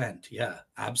 100%. Yeah,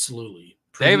 absolutely.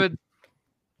 David,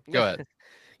 go ahead.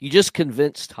 You just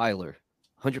convinced Tyler.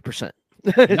 100%.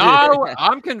 No,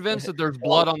 I'm convinced that there's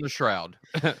blood on the shroud.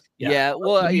 Yeah,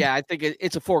 well, yeah, I think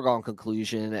it's a foregone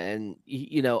conclusion, and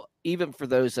you know, even for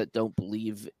those that don't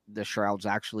believe the shroud's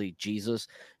actually Jesus,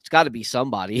 it's got to be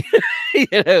somebody,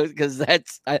 you know, because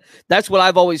that's what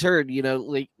I've always heard. You know,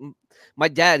 like my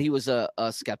dad, he was a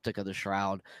skeptic of the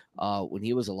shroud when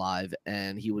he was alive,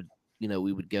 and he would, you know,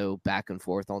 we would go back and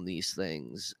forth on these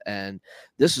things, and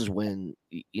this is when,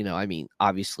 you know, I mean,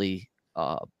 obviously,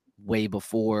 way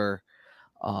before.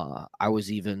 I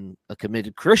was even a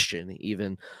committed Christian.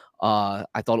 Even I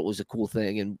thought it was a cool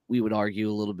thing, and we would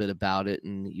argue a little bit about it.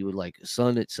 And you would like,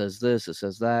 son, it says this, it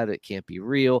says that, it can't be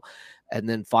real. And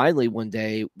then finally, one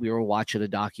day we were watching a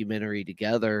documentary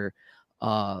together,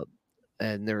 and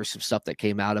there was some stuff that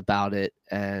came out about it.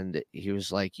 And he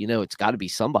was like, you know, it's got to be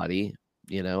somebody.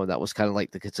 You know, and that was kind of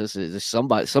like the consistency.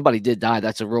 Somebody did die.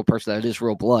 That's a real person. That is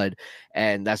real blood.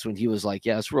 And that's when he was like,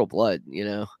 yeah, it's real blood, you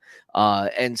know?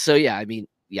 And so, yeah, I mean,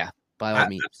 yeah, by all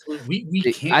means, absolutely. We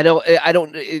can't. I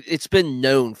don't, it's been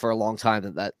known for a long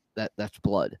time that's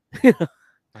blood.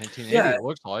 1980, Yeah. it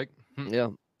looks like. Yeah.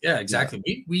 Yeah, exactly.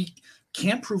 We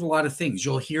can't prove a lot of things.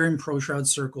 You'll hear in pro shroud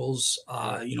circles,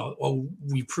 you know, oh,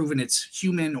 we've proven it's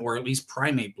human or at least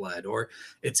primate blood, or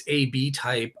it's AB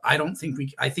type. I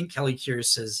think Kelly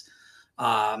Kearse has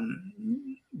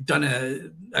done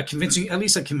a convincing, at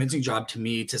least a convincing job to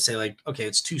me to say like, okay,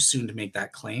 it's too soon to make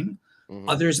that claim. Mhm.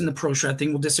 Others in the pro shroud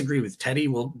thing will disagree with Teddy.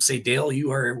 Will say, Dale,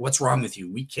 what's wrong with you?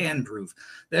 We can prove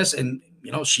this. And,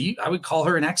 you know, I would call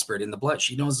her an expert in the blood.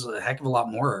 She knows a heck of a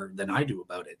lot more than I do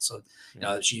about it. So, you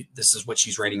know, this is what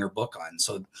she's writing her book on.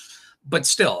 So, but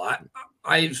still,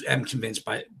 I am convinced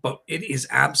but it is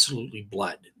absolutely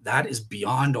blood. That is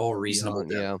beyond all reasonable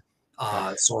doubt.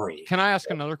 Yeah. Sorry. Can I ask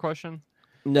another question?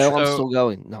 No, I'm So- still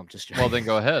going. No, I'm just joking. Well, then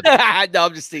go ahead. No,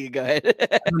 I'm just thinking. Go ahead.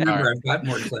 Remember, I've got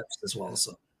more clips as well.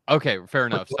 So Okay, fair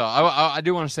enough. So I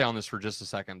do want to stay on this for just a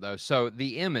second, though. So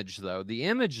the image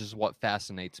is what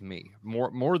fascinates me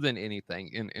more than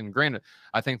anything. And granted,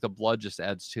 I think the blood just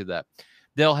adds to that.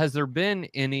 Dale, has there been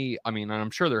any? I mean,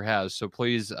 I'm sure there has. So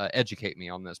please educate me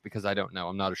on this because I don't know.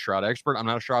 I'm not a shroud expert. I'm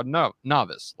not a shroud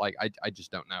novice. Like I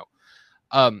just don't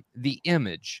know. The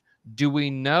image. Do we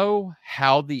know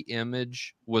how the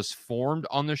image was formed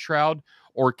on the shroud?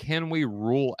 Or can we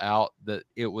rule out that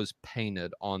it was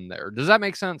painted on there? Does that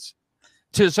make sense?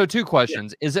 So two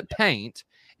questions. Yeah. Is it paint?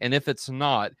 And if it's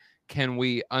not, can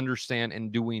we understand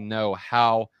and do we know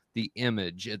how the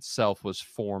image itself was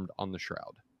formed on the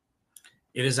shroud?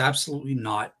 It is absolutely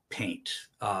not paint.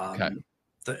 Okay.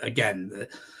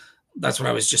 That's what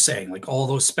I was just saying. Like all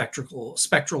those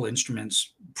spectral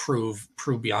instruments prove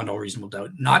beyond all reasonable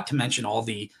doubt, not to mention all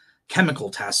the chemical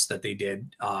tests that they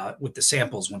did with the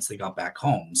samples once they got back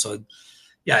home. So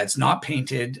yeah, it's not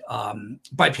painted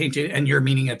by painted. And you're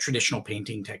meaning a traditional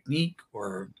painting technique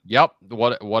or? Yep.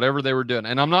 Whatever they were doing.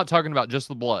 And I'm not talking about just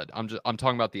the blood. I'm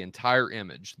talking about the entire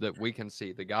image that we can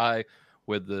see the guy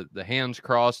with the hands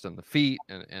crossed and the feet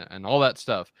and all that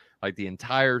stuff. Like the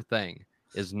entire thing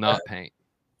is not paint.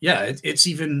 Yeah. It's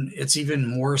even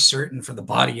more certain for the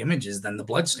body images than the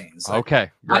blood stains. Like,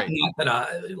 okay. Great. Not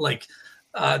that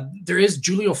there is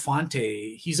Giulio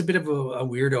Fonte. He's a bit of a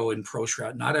weirdo in pro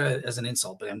shroud, not as an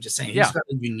insult, but I'm just saying he's got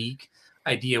a unique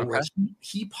idea where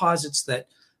he posits that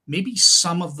maybe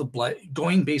some of the blood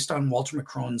going based on Walter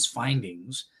McCrone's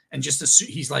findings and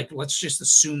he's like, let's just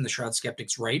assume the shroud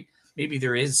skeptic's right. Maybe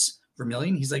there is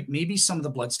vermilion. He's like, maybe some of the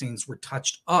blood stains were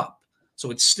touched up. So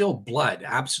it's still blood,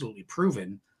 absolutely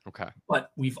proven. Okay.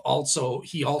 But he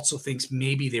also thinks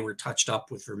maybe they were touched up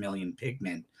with vermilion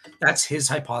pigment. That's his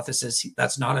hypothesis.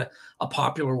 That's not a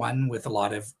popular one with a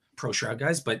lot of pro shroud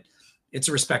guys, but it's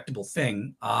a respectable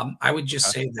thing. I would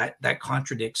just say that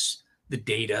contradicts the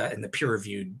data and the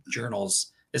peer-reviewed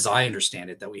journals, as I understand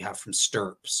it, that we have from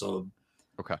STURP. So,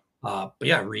 okay. But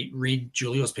yeah, read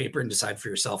Julio's paper and decide for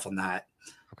yourself on that.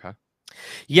 Okay.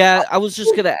 Yeah, I was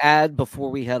just gonna add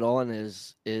before we head on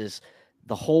is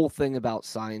the whole thing about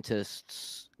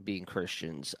scientists being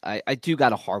Christians. I do got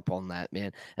to harp on that,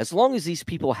 man. As long as these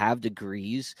people have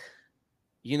degrees,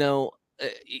 you know,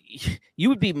 you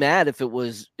would be mad if it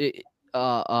was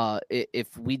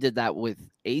if we did that with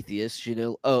atheists, you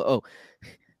know.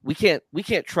 we can't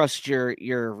trust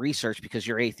your research because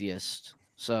you're atheist.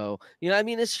 So, I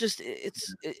mean, it's just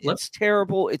it's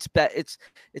terrible. It's bad.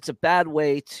 It's a bad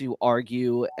way to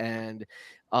argue. And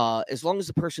as long as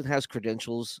the person has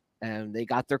credentials and they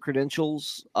got their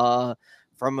credentials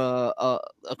from a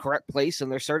correct place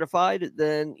and they're certified,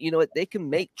 then they can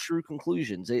make true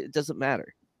conclusions. It doesn't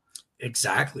matter.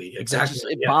 Exactly.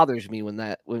 It bothers me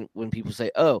when people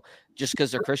say, "Oh, just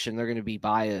because they're Christian, they're going to be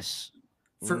biased."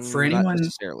 For anyone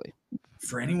necessarily.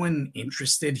 For anyone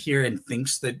interested here and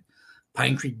thinks that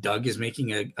Pine Creek Doug is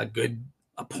making a good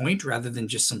point rather than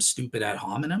just some stupid ad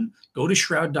hominem, go to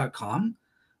shroud.com.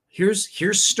 Here's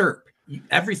Stirp,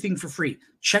 everything for free.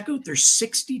 Check out their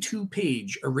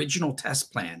 62-page original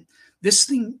test plan. This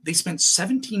thing, they spent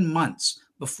 17 months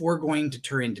before going to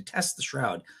Turin to test the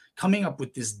Shroud, coming up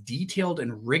with this detailed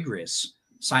and rigorous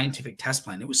scientific test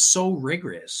plan. It was so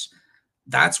rigorous.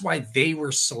 That's why they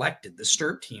were selected. The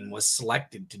Stirp team was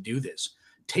selected to do this.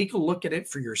 Take a look at it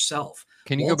for yourself.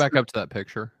 Can you go back up to that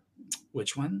picture?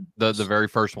 Which one? The very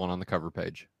first one on the cover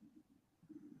page.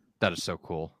 That is so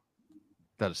cool.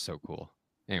 That is so cool.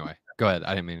 Anyway, go ahead.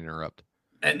 I didn't mean to interrupt.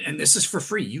 And this is for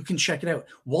free. You can check it out.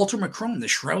 Walter McCrone, the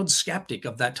Shroud skeptic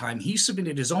of that time, he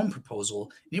submitted his own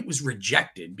proposal, and it was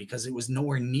rejected because it was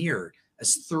nowhere near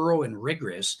as thorough and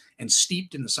rigorous and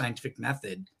steeped in the scientific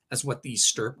method as what these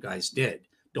Stirp guys did.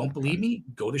 Don't believe me?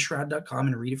 Go to shroud.com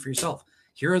and read it for yourself.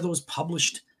 Here are those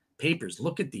published papers.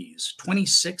 Look at these.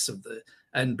 26 of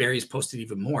and Barry's posted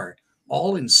even more,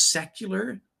 all in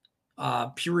secular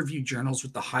peer-reviewed journals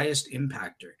with the highest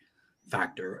impact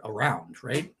factor around,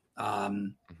 right?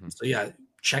 So yeah,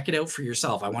 check it out for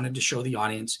yourself. I wanted to show the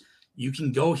audience. You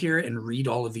can go here and read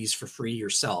all of these for free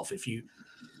yourself. If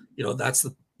that's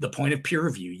the point of peer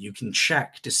review. You can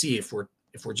check to see if we're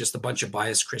just a bunch of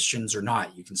biased Christians or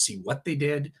not. You can see what they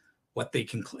did, what they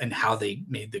and how they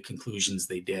made the conclusions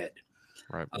they did.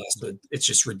 Right. So it's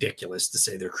just ridiculous to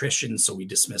say they're Christians, so we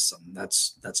dismiss them.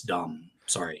 That's dumb.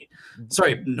 Sorry.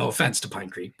 No offense to Pine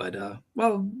Creek, but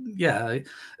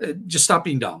just stop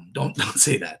being dumb. Don't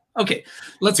say that. Okay,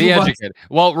 let's be move educated.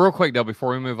 Well, real quick though,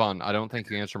 before we move on, I don't think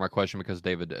you answered my question because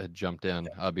David had jumped in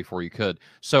before you could.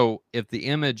 So if the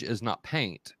image is not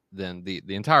paint, then the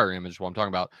entire image, what I'm talking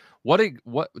about, what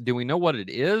do we know what it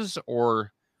is,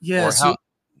 or yeah? Or how,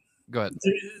 go ahead.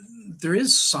 There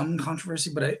is some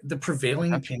controversy, but the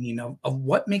prevailing opinion of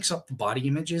what makes up the body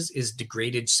images is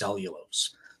degraded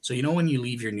cellulose. So when you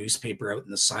leave your newspaper out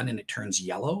in the sun and it turns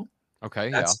yellow,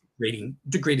 that's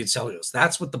degraded cellulose.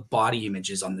 That's what the body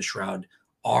images on the Shroud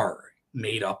are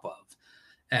made up of,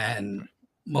 and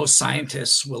most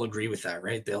scientists will agree with that,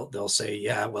 right? They'll say,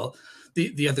 yeah, well,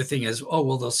 the other thing is,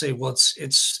 they'll say, well,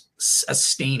 it's a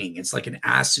staining. It's like an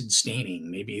acid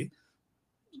staining. Maybe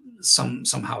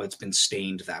somehow it's been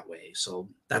stained that way. So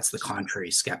that's the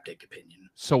contrary skeptic opinion.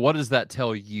 So what does that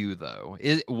tell you, though?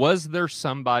 Was there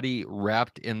somebody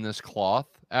wrapped in this cloth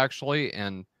actually,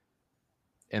 and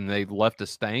they left a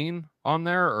stain on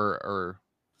there, or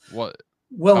what?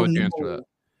 Well, how would you answer that?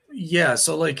 Yeah,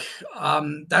 so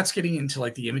that's getting into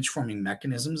the image forming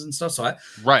mechanisms and stuff. So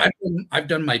I've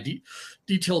done my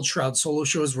detailed Shroud solo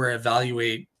shows where I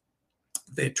evaluate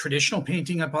the traditional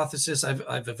painting hypothesis.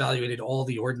 I've evaluated all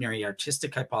the ordinary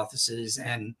artistic hypotheses,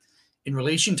 and in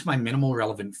relation to my minimal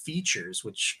relevant features,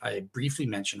 which I briefly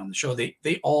mentioned on the show,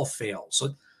 they all fail.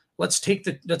 So let's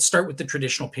start with the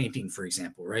traditional painting, for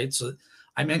example, right? So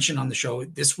I mentioned on the show,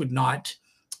 this would not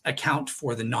account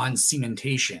for the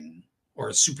non-cementation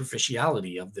or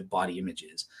superficiality of the body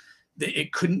images.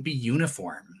 It couldn't be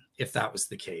uniform if that was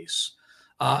the case.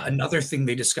 Another thing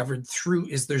they discovered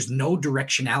is there's no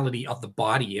directionality of the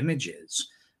body images,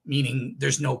 meaning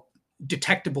there's no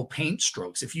detectable paint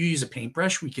strokes. If you use a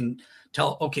paintbrush, we can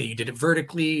tell, okay, you did it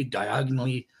vertically,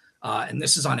 diagonally, and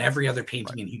this is on every other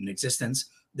painting in human existence.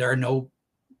 There are no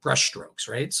brush strokes,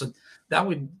 right? So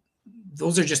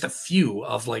those are just a few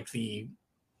of the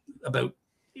about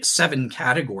 7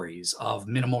 categories of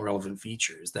minimal relevant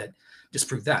features that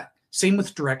disprove that. Same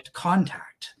with direct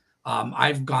contact.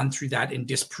 I've gone through that and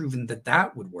disproven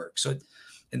that would work. So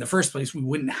in the first place, we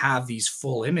wouldn't have these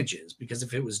full images, because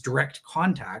if it was direct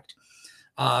contact,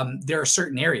 there are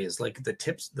certain areas like the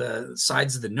tips, the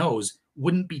sides of the nose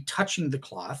wouldn't be touching the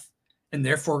cloth, and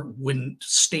therefore wouldn't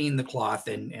stain the cloth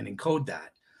and encode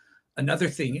that. Another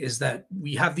thing is that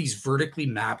we have these vertically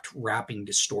mapped wrapping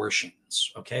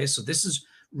distortions. Okay, so this is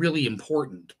really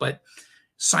important, but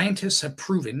scientists have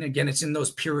proven, again, it's in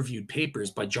those peer-reviewed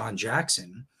papers by John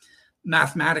Jackson,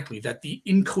 mathematically, that the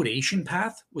encodation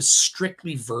path was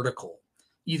strictly vertical,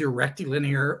 either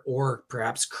rectilinear or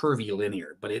perhaps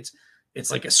curvilinear, but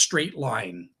it's like a straight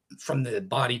line from the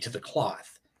body to the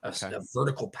cloth. a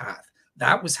vertical path.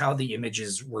 That was how the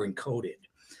images were encoded.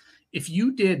 If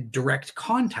you did direct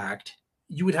contact,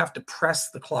 you would have to press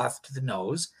the cloth to the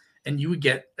nose and you would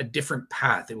get a different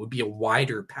path. It would be a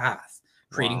wider path,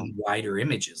 creating wider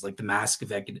images, like the Mask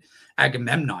of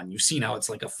Agamemnon. You've seen how it's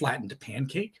like a flattened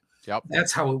pancake. Yep.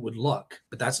 That's how it would look,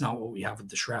 but that's not what we have with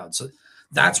the shroud. So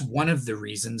that's one of the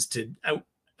reasons to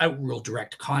outrule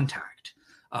direct contact.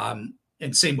 And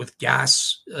same with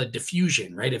gas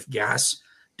diffusion, right? If gas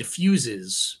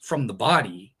diffuses from the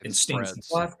body and stains the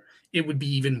cloth, it would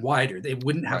be even wider. They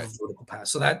wouldn't have a vertical path.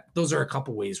 So those are a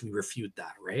couple ways we refute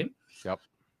that, right? Yep.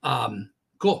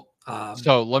 Cool.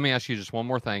 So let me ask you just one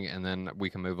more thing, and then we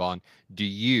can move on. Do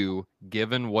you,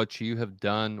 given what you have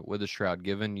done with the shroud,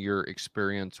 given your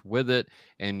experience with it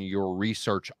and your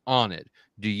research on it,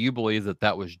 do you believe that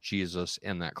that was Jesus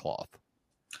in that cloth?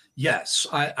 Yes,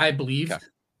 I believe.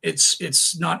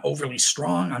 It's not overly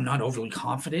strong. I'm not overly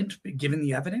confident given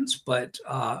the evidence, but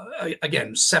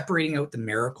again, separating out the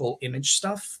miracle image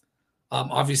stuff,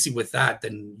 obviously with that,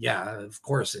 then yeah, of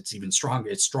course it's even stronger.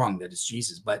 It's strong that it's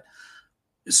Jesus, but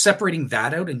separating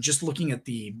that out and just looking at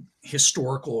the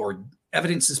historical or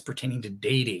evidences pertaining to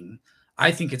dating,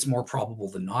 I think it's more probable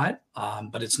than not.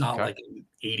 But it's not like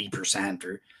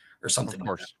 80% or something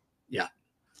like that. Yeah.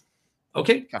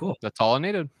 Okay, cool. That's all I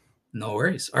needed. No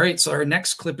worries. All right. So our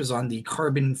next clip is on the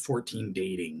carbon-14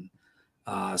 dating.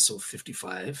 So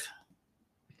 55.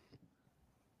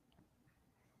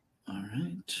 All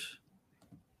right.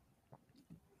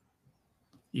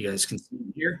 You guys can see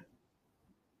it here.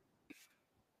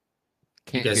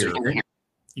 Can't you guys hear. are hearing?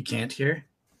 You can't hear?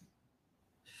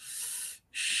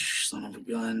 Son of a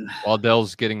gun. While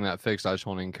Dell's getting that fixed, I just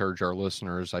want to encourage our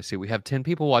listeners. I see we have 10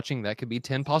 people watching. That could be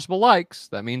 10 possible likes.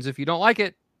 That means if you don't like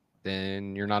it,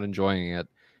 then you're not enjoying it.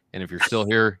 And if you're still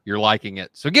here, you're liking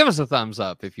it. So give us a thumbs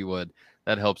up if you would.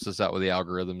 That helps us out with the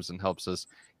algorithms and helps us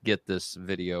get this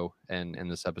video and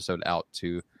this episode out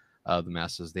to the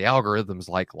masses. The algorithms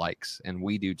like likes, and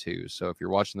we do too. So if you're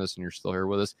watching this and you're still here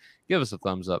with us, give us a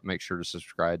thumbs up. Make sure to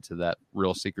subscribe to that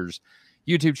Real Seekers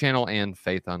YouTube channel and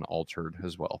Faith Unaltered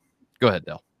as well. Go ahead,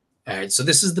 Dell. All right. So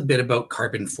this is the bit about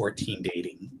carbon-14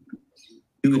 dating.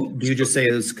 Do you just say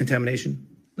it's contamination?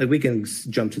 Like, we can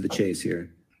jump to the chase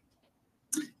here.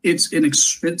 It's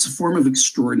a form of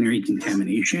extraordinary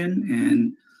contamination,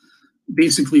 and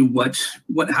basically what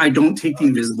I don't take the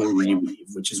invisible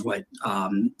reweave, which is what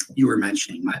you were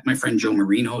mentioning. My friend Joe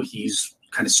Marino, he's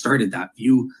kind of started that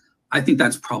view. I think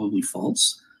that's probably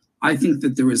false. I think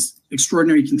that there was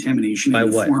extraordinary contamination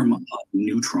in the form of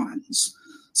neutrons.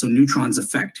 So neutrons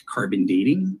affect carbon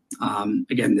dating.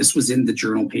 Again, this was in the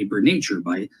journal paper Nature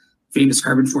by famous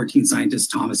carbon-14 scientist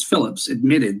Thomas Phillips,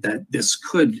 admitted that this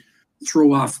could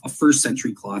throw off a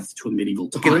first-century cloth to a medieval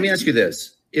time. Okay, let me ask you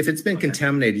this. If it's been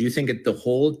contaminated, do you think the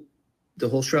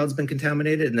whole shroud's been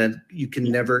contaminated and that you can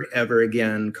never, ever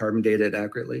again carbon date it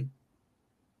accurately?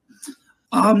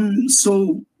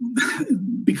 So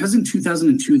because in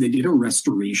 2002, they did a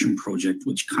restoration project,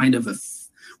 which kind of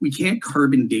we can't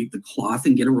carbon date the cloth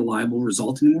and get a reliable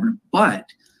result anymore. But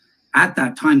at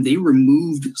that time, they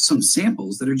removed some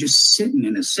samples that are just sitting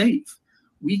in a safe.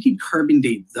 We could carbon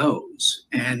date those.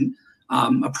 And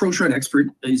a ProShred expert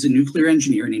is a nuclear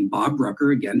engineer named Bob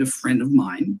Rucker, again, a friend of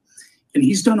mine. And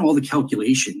he's done all the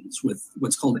calculations with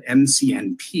what's called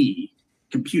MCNP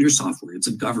computer software. It's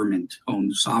a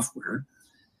government-owned software.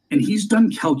 And he's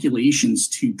done calculations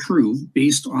to prove,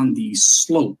 based on the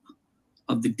slope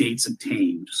of the dates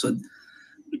obtained. So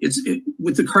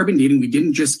with the carbon dating, we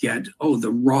didn't just get,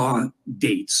 the raw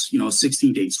dates,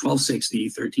 16 dates, 1260,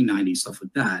 1390, stuff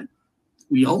like that.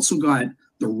 We also got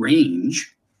the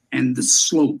range and the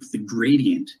slope, the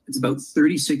gradient. It's about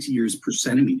 36 years per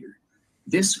centimeter.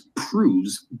 This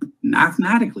proves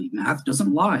mathematically, math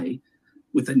doesn't lie,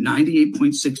 with a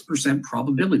 98.6%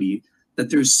 probability that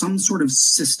there's some sort of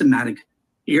systematic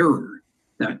error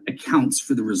that accounts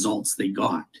for the results they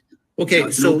got.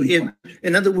 Okay, so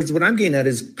in other words, what I'm getting at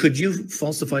is, could you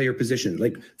falsify your position?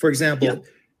 Like, for example,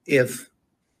 if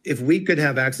we could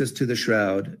have access to the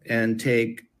shroud and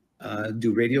do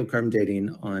radiocarbon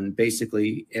dating on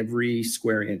basically every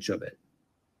square inch of it,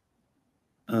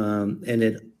 and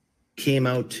it came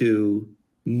out to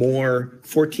more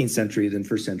 14th century than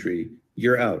first century,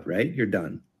 you're out, right? You're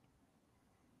done.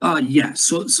 Yes.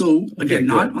 So again,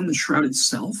 not on the shroud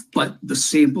itself, but the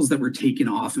samples that were taken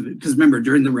off of it. Because remember,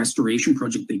 during the restoration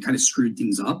project, they kind of screwed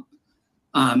things up.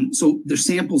 So the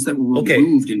samples that were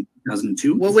removed in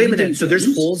 2002. Well, wait a minute. So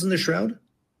there's holes in the shroud?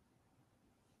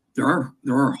 There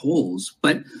are holes,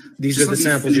 but these are the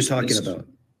samples you're talking about.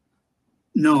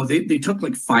 No, they took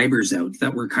like fibers out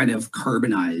that were kind of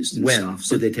carbonized and stuff.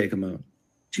 So did they take them out?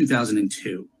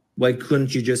 2002. Why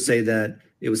couldn't you just say that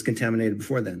it was contaminated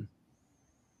before then?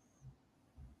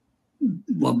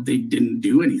 Well, they didn't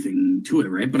do anything to it,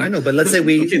 right? But I know, but let's say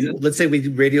we okay,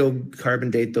 radiocarbon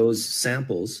date those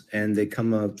samples and they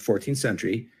come up 14th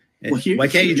century. And Well, here- why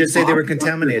can't you just say they were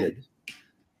contaminated?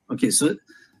 Okay, so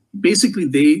basically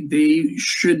they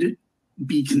should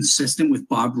be consistent with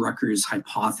Bob Rucker's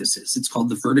hypothesis. It's called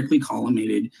the vertically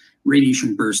collimated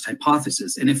radiation burst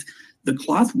hypothesis. And if the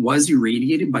cloth was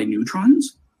irradiated by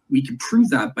neutrons, we could prove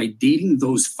that by dating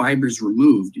those fibers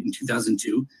removed in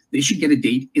 2002. They should get a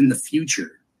date in the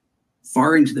future,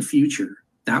 far into the future.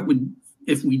 That would,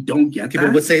 if we don't get Okay, that,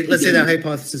 but let's say that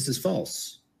hypothesis is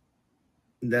false.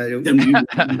 then we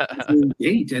would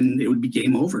date and it would be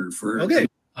game over for.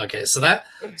 Okay, so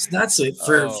that's it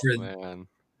for Man.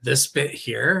 this bit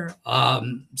here.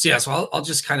 So I'll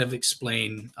just kind of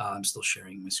explain. I'm still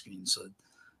sharing my screen, so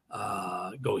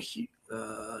go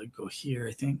here,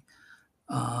 I think.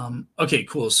 Okay,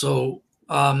 cool. So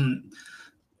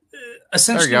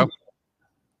essentially, There you go.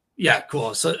 yeah,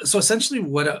 cool. So essentially,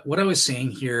 what I was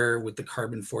saying here with the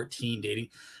carbon-14 dating,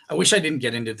 I wish I didn't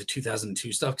get into the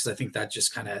 2002 stuff because I think that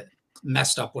just kind of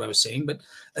messed up what I was saying. But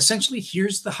essentially,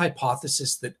 here's the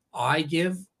hypothesis that I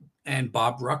give, and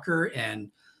Bob Rucker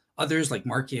and others like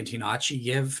Mark Antonacci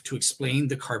give to explain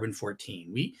the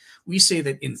carbon-14. We say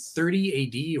that in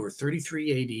 30 AD or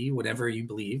 33 AD, whatever you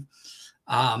believe,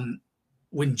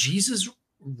 when Jesus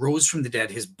rose from the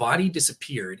dead, his body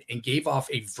disappeared and gave off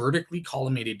a vertically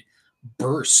collimated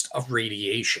burst of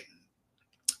radiation.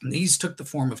 And these took the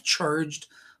form of charged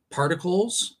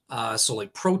particles, so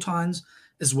like protons,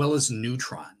 as well as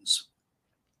neutrons.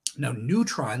 Now,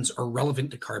 neutrons are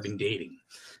relevant to carbon dating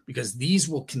because these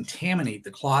will contaminate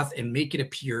the cloth and make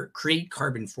it create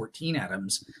carbon-14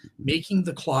 atoms, making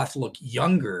the cloth look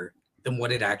younger than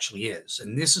what it actually is.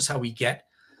 And this is how we get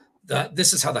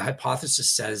this is how the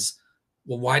hypothesis says,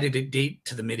 well, why did it date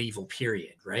to the medieval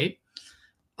period, right?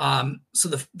 So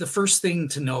the first thing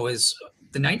to know is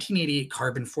the 1988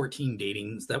 carbon-14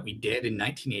 datings that we did in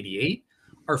 1988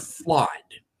 are flawed.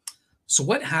 So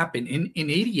what happened in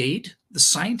 88, the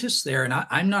scientists there, and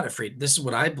I'm not afraid, this is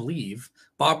what I believe.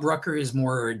 Bob Rucker is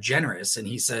more generous and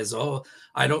he says, oh,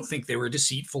 I don't think they were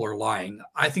deceitful or lying.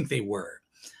 I think they were.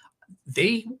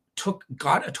 They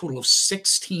got a total of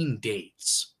 16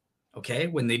 dates, okay,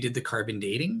 when they did the carbon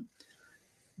dating.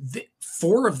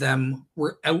 4 of them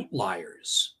were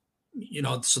outliers.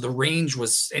 So the range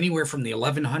was anywhere from the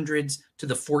 1100s to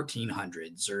the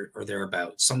 1400s or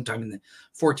thereabouts, sometime in the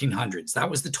 1400s. That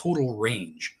was the total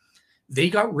range. They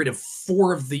got rid of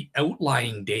 4 of the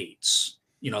outlying dates,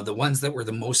 the ones that were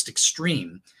the most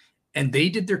extreme. And they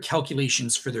did their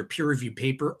calculations for their peer review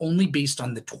paper only based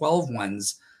on the 12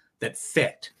 ones that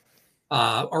fit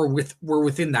or were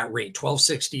within that rate,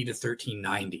 1260 to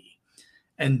 1390.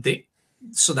 And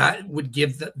so that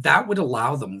would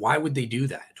allow them. Why would they do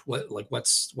that?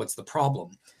 What's the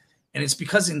problem? And it's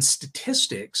because in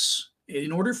statistics,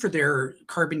 in order for their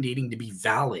carbon dating to be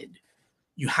valid,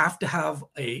 you have to have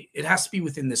it has to be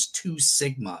within this 2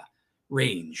 sigma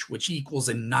range, which equals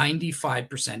a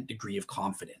 95% degree of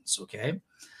confidence. Okay.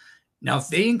 Now, if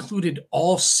they included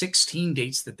all 16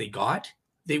 dates that they got,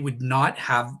 they would not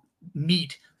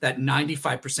meet that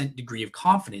 95% degree of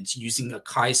confidence using a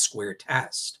chi-square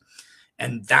test.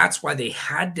 And that's why they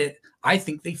had to, I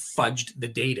think they fudged the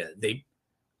data. They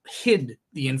hid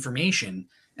the information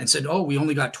and said, oh, we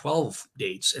only got 12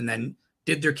 dates, and then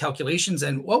did their calculations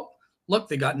and, well, look,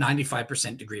 they got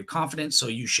 95% degree of confidence. So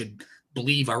you should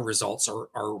believe our results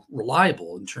are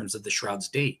reliable in terms of the Shroud's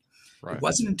date. Right. It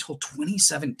wasn't until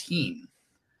 2017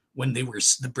 when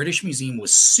the British Museum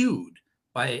was sued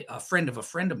by a friend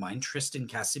of mine, Tristan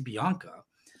Casabianca,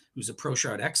 who's a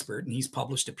pro-shroud expert, and he's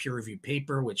published a peer-reviewed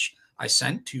paper, which I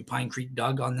sent to Pine Creek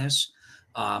Doug on this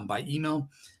by email,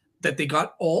 that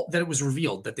it was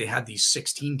revealed that they had these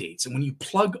 16 dates. And when you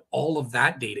plug all of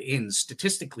that data in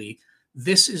statistically,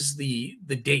 this is the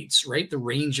dates, right? The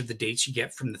range of the dates you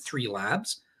get from the 3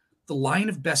 labs. The line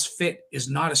of best fit is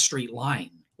not a straight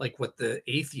line, like what the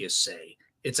atheists say.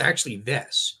 It's actually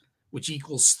this, which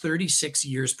equals 36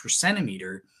 years per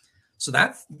centimeter. So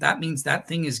that means that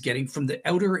thing is getting from the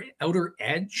outer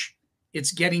edge,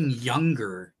 it's getting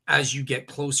younger as you get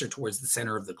closer towards the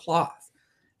center of the cloth.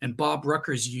 And Bob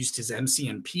Rucker's used his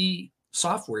MCMP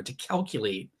software to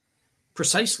calculate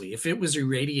precisely if it was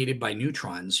irradiated by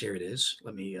neutrons. Here it is.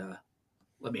 Let me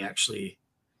actually,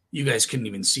 you guys couldn't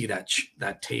even see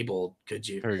that table, could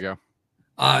you? There you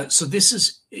go. So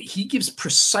he gives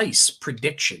precise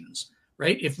predictions,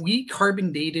 right? If we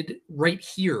carbon dated right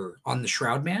here on the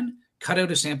Shroud Man, cut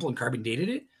out a sample and carbon dated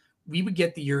it, we would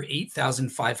get the year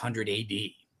 8500 AD.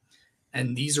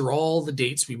 And these are all the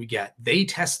dates we would get. They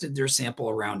tested their sample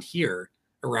around here,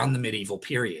 around the medieval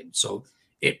period. So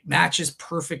it matches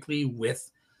perfectly with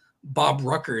Bob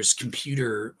Rucker's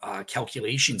computer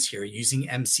calculations here using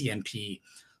MCMP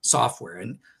software.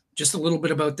 And just a little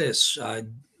bit about this.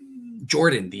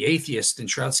 Jordan, the atheist and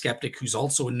shroud skeptic, who's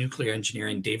also a nuclear engineer,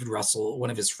 and David Russell,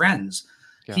 one of his friends,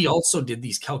 he also did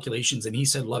these calculations. And he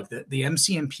said, look, the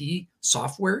MCMP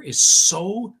software is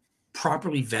so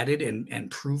properly vetted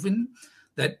and proven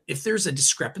that if there's a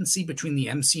discrepancy between the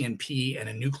MCMP and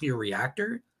a nuclear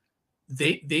reactor,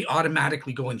 they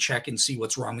automatically go and check and see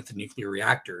what's wrong with the nuclear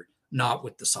reactor, not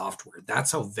with the software.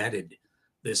 That's how vetted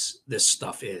this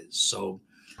stuff is. So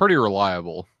pretty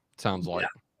reliable, sounds like.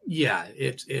 Yeah,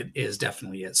 it is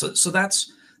definitely it. So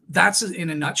that's in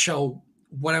a nutshell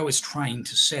what I was trying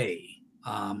to say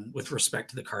with respect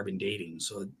to the carbon dating.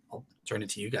 So I'll turn it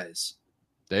to you guys.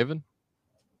 David?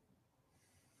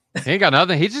 He ain't got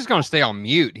nothing. He's just going to stay on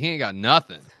mute. He ain't got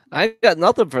nothing. I ain't got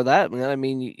nothing for that, man. I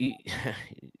mean,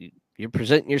 you're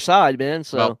presenting your side, man.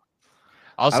 So well,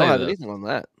 I don't have anything on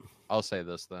that. I'll say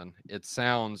this then. It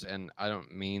sounds, and I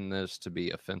don't mean this to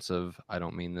be offensive. I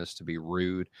don't mean this to be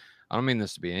rude. I don't mean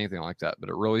this to be anything like that, but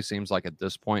it really seems like at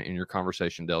this point in your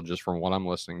conversation, Dale, just from what I'm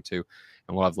listening to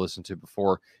and what I've listened to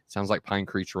before, it sounds like Pine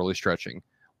Creek's really stretching.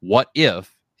 What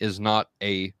if is not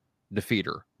a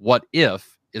defeater? What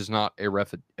if is not a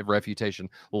refutation?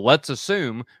 Let's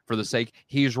assume, for the sake,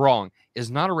 he's wrong, is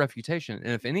not a refutation.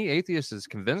 And if any atheist is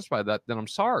convinced by that, then I'm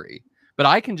sorry. But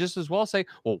I can just as well say,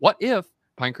 well, what if,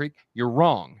 Pine Creek, you're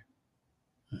wrong?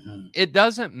 Mm-hmm. It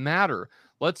doesn't matter.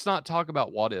 Let's not talk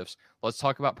about what ifs. Let's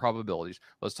talk about probabilities.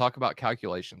 Let's talk about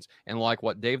calculations. And like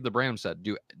what Dave the Bram said,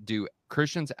 do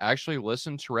Christians actually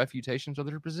listen to refutations of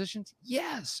their positions?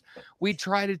 Yes. We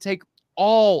try to take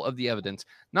all of the evidence,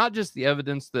 not just the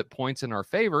evidence that points in our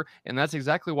favor. And that's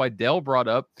exactly why Dale brought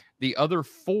up the other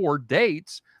 4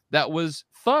 dates that was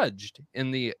fudged in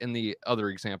the other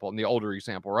example, in the older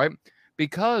example, right?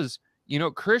 Because,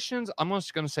 Christians, I'm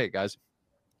just going to say it, guys.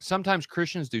 Sometimes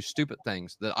Christians do stupid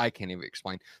things that I can't even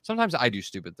explain. Sometimes I do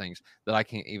stupid things that I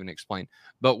can't even explain.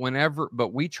 But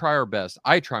we try our best.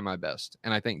 I try my best.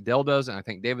 And I think Dale does. And I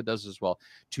think David does as well,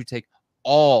 to take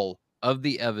all of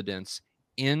the evidence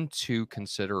into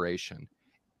consideration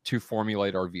to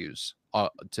formulate our views,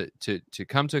 to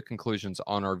come to conclusions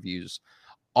on our views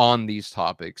on these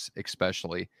topics,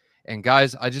 especially. And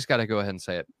guys, I just got to go ahead and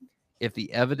say it. If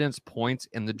the evidence points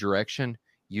in the direction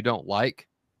you don't like,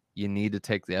 you need to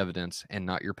take the evidence and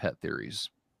not your pet theories,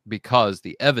 because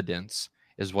the evidence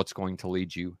is what's going to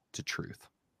lead you to truth.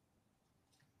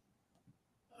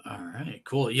 All right,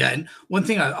 cool. Yeah. And one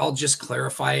thing I'll just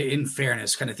clarify, in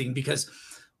fairness kind of thing, because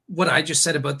what I just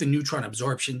said about the neutron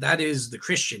absorption, that is the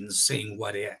Christians saying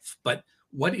what if. But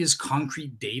what is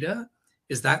concrete data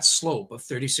is that slope of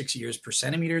 36 years per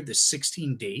centimeter, the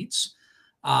 16 dates,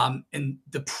 and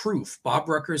the proof. Bob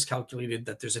Rucker has calculated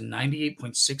that there's a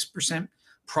 98.6%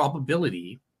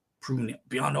 probability, proven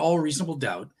beyond all reasonable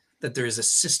doubt, that there is a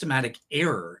systematic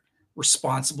error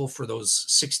responsible for those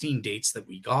 16 dates that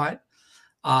we got.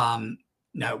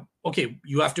 Now, okay,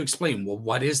 you have to explain, well,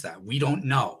 what is that? We don't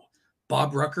know.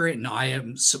 Bob Rucker and I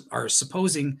are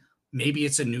supposing maybe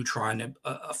it's a neutron,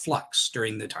 a flux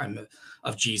during the time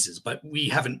of Jesus, but we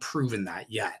haven't proven that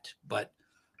yet. But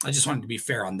I just wanted to be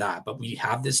fair on that. But we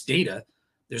have this data.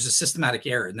 There's a systematic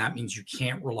error, and that means you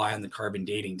can't rely on the carbon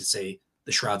dating to say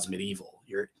the shroud's medieval.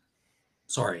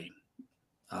 Sorry.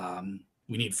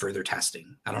 We need further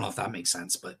testing. I don't know if that makes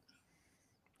sense, but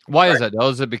why is that?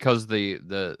 Is it because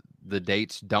the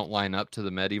dates don't line up to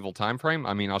the medieval time frame?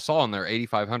 I mean, I saw on there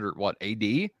 8500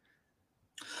 AD.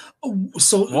 Oh,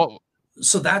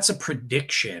 so that's a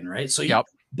prediction, right? So yep.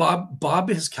 Bob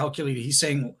has calculated. He's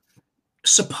saying,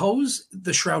 suppose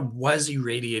the shroud was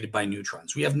irradiated by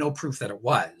neutrons. We have no proof that it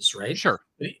was, right? Sure.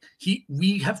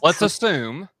 Let's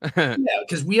assume. Yeah,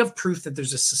 because we have proof that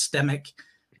there's a systemic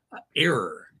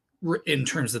error in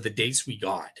terms of the dates we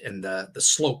got and the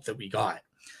slope that we got.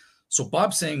 So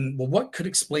Bob's saying, well, what could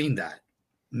explain that?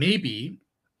 Maybe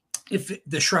if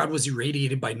the shroud was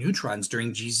irradiated by neutrons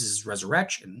during Jesus'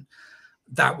 resurrection,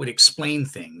 that would explain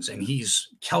things. And he's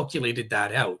calculated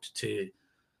that out to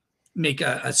make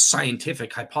a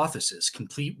scientific hypothesis,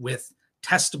 complete with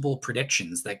testable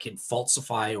predictions that can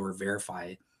falsify or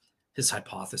verify his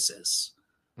hypothesis.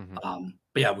 Mm-hmm.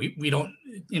 But yeah, we don't,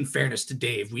 in fairness to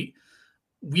Dave, we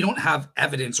don't have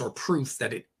evidence or proof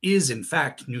that it is in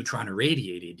fact neutron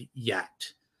irradiated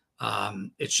yet.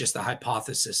 It's just a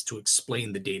hypothesis to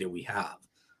explain the data we have.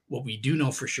 What we do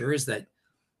know for sure is that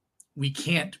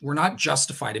we're not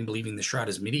justified in believing the shroud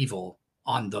is medieval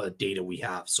on the data we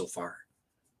have so far.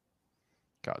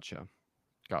 Gotcha.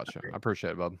 Gotcha. I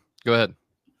appreciate it, Bob. Go ahead.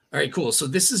 All right, cool. So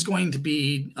this is going to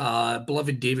be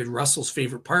beloved David Russell's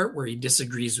favorite part, where he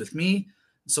disagrees with me.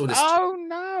 So does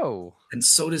No. and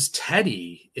so does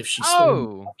Teddy, if she's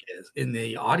Oh. still in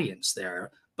the audience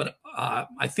there. But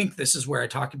I think this is where I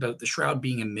talk about the shroud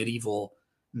being a medieval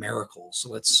miracle. So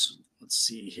let's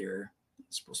see here.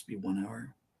 It's supposed to be 1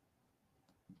 hour.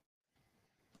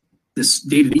 This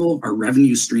data, our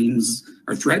revenue streams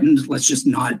are threatened. Let's just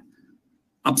not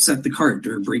upset the cart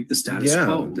or break the status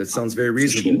quo. That sounds very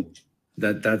reasonable.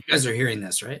 That You guys are hearing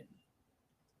this, right?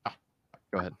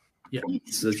 Go ahead. Yeah.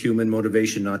 it's a human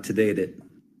motivation not to date it.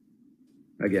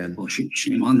 Again, Well,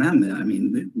 shame on them. I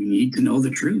mean, we need to know the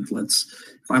truth.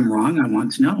 If I'm wrong, I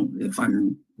want to know. If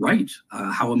I'm right,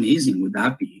 how amazing would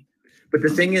that be? but the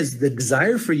thing is, the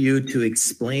desire for you to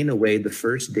explain away the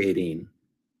first dating,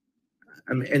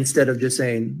 instead of just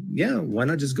saying, yeah, why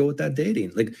not just go with that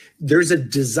dating? Like, there's a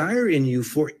desire in you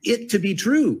for it to be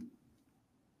true.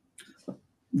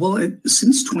 Well,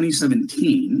 since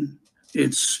 2017,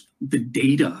 it's the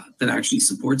data that actually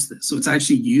supports this. So it's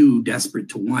actually you desperate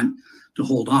to want to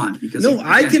hold on because No,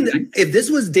 if this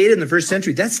was data in the first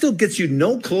century, that still gets you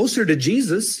no closer to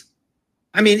Jesus.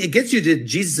 I mean, it gets you to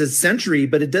Jesus' century,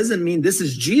 but it doesn't mean this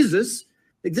is Jesus.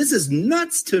 Like, this is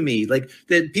nuts to me. Like,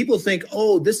 that people think,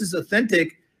 oh, this is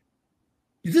authentic.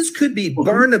 This could be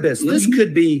Barnabas. This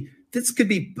could be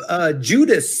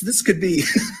Judas. This could be.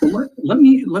 Let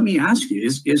me ask you: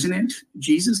 isn't it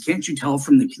Jesus? Can't you tell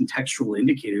from the contextual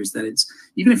indicators that it's,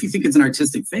 even if you think it's an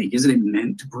artistic fake, isn't it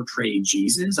meant to portray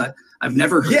Jesus? I've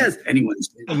never heard anyone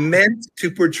say that. Meant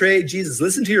to portray Jesus.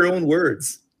 Listen to your own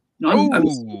words. No, I'm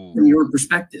from your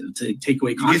perspective to take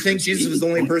away Do you context. think Jesus was the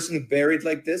only person who buried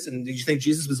like this? And did you think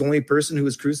Jesus was the only person who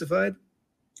was crucified?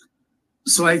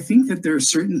 So I think that there are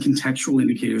certain contextual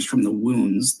indicators from the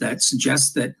wounds that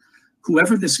suggest that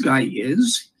whoever this guy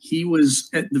is, he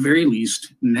was at the very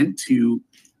least meant to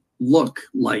look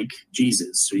like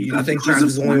Jesus. So You think Jesus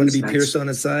was the only one to be pierced on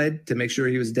his side to make sure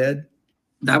he was dead?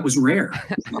 That was rare.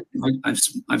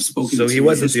 I've spoken. So to he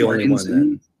wasn't the only historians, one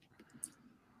then.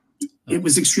 It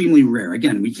was extremely rare.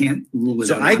 Again, we can't rule it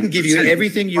So out. I can give you 100%,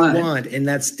 everything you but- want, and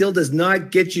that still does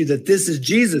not get you that this is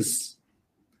Jesus.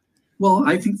 Well,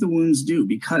 I think the wounds do,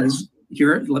 because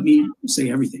here, let me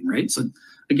say everything, right? So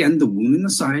again, the wound in the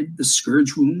side, the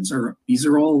scourge wounds these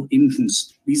are all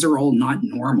not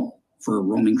normal for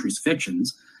Roman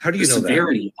crucifixions. How do you The know that?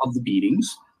 severity of the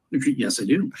beatings. Yes, I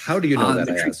do. How do you know that?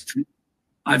 I asked.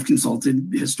 I've consulted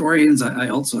historians. I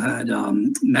also had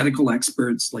medical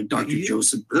experts like Dr.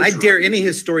 Joseph I Bergeron. dare any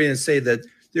historian to say that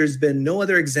there's been no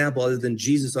other example other than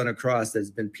Jesus on a cross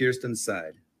that's been pierced on the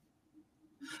side.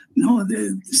 No,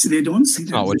 they don't see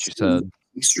that. Not what this you said. is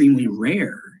extremely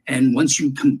rare. And once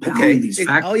you compound Okay, these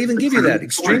factors, I'll even give you that.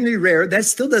 Extremely rare. That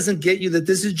still doesn't get you that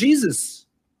this is Jesus.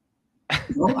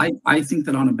 Well, I think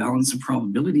that on a balance of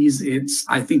probabilities,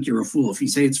 I think you're a fool if you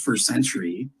say it's first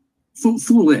century.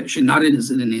 Foolish, and not as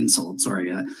an insult.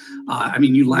 Sorry. I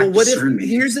mean, you lack Well, what if discernment.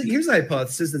 here's a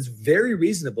hypothesis that's very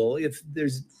reasonable. If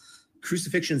there's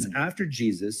crucifixions after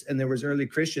Jesus, and there was early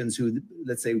Christians who,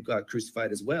 let's say, got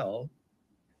crucified as well,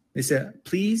 they said,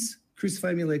 "Please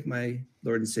crucify me like my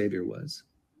Lord and Savior was."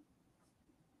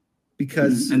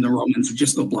 Because and the Romans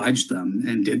just obliged them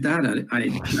and did that.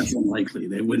 That's unlikely.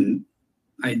 They wouldn't.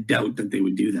 I doubt that they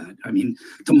would do that. I mean,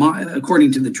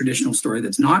 according to the traditional story,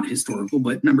 that's not historical.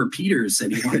 But remember, Peter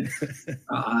said he wanted.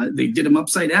 They did him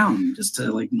upside down just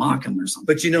to like mock him or something.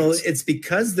 But it's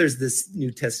because there's this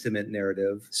New Testament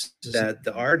narrative that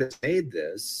the artist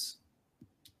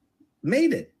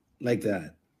made it like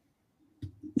that.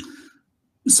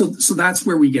 So that's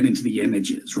where we get into the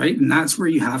images, right? And that's where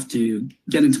you have to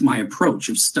get into my approach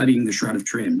of studying the Shroud of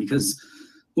Turin, because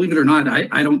believe it or not,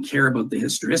 I don't care about the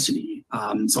historicity.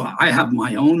 So I have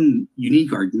my own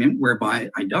unique argument whereby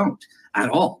I don't at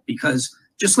all, because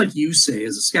just like you say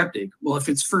as a skeptic, well, if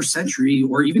it's first century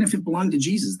or even if it belonged to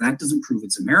Jesus, that doesn't prove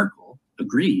it's a miracle.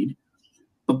 Agreed.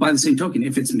 But by the same token,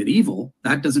 if it's medieval,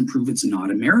 that doesn't prove it's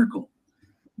not a miracle.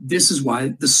 This is why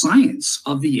the science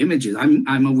of the images, I'm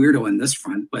a weirdo on this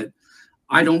front, but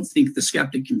I don't think the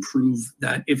skeptic can prove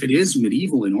that if it is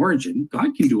medieval in origin,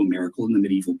 God can do a miracle in the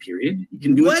medieval period. He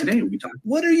can do it today.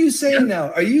 What are you saying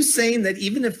now? Are you saying that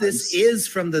even if this is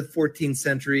from the 14th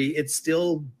century, it's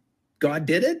still God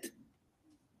did it?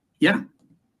 Yeah.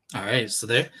 All right. So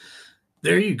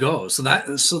there you go. So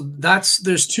that's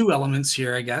there's two elements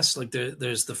here, I guess. Like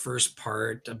there's the first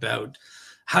part about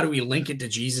how do we link it to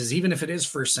Jesus, even if it is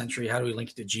first century? How do we link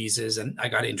it to Jesus? And I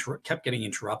kept getting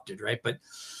interrupted, right? But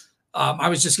I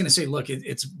was just going to say, look,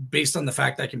 it's based on the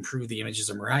fact that I can prove the images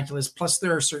are miraculous. Plus,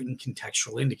 there are certain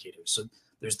contextual indicators. So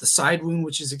There's the side wound,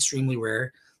 which is extremely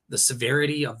rare. The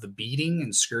severity of the beating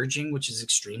and scourging, which is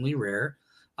extremely rare.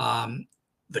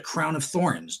 The crown of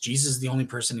thorns. Jesus is the only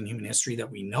person in human history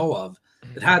that we know of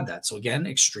that had that. So again,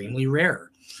 extremely rare.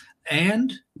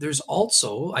 And there's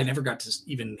also, I never got to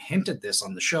even hint at this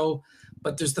on the show,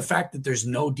 but there's the fact that there's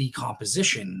no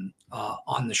decomposition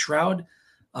on the shroud,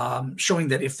 showing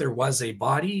that if there was a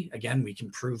body, again, we can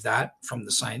prove that from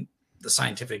the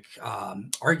scientific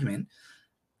argument,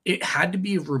 it had to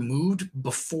be removed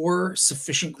before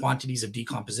sufficient quantities of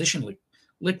decomposition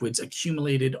liquids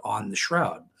accumulated on the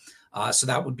shroud. So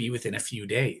that would be within a few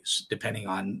days, depending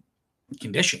on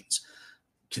conditions.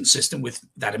 Consistent with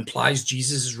that implies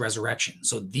Jesus' resurrection.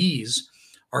 So these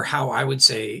are how I would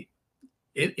say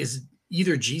it is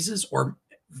either Jesus or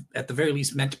at the very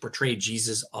least meant to portray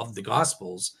Jesus of the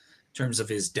Gospels in terms of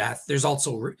his death. There's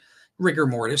also rigor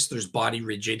mortis. There's body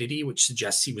rigidity, which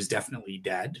suggests he was definitely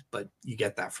dead, but you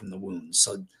get that from the wounds.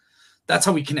 So that's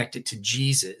how we connect it to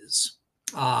Jesus.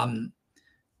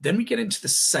 Then we get into the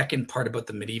second part about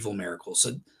the medieval miracle.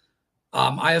 So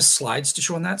I have slides to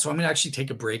show on that. So I'm going to actually take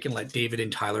a break and let David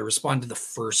and Tyler respond to the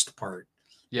first part.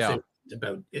 Yeah.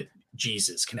 About it,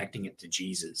 Jesus, connecting it to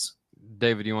Jesus.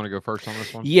 David, you want to go first on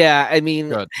this one? Yeah, I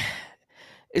mean,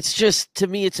 it's just, to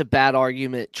me, it's a bad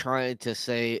argument trying to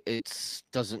say it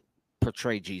doesn't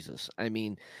portray Jesus. I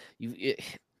mean,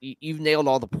 you've nailed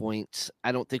all the points.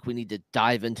 I don't think we need to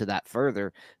dive into that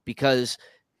further because,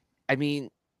 I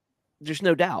mean, there's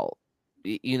no doubt,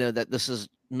 that this is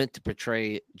meant to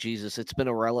portray Jesus. It's been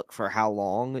a relic for how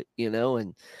long,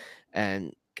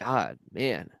 and God,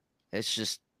 man, it's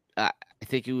just, I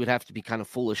think it would have to be kind of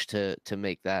foolish to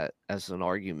make that as an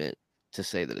argument to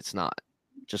say that it's not.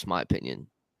 Just my opinion.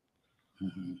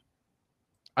 Mm-hmm.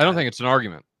 I don't think it's an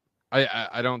argument.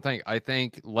 I don't think. I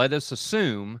think let us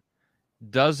assume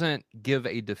doesn't give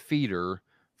a defeater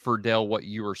for Dale what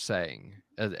you were saying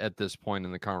at this point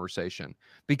in the conversation.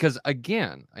 Because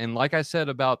again, and like I said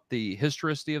about the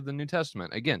historicity of the New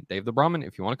Testament, again, Dave the Brahmin,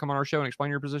 if you want to come on our show and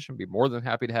explain your position, be more than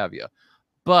happy to have you.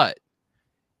 But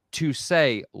to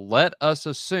say, let us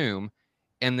assume,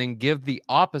 and then give the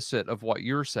opposite of what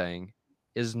you're saying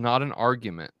is not an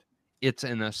argument. It's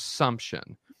an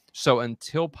assumption. So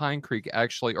until Pine Creek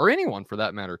actually, or anyone for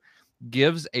that matter,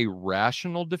 gives a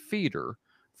rational defeater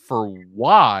for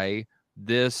why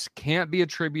this can't be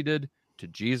attributed to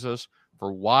Jesus,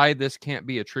 for why this can't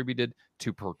be attributed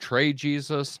to portray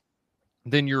Jesus,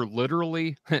 then you're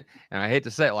literally, and I hate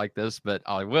to say it like this, but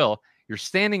I will, you're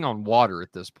standing on water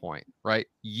at this point, right?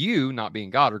 You, not being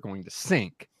God, are going to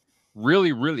sink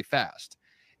really, really fast.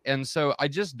 And so I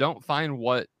just don't find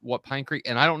what Pine Creek,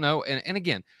 and I don't know, and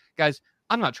again, guys,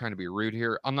 I'm not trying to be rude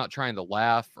here. I'm not trying to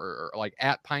laugh or like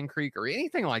at Pine Creek or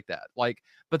anything like that.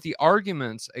 But the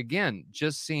arguments, again,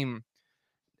 just seem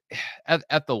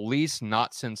at the least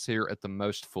not sincere, at the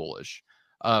most foolish.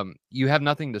 You have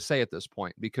nothing to say at this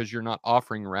point because you're not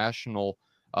offering rational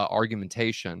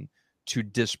argumentation to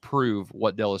disprove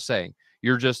what Dale is saying.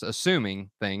 You're just assuming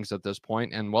things at this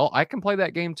point. And well, I can play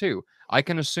that game too. I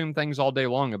can assume things all day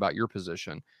long about your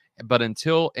position, but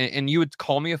until, and you would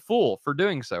call me a fool for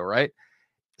doing so, right?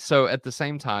 So at the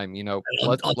same time,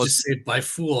 I'll just say by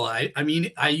fool. I mean,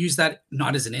 I use that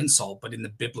not as an insult, but in the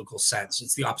biblical sense.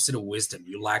 It's the opposite of wisdom.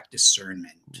 You lack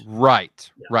discernment. Right,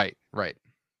 yeah. Right.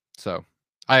 So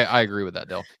I agree with that,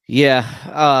 Dale.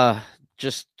 Yeah.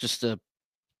 Just to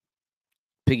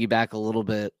piggyback a little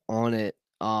bit on it.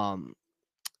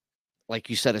 Like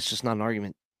you said, it's just not an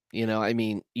argument. I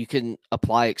mean, you can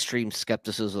apply extreme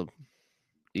skepticism,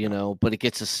 but it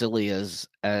gets as silly as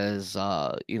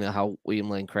how William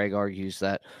Lane Craig argues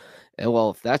that,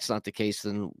 well, if that's not the case,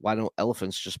 then why don't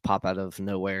elephants just pop out of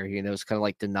nowhere? It's kind of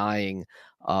like denying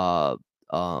what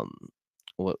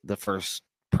the first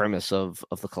premise of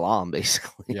the Kalam,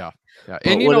 basically. Yeah.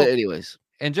 And anyways,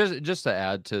 and just to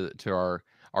add to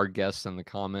our guests in the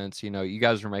comments, you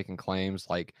guys are making claims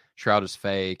like Shroud is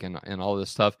fake and all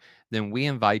this stuff. Then we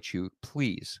invite you,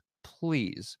 please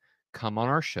come on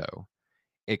our show.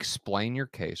 Explain your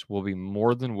case. We'll be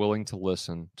more than willing to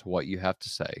listen to what you have to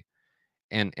say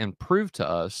and prove to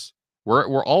us.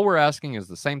 We're all we're asking is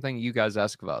the same thing you guys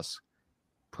ask of us.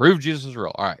 Prove Jesus is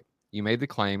real. All right. You made the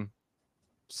claim,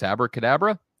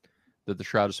 Sabracadabra, that the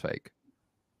shroud is fake.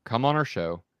 Come on our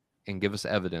show and give us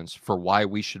evidence for why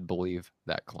we should believe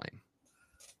that claim.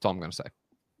 That's all I'm going to say.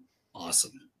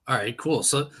 Awesome. All right, cool.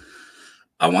 So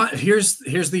here's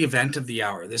the event of the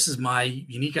hour. This is my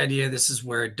unique idea. This is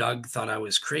where Doug thought I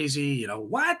was crazy.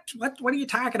 What are you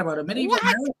talking about? A medieval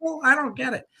miracle? I don't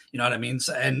get it. You know what I mean?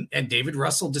 So, and David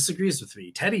Russell disagrees with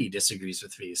me. Teddy disagrees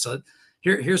with me. So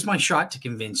here's my shot to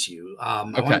convince you.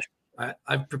 Okay.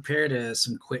 I've prepared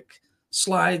some quick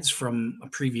slides from a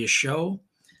previous show.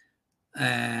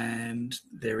 And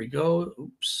there we go.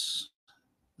 Oops.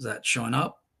 Is that showing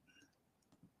up?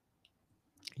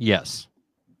 Yes.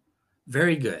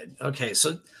 Very good. Okay,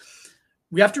 so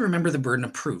we have to remember the burden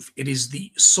of proof. It is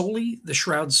solely the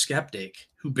Shroud skeptic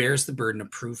who bears the burden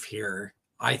of proof here,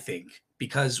 I think,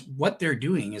 because what they're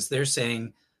doing is they're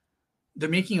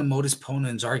making a modus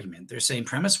ponens argument. They're saying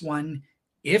premise one,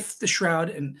 if the Shroud,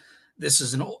 and this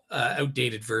is an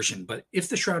outdated version, but if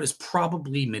the Shroud is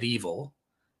probably medieval,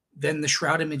 then the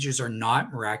Shroud images are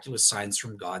not miraculous signs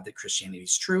from God that Christianity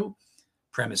is true.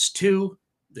 Premise two,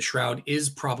 the Shroud is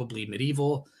probably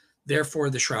medieval. Therefore,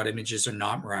 the Shroud images are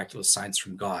not miraculous signs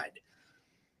from God.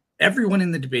 Everyone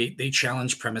in the debate, they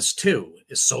challenge premise two.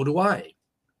 So do I.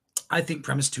 I think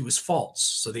premise two is false,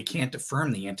 so they can't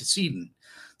affirm the antecedent.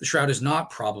 The Shroud is not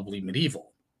probably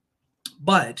medieval.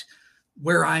 But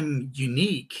where I'm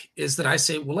unique is that I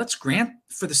say, well, let's grant,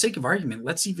 for the sake of argument,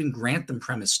 let's even grant them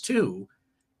premise two.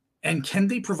 And can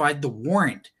they provide the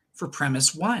warrant for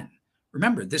premise one?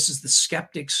 Remember, this is the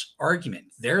skeptic's argument.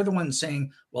 They're the ones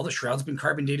saying, well, the Shroud's been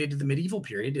carbon dated to the medieval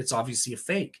period. It's obviously a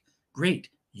fake. Great.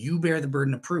 You bear the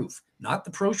burden of proof, not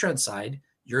the pro-Shroud side.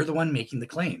 You're the one making the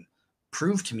claim.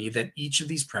 Prove to me that each of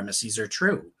these premises are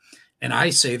true. And I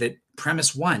say that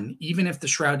premise one, even if the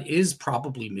Shroud is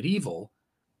probably medieval,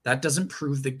 that doesn't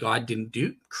prove that God didn't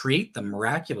create them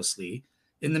miraculously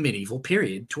in the medieval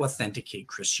period to authenticate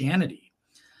Christianity.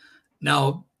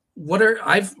 Now,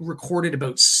 I've recorded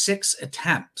about 6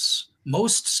 attempts.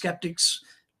 Most skeptics,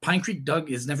 Pine Creek Doug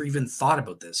has never even thought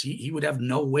about this. He would have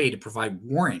no way to provide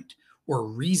warrant or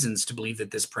reasons to believe that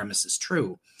this premise is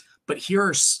true. But here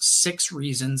are 6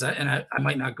 reasons, and I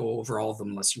might not go over all of them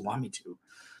unless you want me to.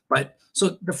 But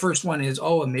so the first one is,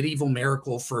 a medieval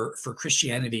miracle for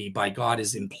Christianity by God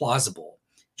is implausible,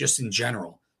 just in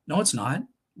general. No, it's not.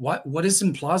 What is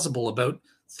implausible about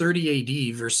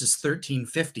 30 AD versus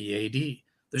 1350 AD?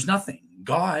 There's nothing.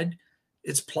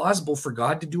 It's plausible for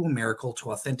God to do a miracle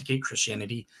to authenticate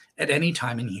Christianity at any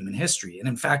time in human history. And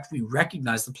in fact, we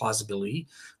recognize the plausibility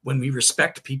when we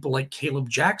respect people like Caleb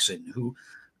Jackson, who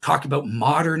talk about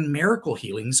modern miracle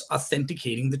healings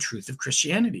authenticating the truth of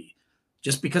Christianity.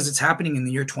 Just because it's happening in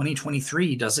the year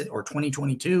 2023, does it, or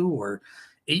 2022, or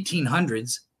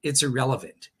 1800s, it's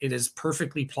irrelevant. It is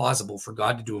perfectly plausible for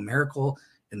God to do a miracle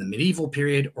in the medieval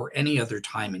period or any other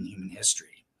time in human history.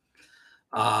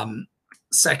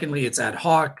 Secondly, it's ad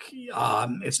hoc.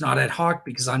 It's not ad hoc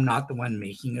because I'm not the one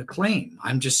making a claim.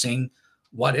 I'm just saying,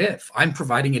 what if? I'm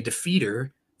providing a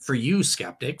defeater for you,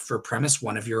 skeptic, for premise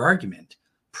one of your argument.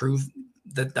 Prove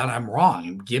that I'm wrong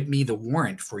and give me the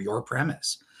warrant for your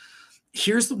premise.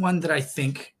 Here's the one that I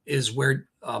think is where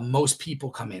most people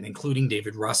come in, including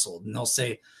David Russell, and they'll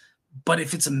say, but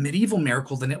if it's a medieval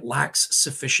miracle, then it lacks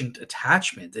sufficient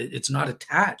attachment. It's not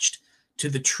attached to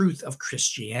the truth of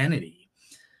Christianity.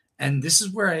 And this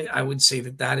is where I would say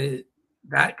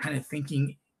that kind of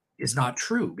thinking is not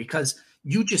true, because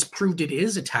you just proved it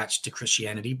is attached to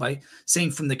Christianity by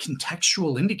saying from the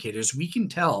contextual indicators, we can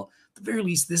tell, at the very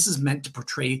least, this is meant to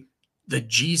portray the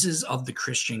Jesus of the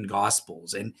Christian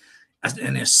Gospels and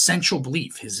an essential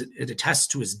belief. It attests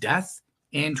to his death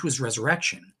and to his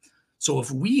resurrection. So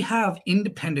if we have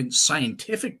independent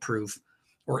scientific proof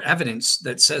or evidence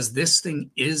that says this thing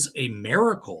is a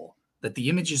miracle, that the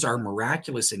images are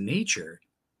miraculous in nature,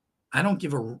 I don't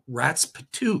give a rat's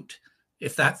patoot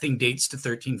if that thing dates to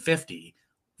 1350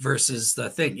 versus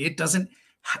the thing.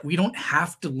 We don't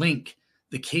have to link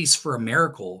the case for a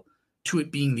miracle to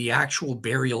it being the actual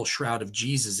burial shroud of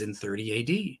Jesus in 30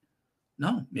 AD.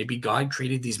 No, maybe God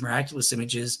created these miraculous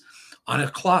images on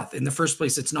a cloth. In the first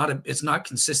place, it's not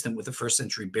consistent with the first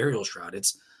century burial shroud.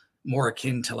 It's more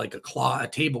akin to like a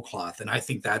tablecloth. And I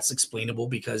think that's explainable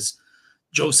because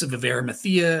Joseph of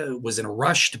Arimathea was in a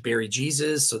rush to bury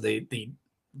Jesus. So they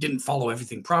didn't follow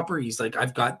everything proper. He's like,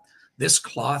 I've got this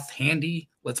cloth handy.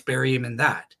 Let's bury him in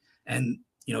that. And,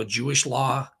 Jewish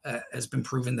law has been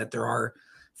proven that there are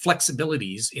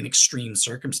flexibilities in extreme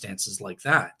circumstances like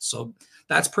that. So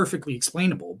that's perfectly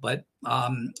explainable. But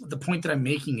the point that I'm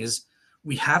making is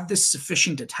we have this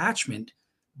sufficient attachment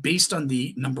based on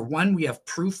number one, we have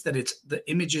proof that the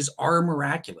images are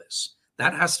miraculous.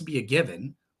 That has to be a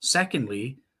given.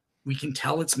 Secondly, we can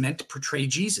tell it's meant to portray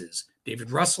Jesus.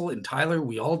 David Russell and Tyler,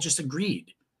 we all just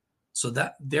agreed. So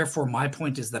that, therefore, my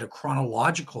point is that a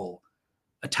chronological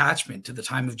attachment to the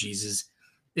time of Jesus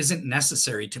isn't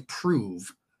necessary to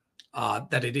prove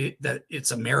that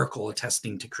it's a miracle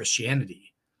attesting to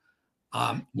Christianity.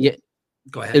 Yeah,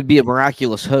 go ahead. It'd be a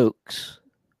miraculous hoax.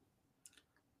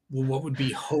 Well, what would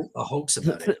be a hoax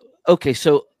about it? Okay,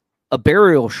 so a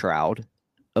burial shroud,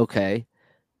 okay,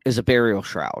 is a burial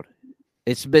shroud.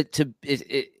 It's meant to,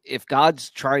 if God's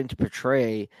trying to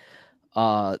portray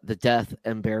the death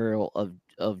and burial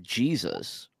of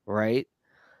Jesus, right?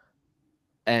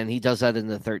 And he does that in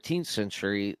the 13th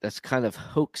century. That's kind of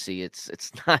hoaxy.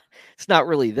 It's not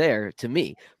really there to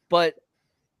me. But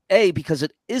because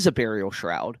it is a burial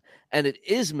shroud and it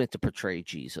is meant to portray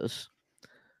Jesus,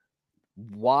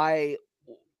 why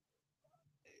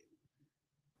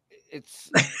it's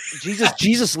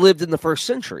Jesus lived in the first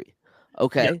century.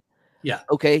 Okay. Yeah.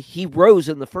 Okay. He rose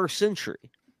in the first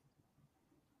century.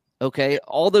 Okay.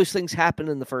 All those things happened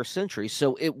in the first century.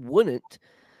 So it wouldn't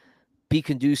be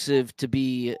conducive to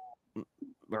be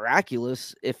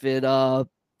miraculous if it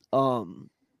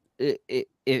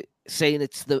saying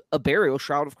it's a burial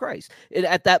shroud of Christ.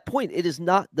 At that point, it is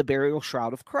not the burial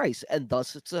shroud of Christ, and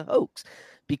thus it's a hoax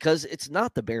because it's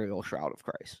not the burial shroud of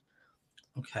Christ.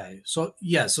 Okay, so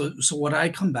yeah, so what I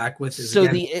come back with is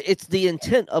it's the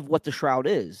intent of what the shroud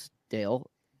is, Dale,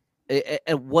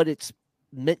 and what it's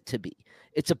meant to be.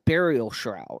 It's a burial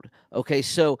shroud. Okay,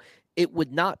 so it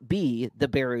would not be the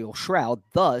burial shroud.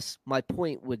 Thus, my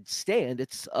point would stand.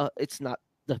 It's not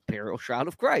the burial shroud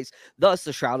of Christ. Thus,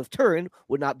 the Shroud of Turin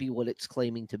would not be what it's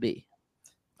claiming to be.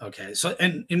 Okay, so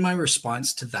and in my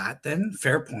response to that, then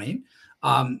fair point.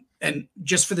 And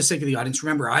just for the sake of the audience,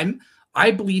 remember,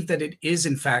 I believe that it is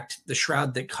in fact the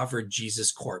shroud that covered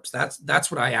Jesus' corpse.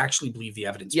 That's what I actually believe the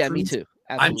evidence. Yeah, proves. me too.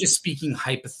 Absolutely. I'm just speaking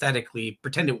hypothetically.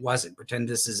 Pretend it wasn't. Pretend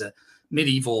this is a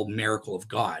medieval miracle of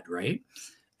God, right?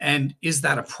 And is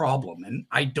that a problem? And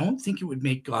I don't think it would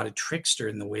make God a trickster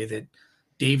in the way that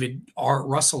David R.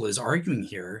 Russell is arguing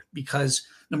here, because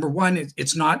number one,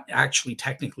 it's not actually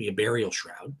technically a burial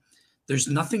shroud. There's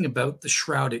nothing about the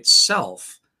shroud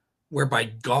itself whereby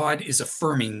God is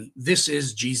affirming this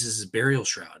is Jesus' burial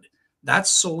shroud.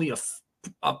 That's solely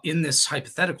in this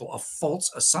hypothetical, a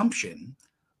false assumption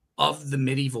of the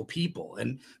medieval people.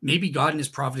 And maybe God in his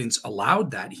providence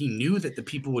allowed that. He knew that the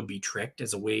people would be tricked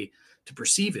as a way to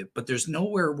perceive it, but there's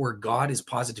nowhere where God is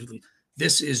positively,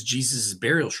 this is Jesus'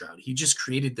 burial shroud. He just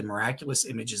created the miraculous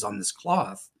images on this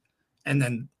cloth, and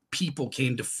then people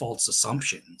came to false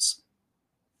assumptions.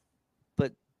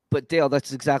 But Dale,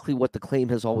 that's exactly what the claim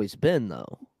has always been,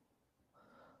 though.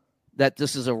 That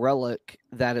this is a relic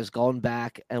that has gone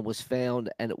back and was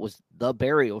found, and it was the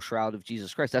burial shroud of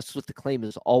Jesus Christ. That's what the claim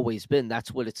has always been.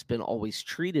 That's what it's been always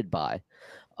treated by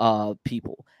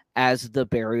people, as the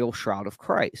burial shroud of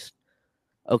Christ.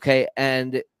 Okay,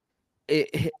 and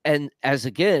as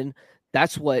again,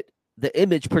 that's what the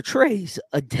image portrays: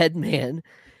 a dead man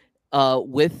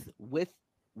with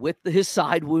his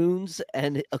side wounds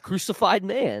and a crucified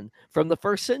man from the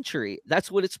first century.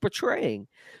 That's what it's portraying.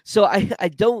 So I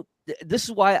don't. This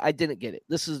is why I didn't get it.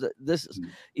 This is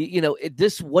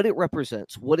what it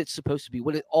represents, what it's supposed to be,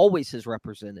 what it always has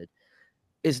represented,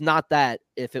 is not that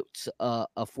if it's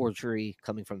a forgery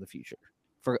coming from the future.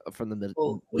 From the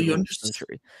middle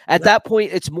century. At that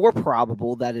point, it's more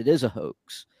probable that it is a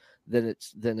hoax than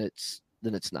it's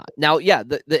not. Now, yeah,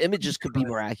 the images could be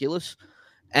miraculous,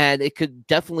 and it could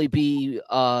definitely be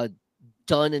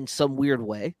done in some weird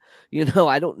way.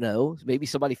 I don't know. Maybe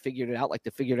somebody figured it out, like they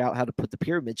figured out how to put the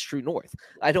pyramids true north.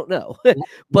 I don't know,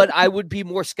 but I would be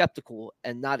more skeptical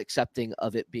and not accepting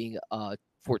of it being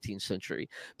 14th century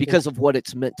because of what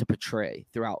it's meant to portray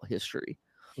throughout history.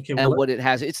 Okay, and what it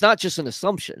has. It's not just an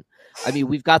assumption. I mean,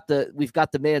 we've got the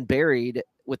man buried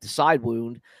with the side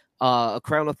wound, a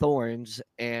crown of thorns,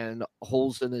 and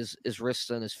holes in his wrists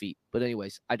and his feet. But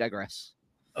anyways, I digress.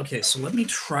 Okay, so let me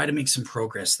try to make some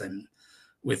progress then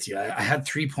with you. I had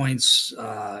 3 points.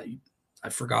 I've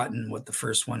forgotten what the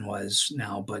first one was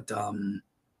now, but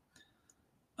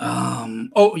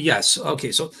oh yes.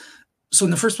 Okay, so in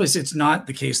the first place, it's not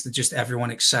the case that just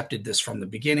everyone accepted this from the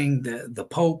beginning. The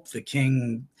Pope, the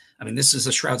King. I mean, this is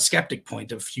a Shroud skeptic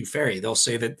point of Hugh Ferry. They'll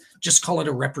say that just call it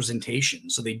a representation.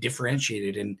 So they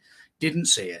differentiated and didn't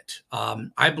say it.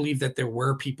 I believe that there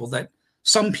were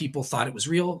some people thought it was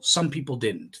real, some people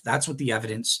didn't. That's what the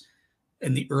evidence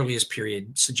in the earliest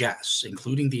period suggests,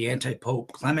 including the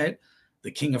anti-Pope Clement,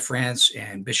 the King of France,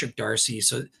 and Bishop Darcy.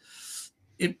 So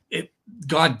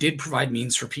God did provide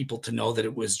means for people to know that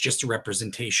it was just a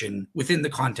representation within the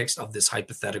context of this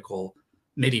hypothetical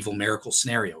medieval miracle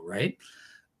scenario, right?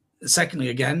 Secondly,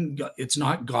 again, it's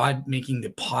not God making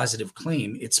the positive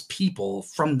claim. It's people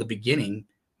from the beginning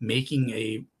making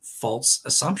a false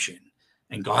assumption.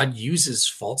 And God uses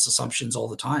false assumptions all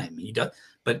the time. He does,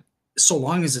 but so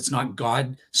long as it's not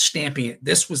God stamping it,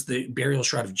 this was the burial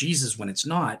shroud of Jesus when it's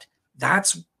not,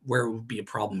 that's where it would be a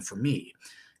problem for me.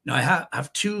 Now, I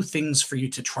have 2 things for you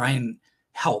to try and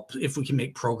help if we can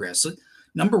make progress. So,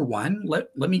 number one,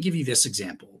 let me give you this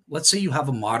example. Let's say you have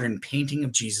a modern painting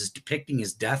of Jesus depicting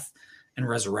his death and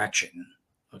resurrection.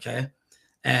 Okay.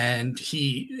 And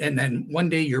then one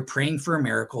day you're praying for a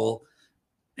miracle,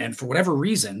 and for whatever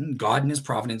reason, God in his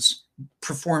providence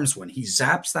performs one. He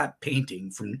zaps that painting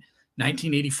from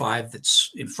 1985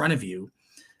 that's in front of you,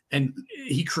 and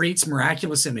he creates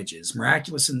miraculous images,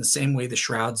 miraculous in the same way the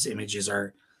Shroud's images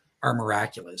are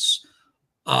miraculous.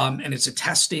 And it's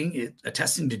attesting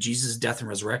to Jesus' death and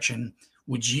resurrection.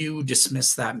 Would you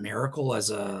dismiss that miracle as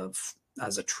a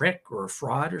trick or a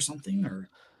fraud or something? Or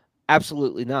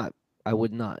Absolutely not. I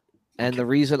would not. And Okay. the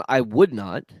reason I would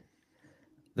not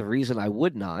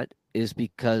is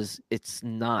because it's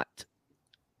not.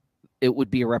 It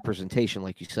would be a representation,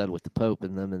 like you said, with the Pope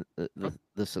and them and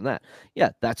this and that.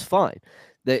 Yeah, that's fine.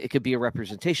 That it could be a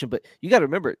representation, but you got to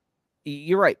remember,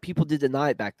 you're right. People did deny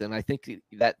it back then. I think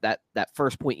that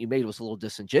first point you made was a little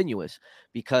disingenuous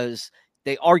because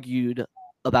they argued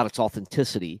about its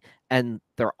authenticity, and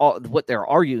what they're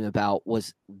arguing about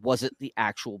was it the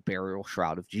actual burial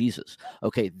shroud of Jesus?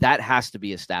 Okay, that has to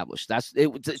be established.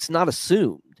 It's not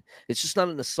assumed. It's just not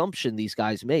an assumption these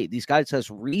guys made. These guys has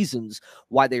reasons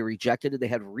why they rejected it. They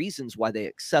had reasons why they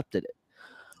accepted it.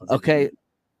 Okay,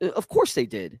 of course they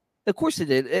did. Of course they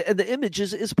did, and the image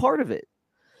is part of it.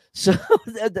 So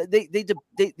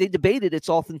they debated its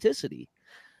authenticity,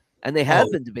 and they have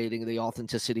been debating the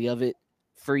authenticity of it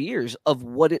for years, of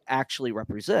what it actually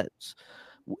represents.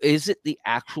 Is it the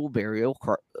actual burial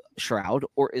shroud,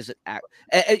 or is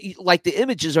it like the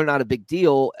images are not a big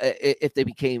deal if they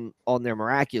became on there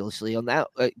miraculously? On that,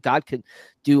 God can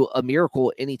do a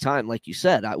miracle anytime, like you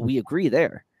said. We agree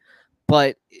there,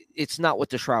 but it's not what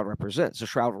the shroud represents. The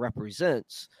shroud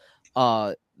represents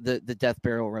the death,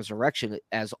 burial, resurrection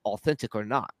as authentic or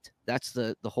not. That's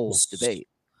the whole debate.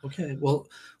 Okay, well,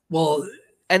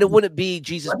 and it wouldn't be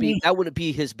Jesus that wouldn't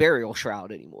be his burial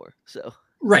shroud anymore. So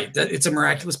right, it's a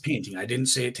miraculous painting. I didn't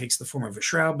say it takes the form of a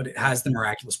shroud, but it has the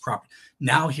miraculous property.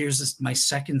 Now here's my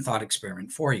second thought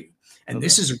experiment for you, and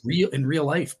this is real in real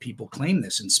life. People claim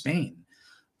this in Spain.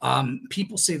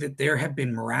 People say that there have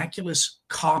been miraculous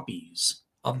copies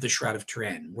of the Shroud of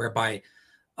Turin, whereby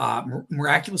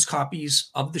miraculous copies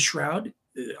of the shroud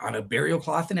on a burial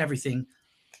cloth and everything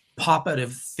pop out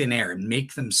of thin air and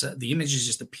make the images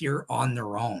just appear on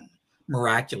their own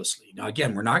miraculously. Now,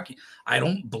 again, I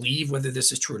don't believe whether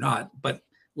this is true or not, but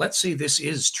let's say this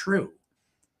is true.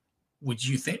 Would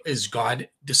you think, is God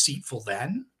deceitful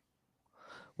then?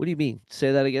 What do you mean?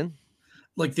 Say that again.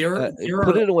 Like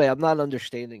put it away. I'm not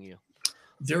understanding you.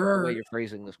 The way you're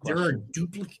phrasing this question.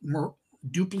 There are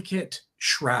duplicate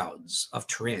shrouds of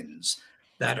Turins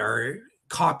that are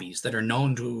copies that are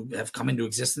known to have come into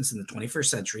existence in the 21st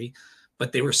century,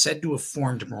 but they were said to have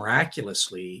formed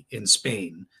miraculously in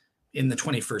Spain in the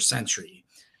 21st century.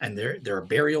 And they're a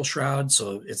burial shroud,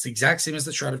 so it's the exact same as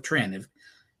the Shroud of Turin. If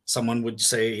someone would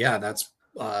say, yeah, that's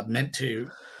meant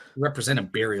to represent a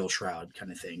burial shroud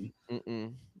kind of thing.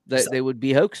 They would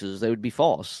be hoaxes. They would be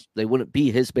false. They wouldn't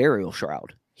be his burial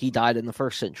shroud. He died in the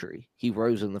 1st century. He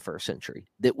rose in the 1st century.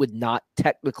 That would not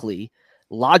technically,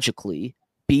 logically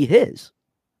be his.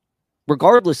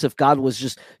 Regardless if God was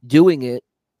just doing it,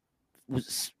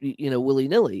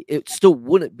 willy-nilly, it still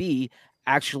wouldn't be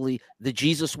actually the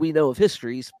Jesus we know of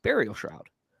history's burial shroud.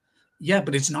 Yeah,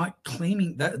 but it's not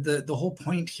claiming that. The whole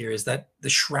point here is that the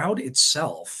shroud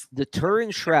itself, the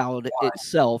Turin shroud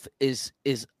itself, is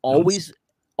always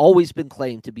been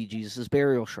claimed to be Jesus's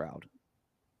burial shroud.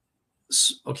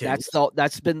 Okay,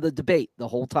 that's been the debate the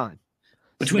whole time.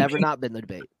 It's never not been the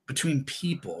debate between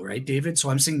people, right, David? So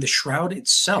I'm saying the shroud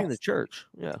itself, in the church,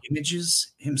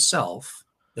 images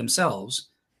themselves,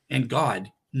 and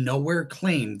God nowhere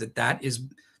claimed that is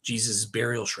Jesus'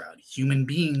 burial shroud. Human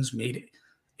beings made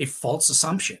a false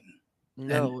assumption.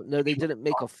 No, they didn't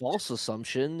make a false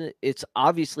assumption. It's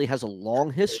obviously has a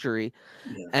long history,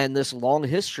 and this long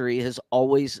history has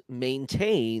always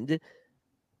maintained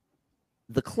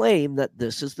the claim that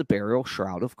this is the burial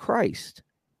shroud of Christ.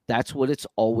 That's what it's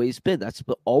always been. That's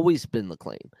always been the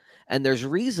claim. And there's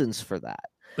reasons for that.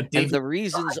 But David, and the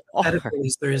reasons are...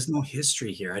 there is no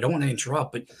history here. I don't want to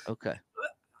interrupt, but okay.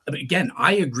 Again,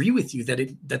 I agree with you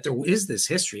that there is this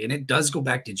history, and it does go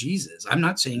back to Jesus. I'm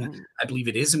not saying I believe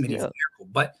it is a medieval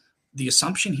miracle, but the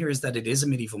assumption here is that it is a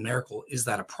medieval miracle. Is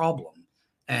that a problem?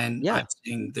 And I'm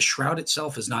saying the shroud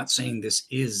itself is not saying this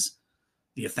is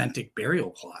the authentic burial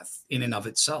cloth in and of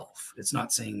itself. It's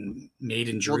not saying made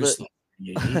in Jerusalem.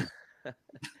 You know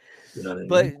what I mean?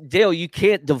 But Dale, you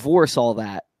can't divorce all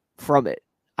that from it.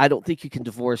 I don't think you can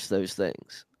divorce those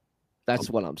things. That's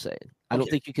what I'm saying. I don't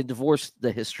think you can divorce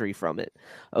the history from it.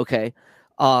 Okay.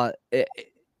 Uh, it,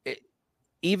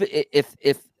 even if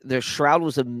their shroud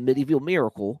was a medieval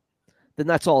miracle, then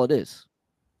that's all it is.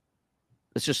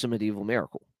 It's just a medieval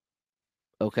miracle.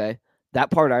 Okay, that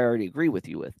part I already agree with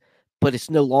you with, but it's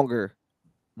no longer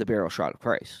the burial shroud of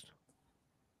Christ.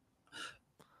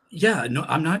 Yeah, no,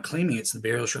 I'm not claiming it's the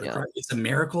burial shroud of Yeah. Christ. It's a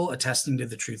miracle attesting to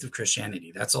the truth of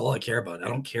Christianity. That's all I care about. I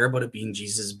don't care about it being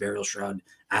Jesus' burial shroud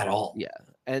at all. Yeah,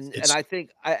 and It's- I think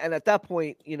and at that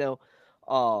point,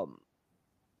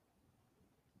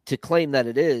 to claim that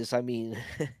it is, I mean,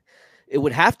 it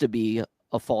would have to be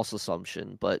a false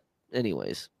assumption. But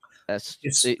anyways,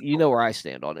 you know where I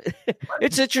stand on it.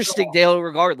 It's interesting, Dale.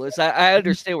 Regardless, I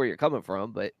understand where you're coming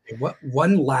from, but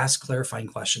One last clarifying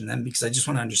question then, because I just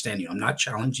want to understand you. I'm not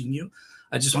challenging you.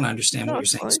 I just want to understand what you're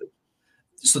saying.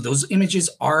 So those images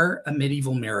are a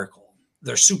medieval miracle.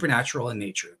 They're supernatural in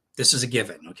nature. This is a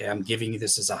given. Okay, I'm giving you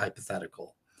this as a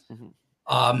hypothetical.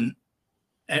 Mm-hmm.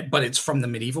 But it's from the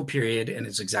medieval period, and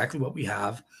it's exactly what we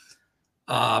have.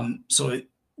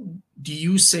 Do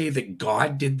you say that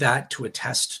God did that to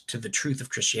attest to the truth of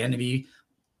Christianity,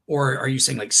 or are you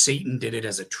saying like Satan did it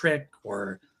as a trick,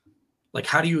 or like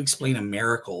how do you explain a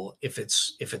miracle if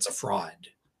it's a fraud?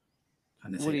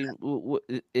 Kind of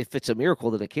If it's a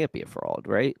miracle, then it can't be a fraud,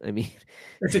 right? I mean,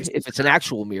 if it's an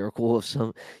actual miracle of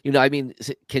some, I mean,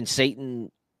 can Satan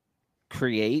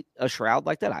create a shroud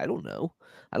like that? I don't know.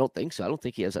 I don't think so. I don't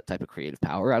think he has that type of creative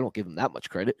power. I don't give him that much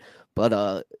credit. But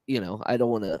I don't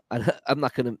want to. I'm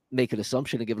not going to make an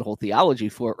assumption and give a whole theology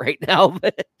for it right now.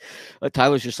 But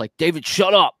Tyler's just like, David,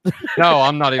 shut up. No,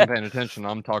 I'm not even paying attention.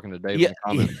 I'm talking to David in the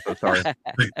comments. So sorry.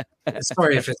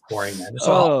 Sorry if it's boring, man.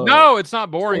 No, it's not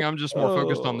boring. I'm just more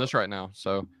focused on this right now.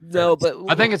 So no, but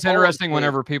I think it's interesting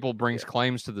whenever people brings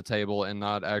claims to the table and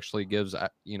not actually gives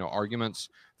arguments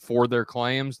for their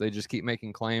claims. They just keep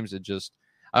making claims. It just,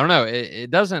 I don't know.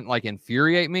 It doesn't like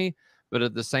infuriate me, but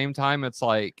at the same time, it's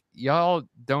like y'all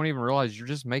don't even realize you're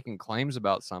just making claims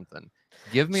about something.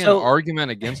 Give me an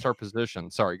argument against our position.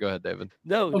 Sorry, go ahead, David.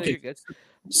 No, okay.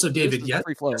 So David, yes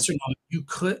or no,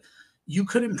 you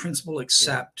could in principle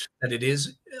accept that it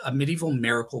is a medieval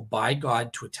miracle by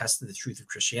God to attest to the truth of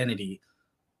Christianity,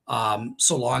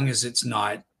 so long as it's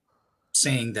not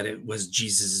saying that it was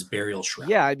Jesus's burial shroud.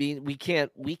 Yeah, I mean, we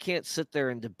can't sit there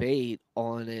and debate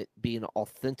on it being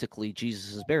authentically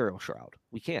Jesus's burial shroud.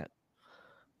 We can't.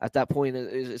 At that point,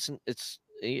 it's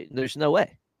there's no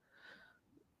way.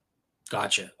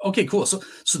 Gotcha. Okay, cool. So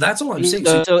that's all I'm saying.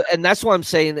 So and that's why I'm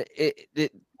saying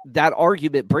that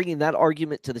argument, bringing that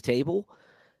argument to the table,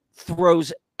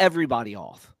 throws everybody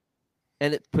off,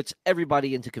 and it puts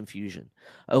everybody into confusion.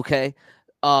 Okay,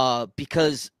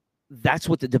 because that's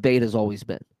what the debate has always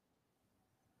been.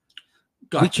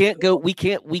 Gotcha.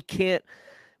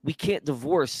 We can't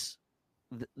divorce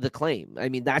the claim. I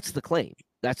mean, that's the claim.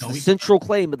 That's the central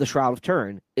claim of the Shroud of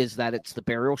Turin, is that it's the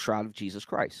burial shroud of Jesus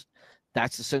Christ.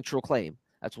 That's the central claim.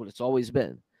 That's what it's always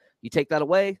been. You take that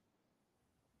away,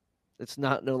 it's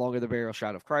no longer the burial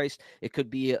shroud of Christ. It could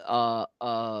be a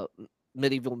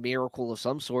medieval miracle of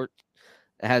some sort.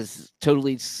 It has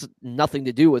totally nothing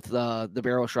to do with the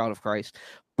burial shroud of Christ.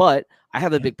 But I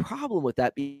have a big problem with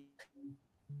that because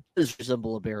it does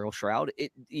resemble a burial shroud.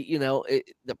 The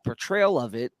portrayal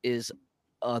of it is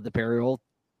the burial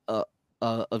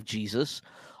of Jesus.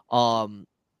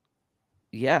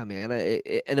 Yeah, man,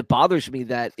 and it bothers me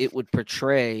that it would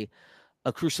portray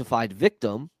a crucified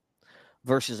victim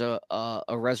versus a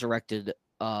resurrected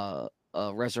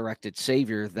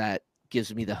Savior that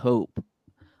gives me the hope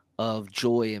of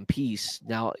joy and peace.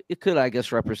 Now, it could, I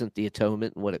guess, represent the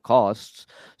atonement and what it costs.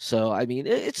 So, I mean,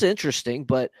 it's interesting,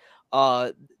 but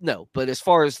no. But as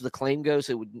far as the claim goes,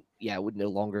 it would no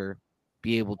longer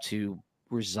be able to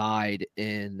reside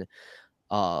in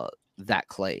that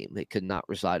claim. It could not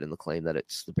reside in the claim that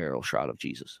it's the burial shroud of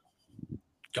Jesus.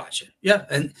 Gotcha. Yeah,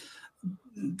 and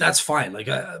that's fine. Like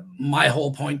my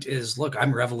whole point is, look,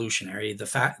 I'm revolutionary. The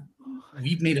fact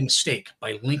we've made a mistake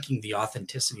by linking the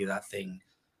authenticity of that thing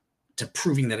to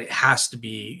proving that it has to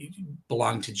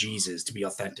belong to Jesus to be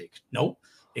authentic. Nope.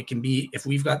 It can be, if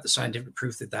we've got the scientific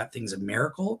proof that thing's a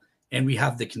miracle, and we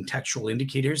have the contextual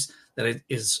indicators that it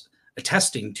is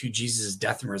attesting to Jesus'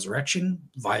 death and resurrection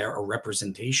via a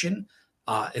representation,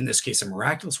 in this case, a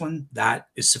miraculous one, that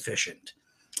is sufficient.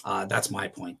 That's my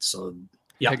point. So,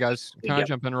 yeah. Hey guys, can I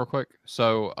jump in real quick?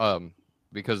 So,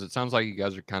 because it sounds like you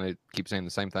guys are kind of keep saying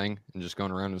the same thing and just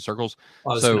going around in circles.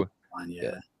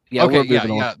 Yeah, okay,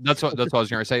 yeah. That's what I was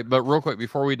going to say. But real quick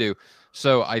before we do,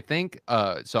 so I think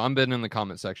so I'm been in the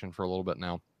comment section for a little bit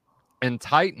now, and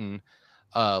Titan.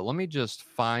 Let me just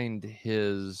find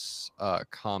his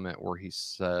comment where he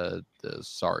said this.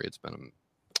 Sorry, it's been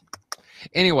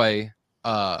anyway.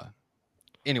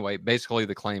 Anyway, basically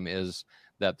the claim is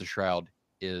that the shroud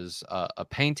is a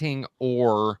painting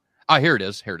or here it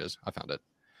is. I found it.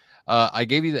 I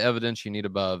gave you the evidence you need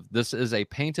above. This is a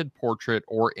painted portrait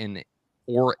or an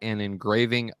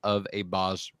engraving of a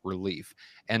bas relief.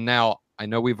 And now I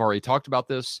know we've already talked about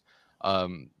this,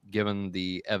 given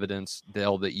the evidence,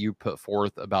 Dale, that you put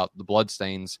forth about the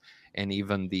bloodstains and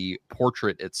even the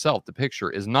portrait itself. The picture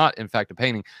is not, in fact, a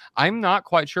painting. I'm not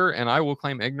quite sure, and I will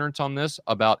claim ignorance on this,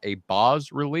 about a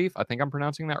bas relief. I think I'm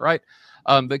pronouncing that right.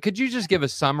 But could you just give a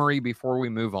summary before we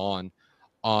move on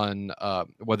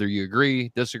whether you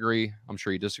agree, disagree? I'm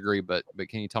sure you disagree, but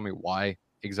can you tell me why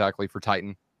exactly for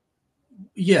Titan?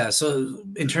 Yeah, so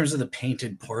in terms of the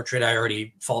painted portrait, I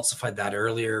already falsified that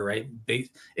earlier, right?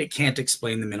 It can't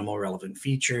explain the minimal relevant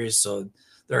features, so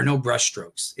there are no brush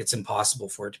strokes. It's impossible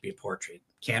for it to be a portrait.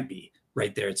 Can't be.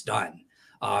 Right there, it's done.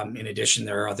 In addition,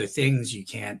 there are other things. You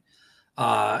can't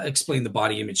explain the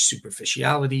body image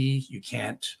superficiality. You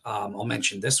can't, I'll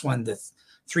mention this one, the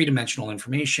three-dimensional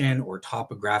information or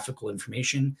topographical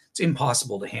information. It's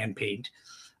impossible to hand paint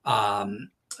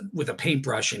with a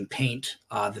paintbrush and paint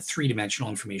the three-dimensional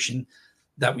information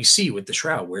that we see with the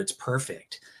shroud, where it's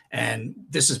perfect. And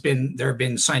there have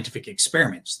been scientific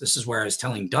experiments. This is where I was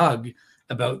telling Doug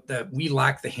about that we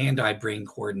lack the hand-eye brain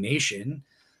coordination,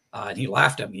 and he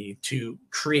laughed at me, to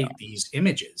create these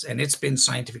images. And it's been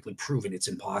scientifically proven it's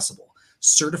impossible.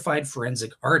 Certified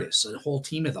forensic artists, a whole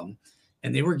team of them,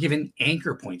 and they were given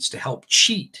anchor points to help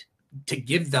cheat,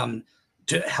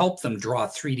 to help them draw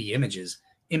 3D images.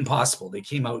 Impossible. They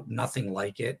came out nothing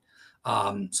like it.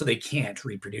 So they can't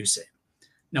reproduce it.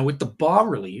 Now with the bas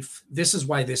relief, this is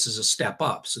why this is a step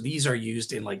up. So these are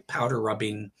used in like powder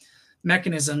rubbing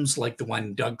mechanisms like the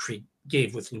one Doug Creek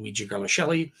gave with Luigi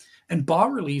Garlascelli. And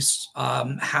bas reliefs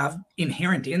have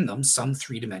inherent in them some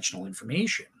three-dimensional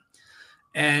information.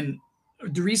 And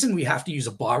the reason we have to use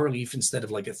a bas relief instead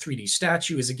of like a 3D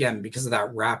statue is, again, because of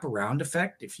that wraparound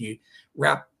effect. If you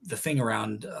wrap the thing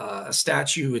around a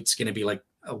statue, it's going to be like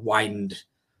a widened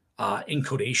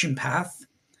encodation path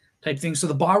type thing. So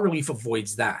the bas relief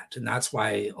avoids that. And that's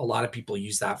why a lot of people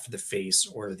use that for the face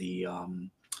or the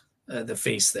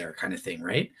face there kind of thing,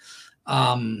 right?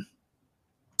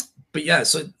 But yeah,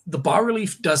 so the bas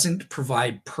relief doesn't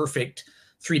provide perfect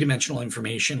three-dimensional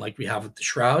information like we have with the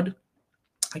shroud.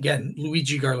 Again,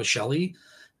 Luigi Garlascelli,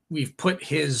 we've put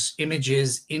his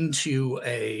images into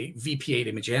a VP8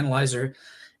 image analyzer.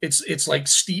 It's like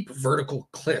steep vertical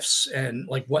cliffs. And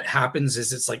like what happens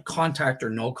is it's like contact or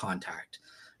no contact.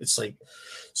 It's like,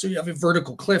 so you have a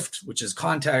vertical cliff, which is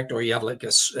contact, or you have like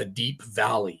a deep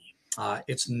valley.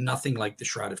 It's nothing like the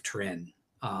Shroud of Turin.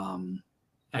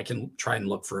 I can try and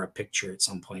look for a picture at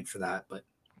some point for that, but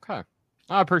okay,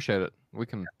 I appreciate it. We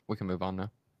can move on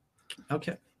now.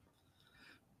 Okay.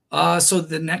 So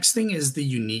the next thing is the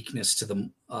uniqueness to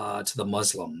the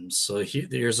Muslims. So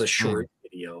there's a short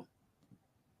video.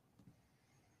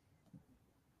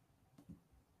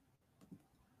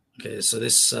 Okay, so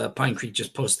this Pine Creek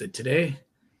just posted today.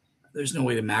 There's no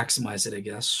way to maximize it, I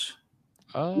guess.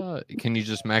 Can you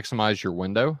just maximize your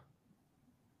window?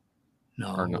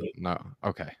 No. Or no.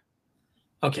 Okay.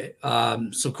 Okay.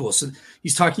 So cool. So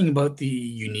he's talking about the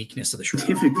uniqueness of the shroud.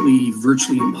 Typically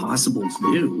virtually impossible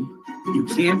to do. You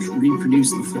can't reproduce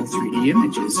the full 3D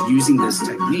images using this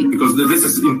technique. Because this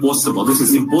is impossible. This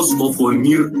is impossible for a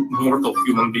mere mortal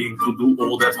human being to do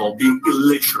all that while being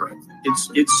illiterate.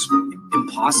 It's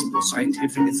impossible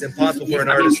scientifically. It's impossible for an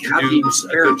artist to do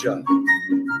a good job.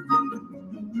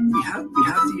 We have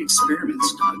the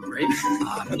experiments, Doug, right?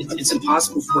 It's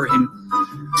impossible for him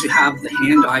to have the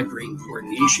hand-eye brain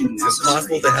coordination necessary. It's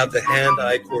impossible to have the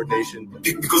hand-eye coordination.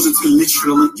 Because it's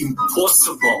literally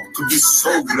impossible to be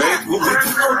so great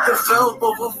without the help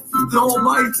of the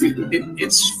Almighty.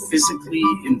 It's physically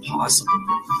impossible.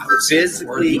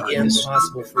 Physically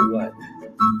impossible for what?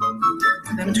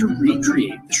 For them to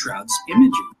recreate the shroud's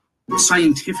imaging.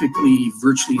 Scientifically,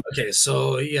 virtually. Okay,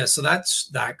 so yeah, so that's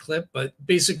that clip. But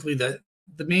basically, the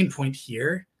main point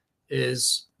here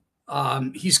is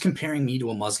he's comparing me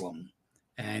to a Muslim,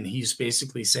 and he's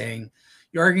basically saying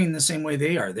you're arguing the same way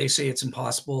they are. They say it's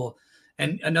impossible.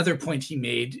 And another point he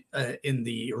made in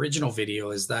the original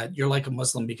video is that you're like a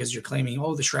Muslim because you're claiming,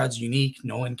 oh, the shroud's unique,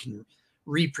 no one can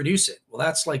reproduce it. Well,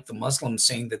 that's like the Muslims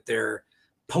saying that their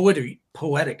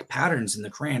poetic patterns in the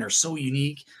Quran are so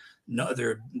unique. No,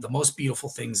 they're the most beautiful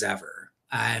things ever.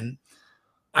 And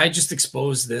I just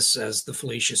expose this as the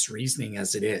fallacious reasoning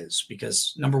as it is,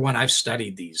 because number one, I've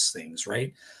studied these things,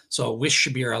 right? So with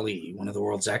Shabir Ali, one of the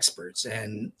world's experts,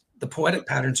 and the poetic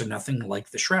patterns are nothing like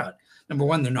the shroud. Number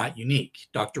one, they're not unique.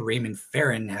 Dr. Raymond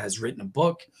Farron has written a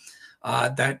book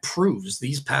that proves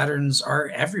these patterns are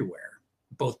everywhere,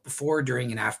 both before,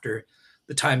 during, and after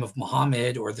the time of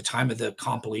Muhammad or the time of the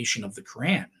compilation of the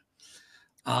Quran.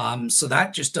 So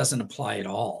that just doesn't apply at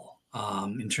all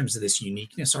in terms of this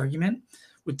uniqueness argument.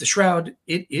 With the shroud,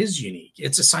 it is unique.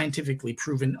 It's a scientifically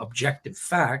proven objective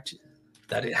fact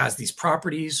that it has these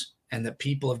properties and that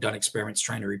people have done experiments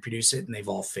trying to reproduce it and they've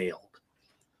all failed.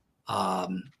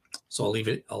 So I'll leave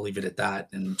it at that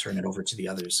and turn it over to the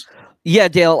others. Yeah,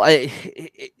 Dale,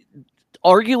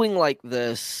 arguing like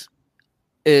this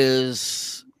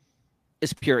is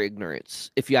pure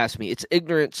ignorance. If you ask me, it's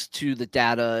ignorance to the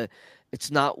data. It's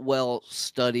not well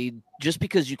studied. Just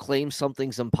because you claim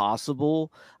something's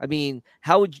impossible, I mean,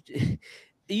 how would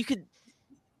you could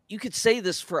say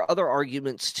this for other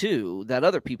arguments too that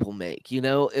other people make. You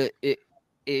know,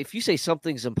 if you say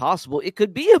something's impossible, it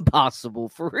could be impossible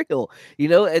for real. You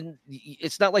know, and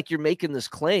it's not like you're making this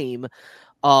claim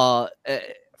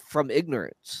from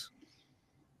ignorance.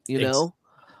 You know,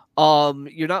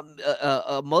 you're not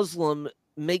a Muslim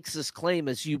makes this claim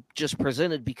as you just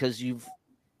presented because you've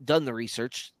done the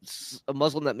research. A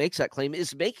Muslim that makes that claim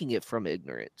is making it from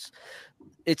ignorance.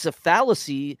 It's a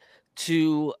fallacy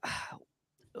to,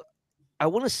 I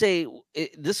want to say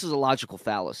this is a logical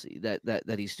fallacy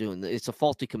that he's doing. It's a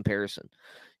faulty comparison,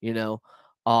 you know?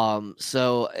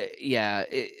 So yeah,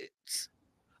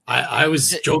 I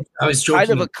was joking. Kind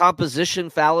of a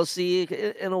composition fallacy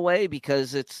in a way,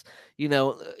 because it's, you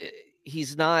know,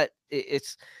 he's not,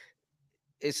 it's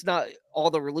not all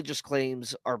the religious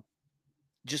claims are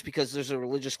just because there's a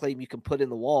religious claim you can put in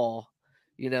the wall,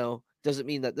 you know, doesn't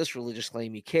mean that this religious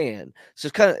claim you can. So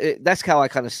it's kind of, that's how I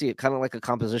kind of see it, kind of like a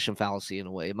composition fallacy in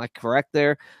a way. Am I correct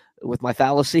there with my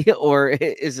fallacy, or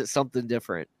is it something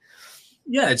different?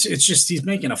 Yeah, it's just he's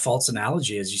making a false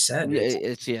analogy, as you said.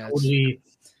 It's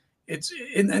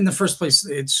in the first place,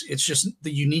 it's just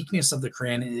the uniqueness of the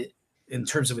Quran in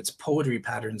terms of its poetry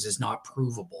patterns is not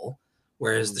provable,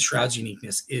 whereas the shroud's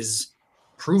uniqueness is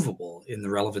provable in the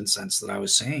relevant sense that I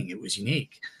was saying it was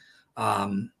unique.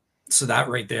 So that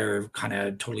right there kind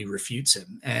of totally refutes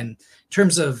him. And in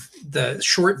terms of the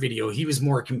short video, he was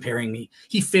more comparing me.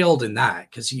 He failed in that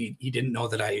because he didn't know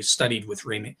that I studied with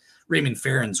Raymond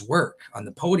Farron's work on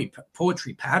the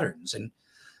poetry patterns. And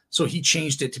so he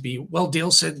changed it to be, well,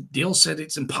 Dale said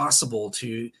it's impossible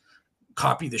to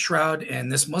copy the shroud,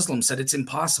 and this Muslim said it's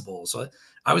impossible. So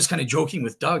I was kind of joking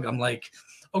with Doug. I'm like,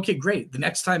 okay, great. The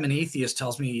next time an atheist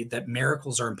tells me that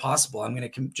miracles are impossible, I'm going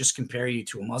to just compare you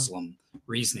to a Muslim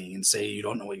reasoning and say you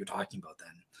don't know what you're talking about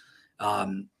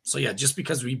then. So yeah, just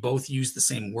because we both use the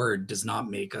same word does not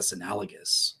make us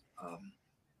analogous.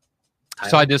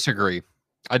 So I disagree.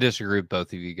 I disagree with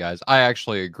both of you guys. I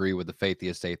actually agree with the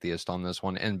faithiest atheist on this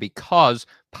one. And because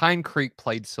Pine Creek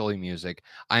played silly music,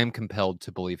 I am compelled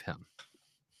to believe him.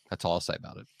 That's all I'll say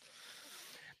about it.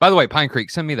 By the way, Pine Creek,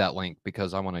 send me that link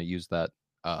because I want to use that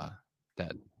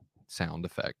sound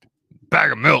effect.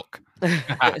 Bag of milk.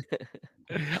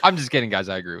 I'm just kidding, guys.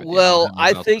 I agree with you. Well,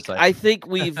 I think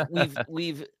we've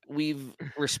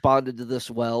responded to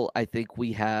this well. I think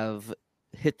we have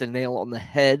hit the nail on the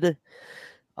head.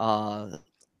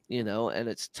 You know, and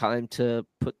it's time to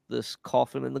put this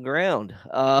coffin in the ground.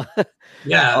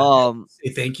 Yeah.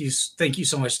 Thank you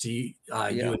so much to you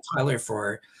and Tyler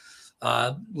for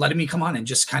letting me come on and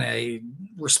just kind of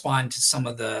respond to some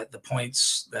of the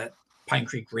points that Pine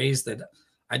Creek raised that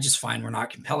I just find were not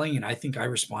compelling, and I think I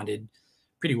responded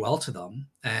pretty well to them.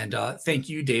 And thank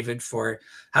you, David, for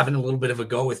having a little bit of a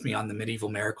go with me on the medieval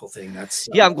miracle thing. That's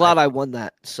I'm glad I won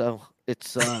that. So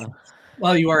it's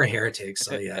well, you are a heretic,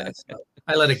 so yeah,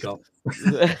 I let it go.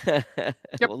 Well,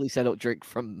 at least I don't drink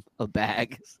from a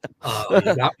bag.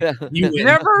 You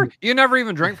never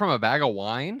even drink from a bag of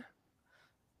wine?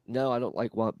 No, I don't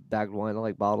like bagged wine. I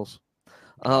like bottles.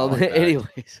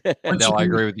 Anyways, no, I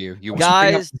agree with you. You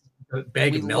guys, a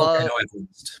bag of milk. I know I've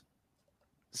used.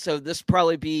 So this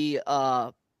probably be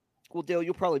well, Dale,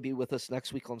 you'll probably be with us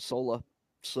next week on Sola.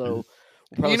 So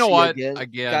we'll you know what?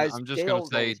 Again, guys, I'm just going to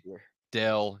say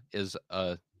Dale is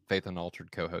a Faith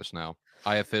Unaltered co-host now.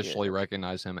 I officially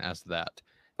recognize him as that.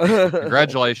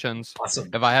 Congratulations. Awesome.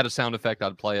 If I had a sound effect,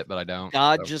 I'd play it, but I don't.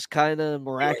 God just kind of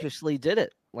miraculously did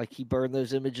it. Like he burned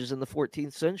those images in the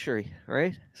 14th century,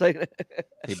 right? It's like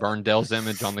he burned Dale's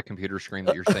image on the computer screen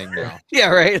that you're seeing now. Yeah,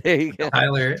 right. There you go.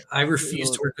 Tyler, I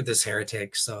refuse to work with this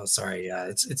heretic, so sorry.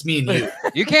 It's me and you.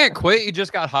 You can't quit. You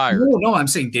just got hired. No, I'm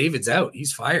saying David's out.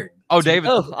 He's fired. Oh, David.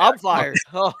 Oh, I'm fired.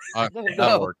 Oh,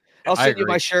 no. I'll send you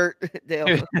my shirt,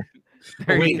 Dale.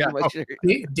 There wait, you go. My shirt.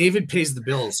 David pays the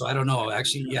bills, so I don't know.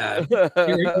 Actually, yeah.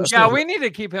 Yeah, we need to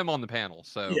keep him on the panel.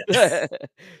 So Yeah.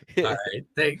 All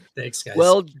right. Thanks, guys.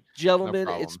 Well, gentlemen,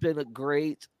 problem. it's been a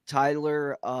great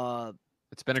Tyler.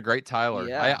 it's been a great Tyler.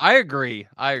 Yeah. I agree.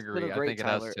 I It's been agree. a I great think it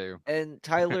Tyler. has to. And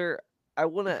Tyler, I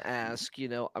want to ask,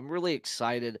 I'm really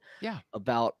excited Yeah.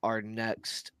 about our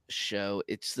next show.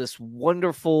 It's this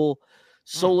wonderful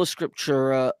Sola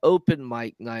Scriptura open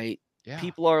mic night. Yeah.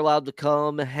 People are allowed to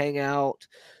come, hang out,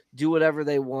 do whatever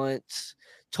they want,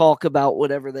 talk about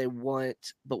whatever they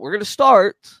want. But we're going to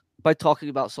start by talking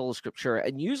about Sola Scriptura.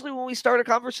 And usually when we start a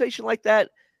conversation like that,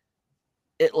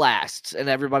 it lasts and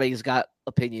everybody's got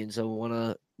opinions and want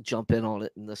to jump in on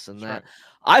it and this and That's that.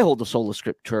 right. I hold the Sola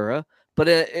Scriptura, but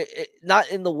not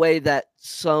in the way that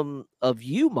some of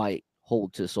you might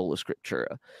hold to Sola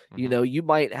Scriptura. Mhm. You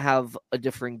might have a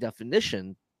differing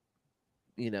definition,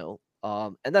 and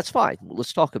that's fine.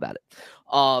 Let's talk about it.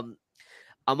 I'm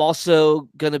also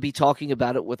going to be talking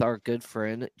about it with our good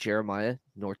friend Jeremiah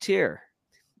Nortier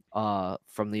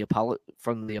from the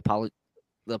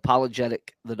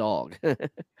Apologetic the Dog,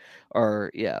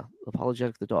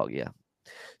 Apologetic the Dog, yeah.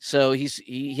 So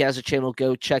he has a channel.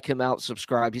 Go check him out.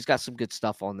 Subscribe. He's got some good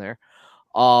stuff on there.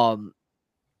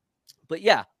 But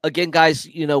yeah, again, guys,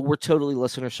 we're totally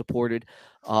listener supported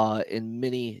in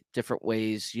many different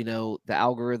ways. The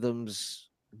algorithms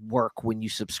work when you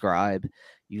subscribe,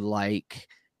 you like,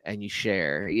 and you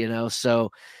share.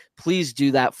 So please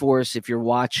do that for us. If you're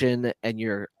watching and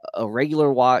you're a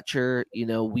regular watcher,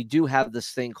 we do have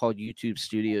this thing called YouTube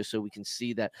Studio, so we can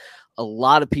see that a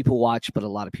lot of people watch, but a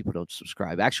lot of people don't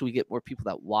subscribe. Actually, we get more people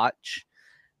that watch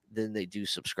than they do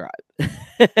subscribe.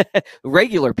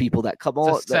 Regular people that come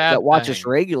on that watch us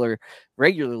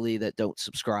regularly that don't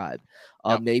subscribe.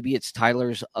 Maybe it's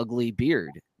Tyler's ugly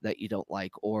beard that you don't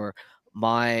like, or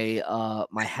my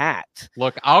hat.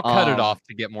 Look, I'll cut it off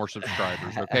to get more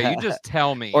subscribers. Okay, you just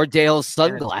tell me. Or Dale's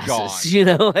sunglasses.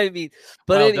 I mean,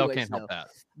 but well, anyways, Dale can't help that.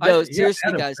 No,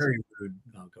 seriously, guys, Very rude.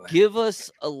 Oh, go ahead. give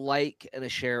us a like and a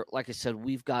share. Like I said,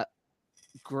 we've got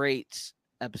great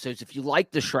episodes. If you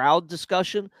like the Shroud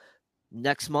discussion,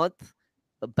 next month,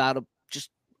 about just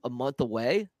a month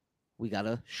away, we got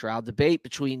a Shroud debate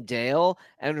between Dale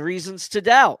and Reasons to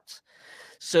Doubt.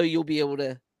 So you'll be able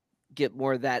to get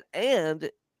more of that.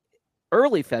 And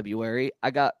early February,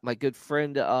 I got my good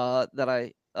friend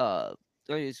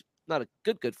he's not a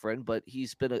good friend, but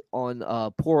he's been on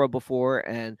Pora before,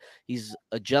 and he's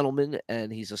a gentleman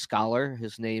and he's a scholar.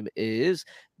 His name is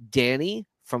Danny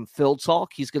from Phil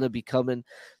Talk. He's going to be coming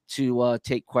to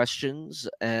take questions,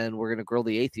 and we're going to grill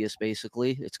the atheist.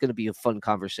 Basically, it's going to be a fun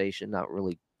conversation, not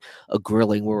really a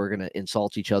grilling where we're going to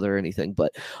insult each other or anything.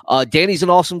 But Danny's an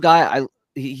awesome guy.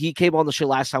 He came on the show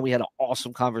last time. We had an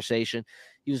awesome conversation.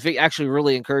 He was actually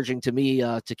really encouraging to me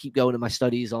to keep going in my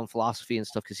studies on philosophy and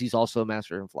stuff, because he's also a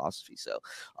master in philosophy. So,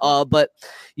 but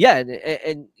yeah,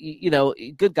 and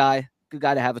good guy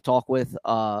to have a talk with.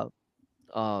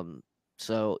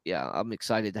 So yeah, I'm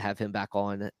excited to have him back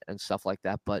on and stuff like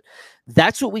that. But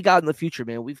that's what we got in the future,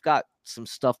 man. We've got some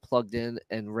stuff plugged in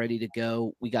and ready to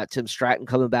go. We got Tim Stratton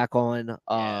coming back on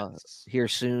here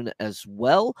soon as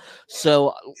well.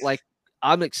 So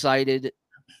I'm excited.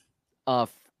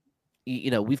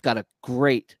 We've got a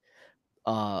great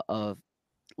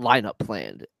lineup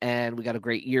planned, and we got a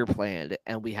great year planned,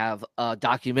 and we have a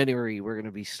documentary we're going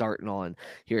to be starting on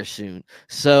here soon.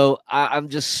 So I'm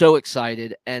just so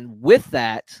excited. And with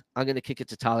that, I'm going to kick it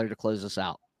to Tyler to close us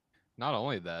out. Not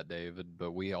only that, David,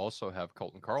 but we also have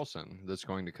Colton Carlson that's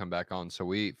going to come back on.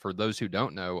 So for those who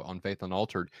don't know, on Faith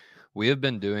Unaltered, we have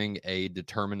been doing a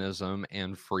determinism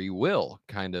and free will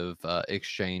kind of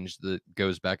exchange that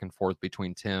goes back and forth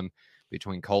between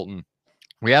Colton.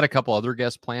 We had a couple other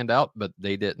guests planned out, but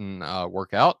they didn't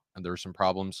work out, and there were some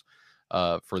problems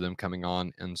for them coming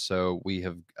on. And so we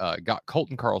have got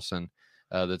Colton Carlson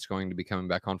that's going to be coming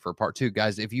back on for part 2.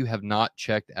 Guys, if you have not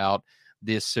checked out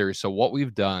this series, so what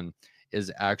we've done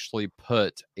is actually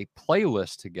put a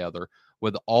playlist together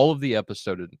with all of the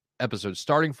episodes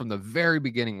starting from the very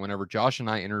beginning, whenever Josh and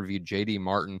I interviewed JD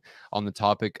Martin on the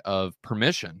topic of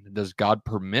permission. Does God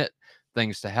permit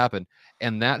things to happen?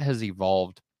 And that has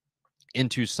evolved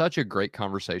into such a great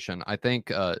conversation. I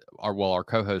think our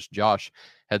co-host Josh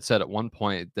had said at one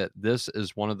point that this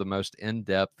is one of the most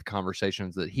in-depth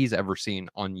conversations that he's ever seen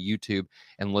on YouTube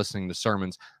and listening to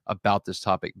sermons about this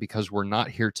topic, because we're not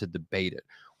here to debate it.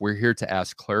 We're here to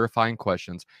ask clarifying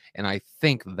questions. And I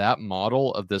think that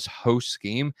model of this host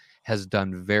scheme has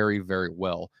done very, very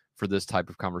well for this type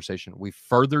of conversation. We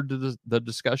furthered the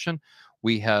discussion.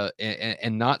 We have,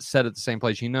 and not set at the same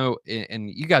place, and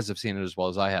you guys have seen it as well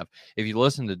as I have. If you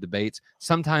listen to debates,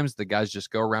 sometimes the guys just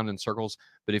go around in circles,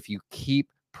 but if you keep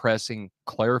pressing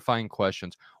clarifying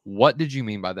questions, what did you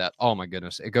mean by that? Oh my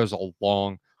goodness, it goes a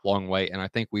long way. And I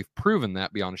think we've proven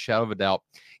that beyond a shadow of a doubt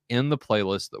in the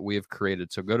playlist that we have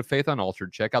created. So go to Faith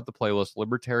Unaltered, check out the playlist,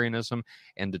 Libertarianism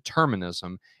and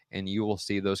Determinism, and you will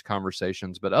see those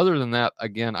conversations. But other than that,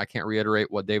 again, I can't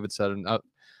reiterate what David said enough.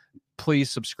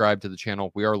 Please subscribe to the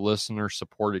channel. We are listener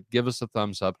supported. Give us a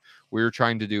thumbs up. We're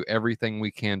trying to do everything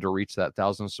we can to reach that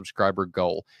 1,000 subscriber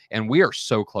goal. And we are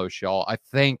so close, y'all. I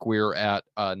think we're at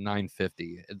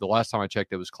 950. The last time I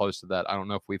checked, it was close to that. I don't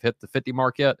know if we've hit the 50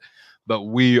 mark yet, but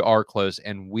we are close,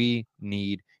 and we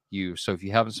need you. So if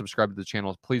you haven't subscribed to the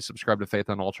channel, please subscribe to Faith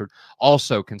Unaltered.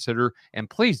 Also consider, and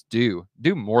please do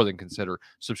more than consider,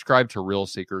 subscribe to Real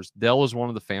Seekers. Dell is one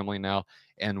of the family now,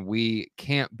 and we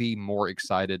can't be more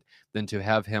excited than to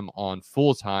have him on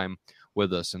full time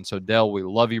with us. And so Dell, we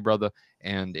love you, brother.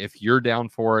 And if you're down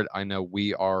for it, I know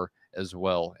we are as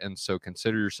well. And so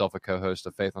consider yourself a co-host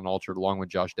of Faith Unaltered, along with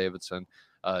Josh Davidson,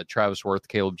 Travis Worth,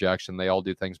 Caleb Jackson. They all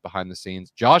do things behind the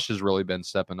scenes. Josh has really been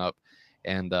stepping up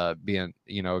and being,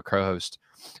 a co-host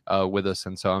with us.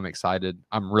 And so I'm excited.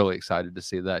 I'm really excited to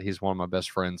see that. He's one of my best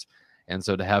friends. And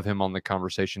so to have him on the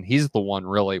conversation, he's the one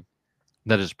really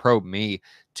that has probed me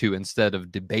to, instead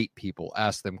of debate people,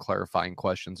 ask them clarifying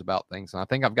questions about things. And I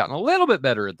think I've gotten a little bit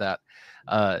better at that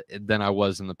than I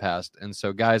was in the past. And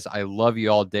so, guys, I love you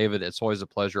all. David, it's always a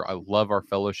pleasure. I love our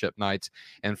fellowship nights.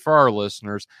 And for our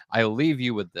listeners, I leave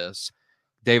you with this.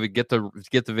 David, get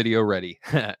the video ready.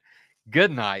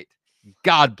 Good night.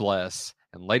 God bless.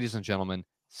 And ladies and gentlemen,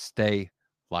 stay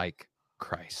like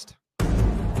Christ.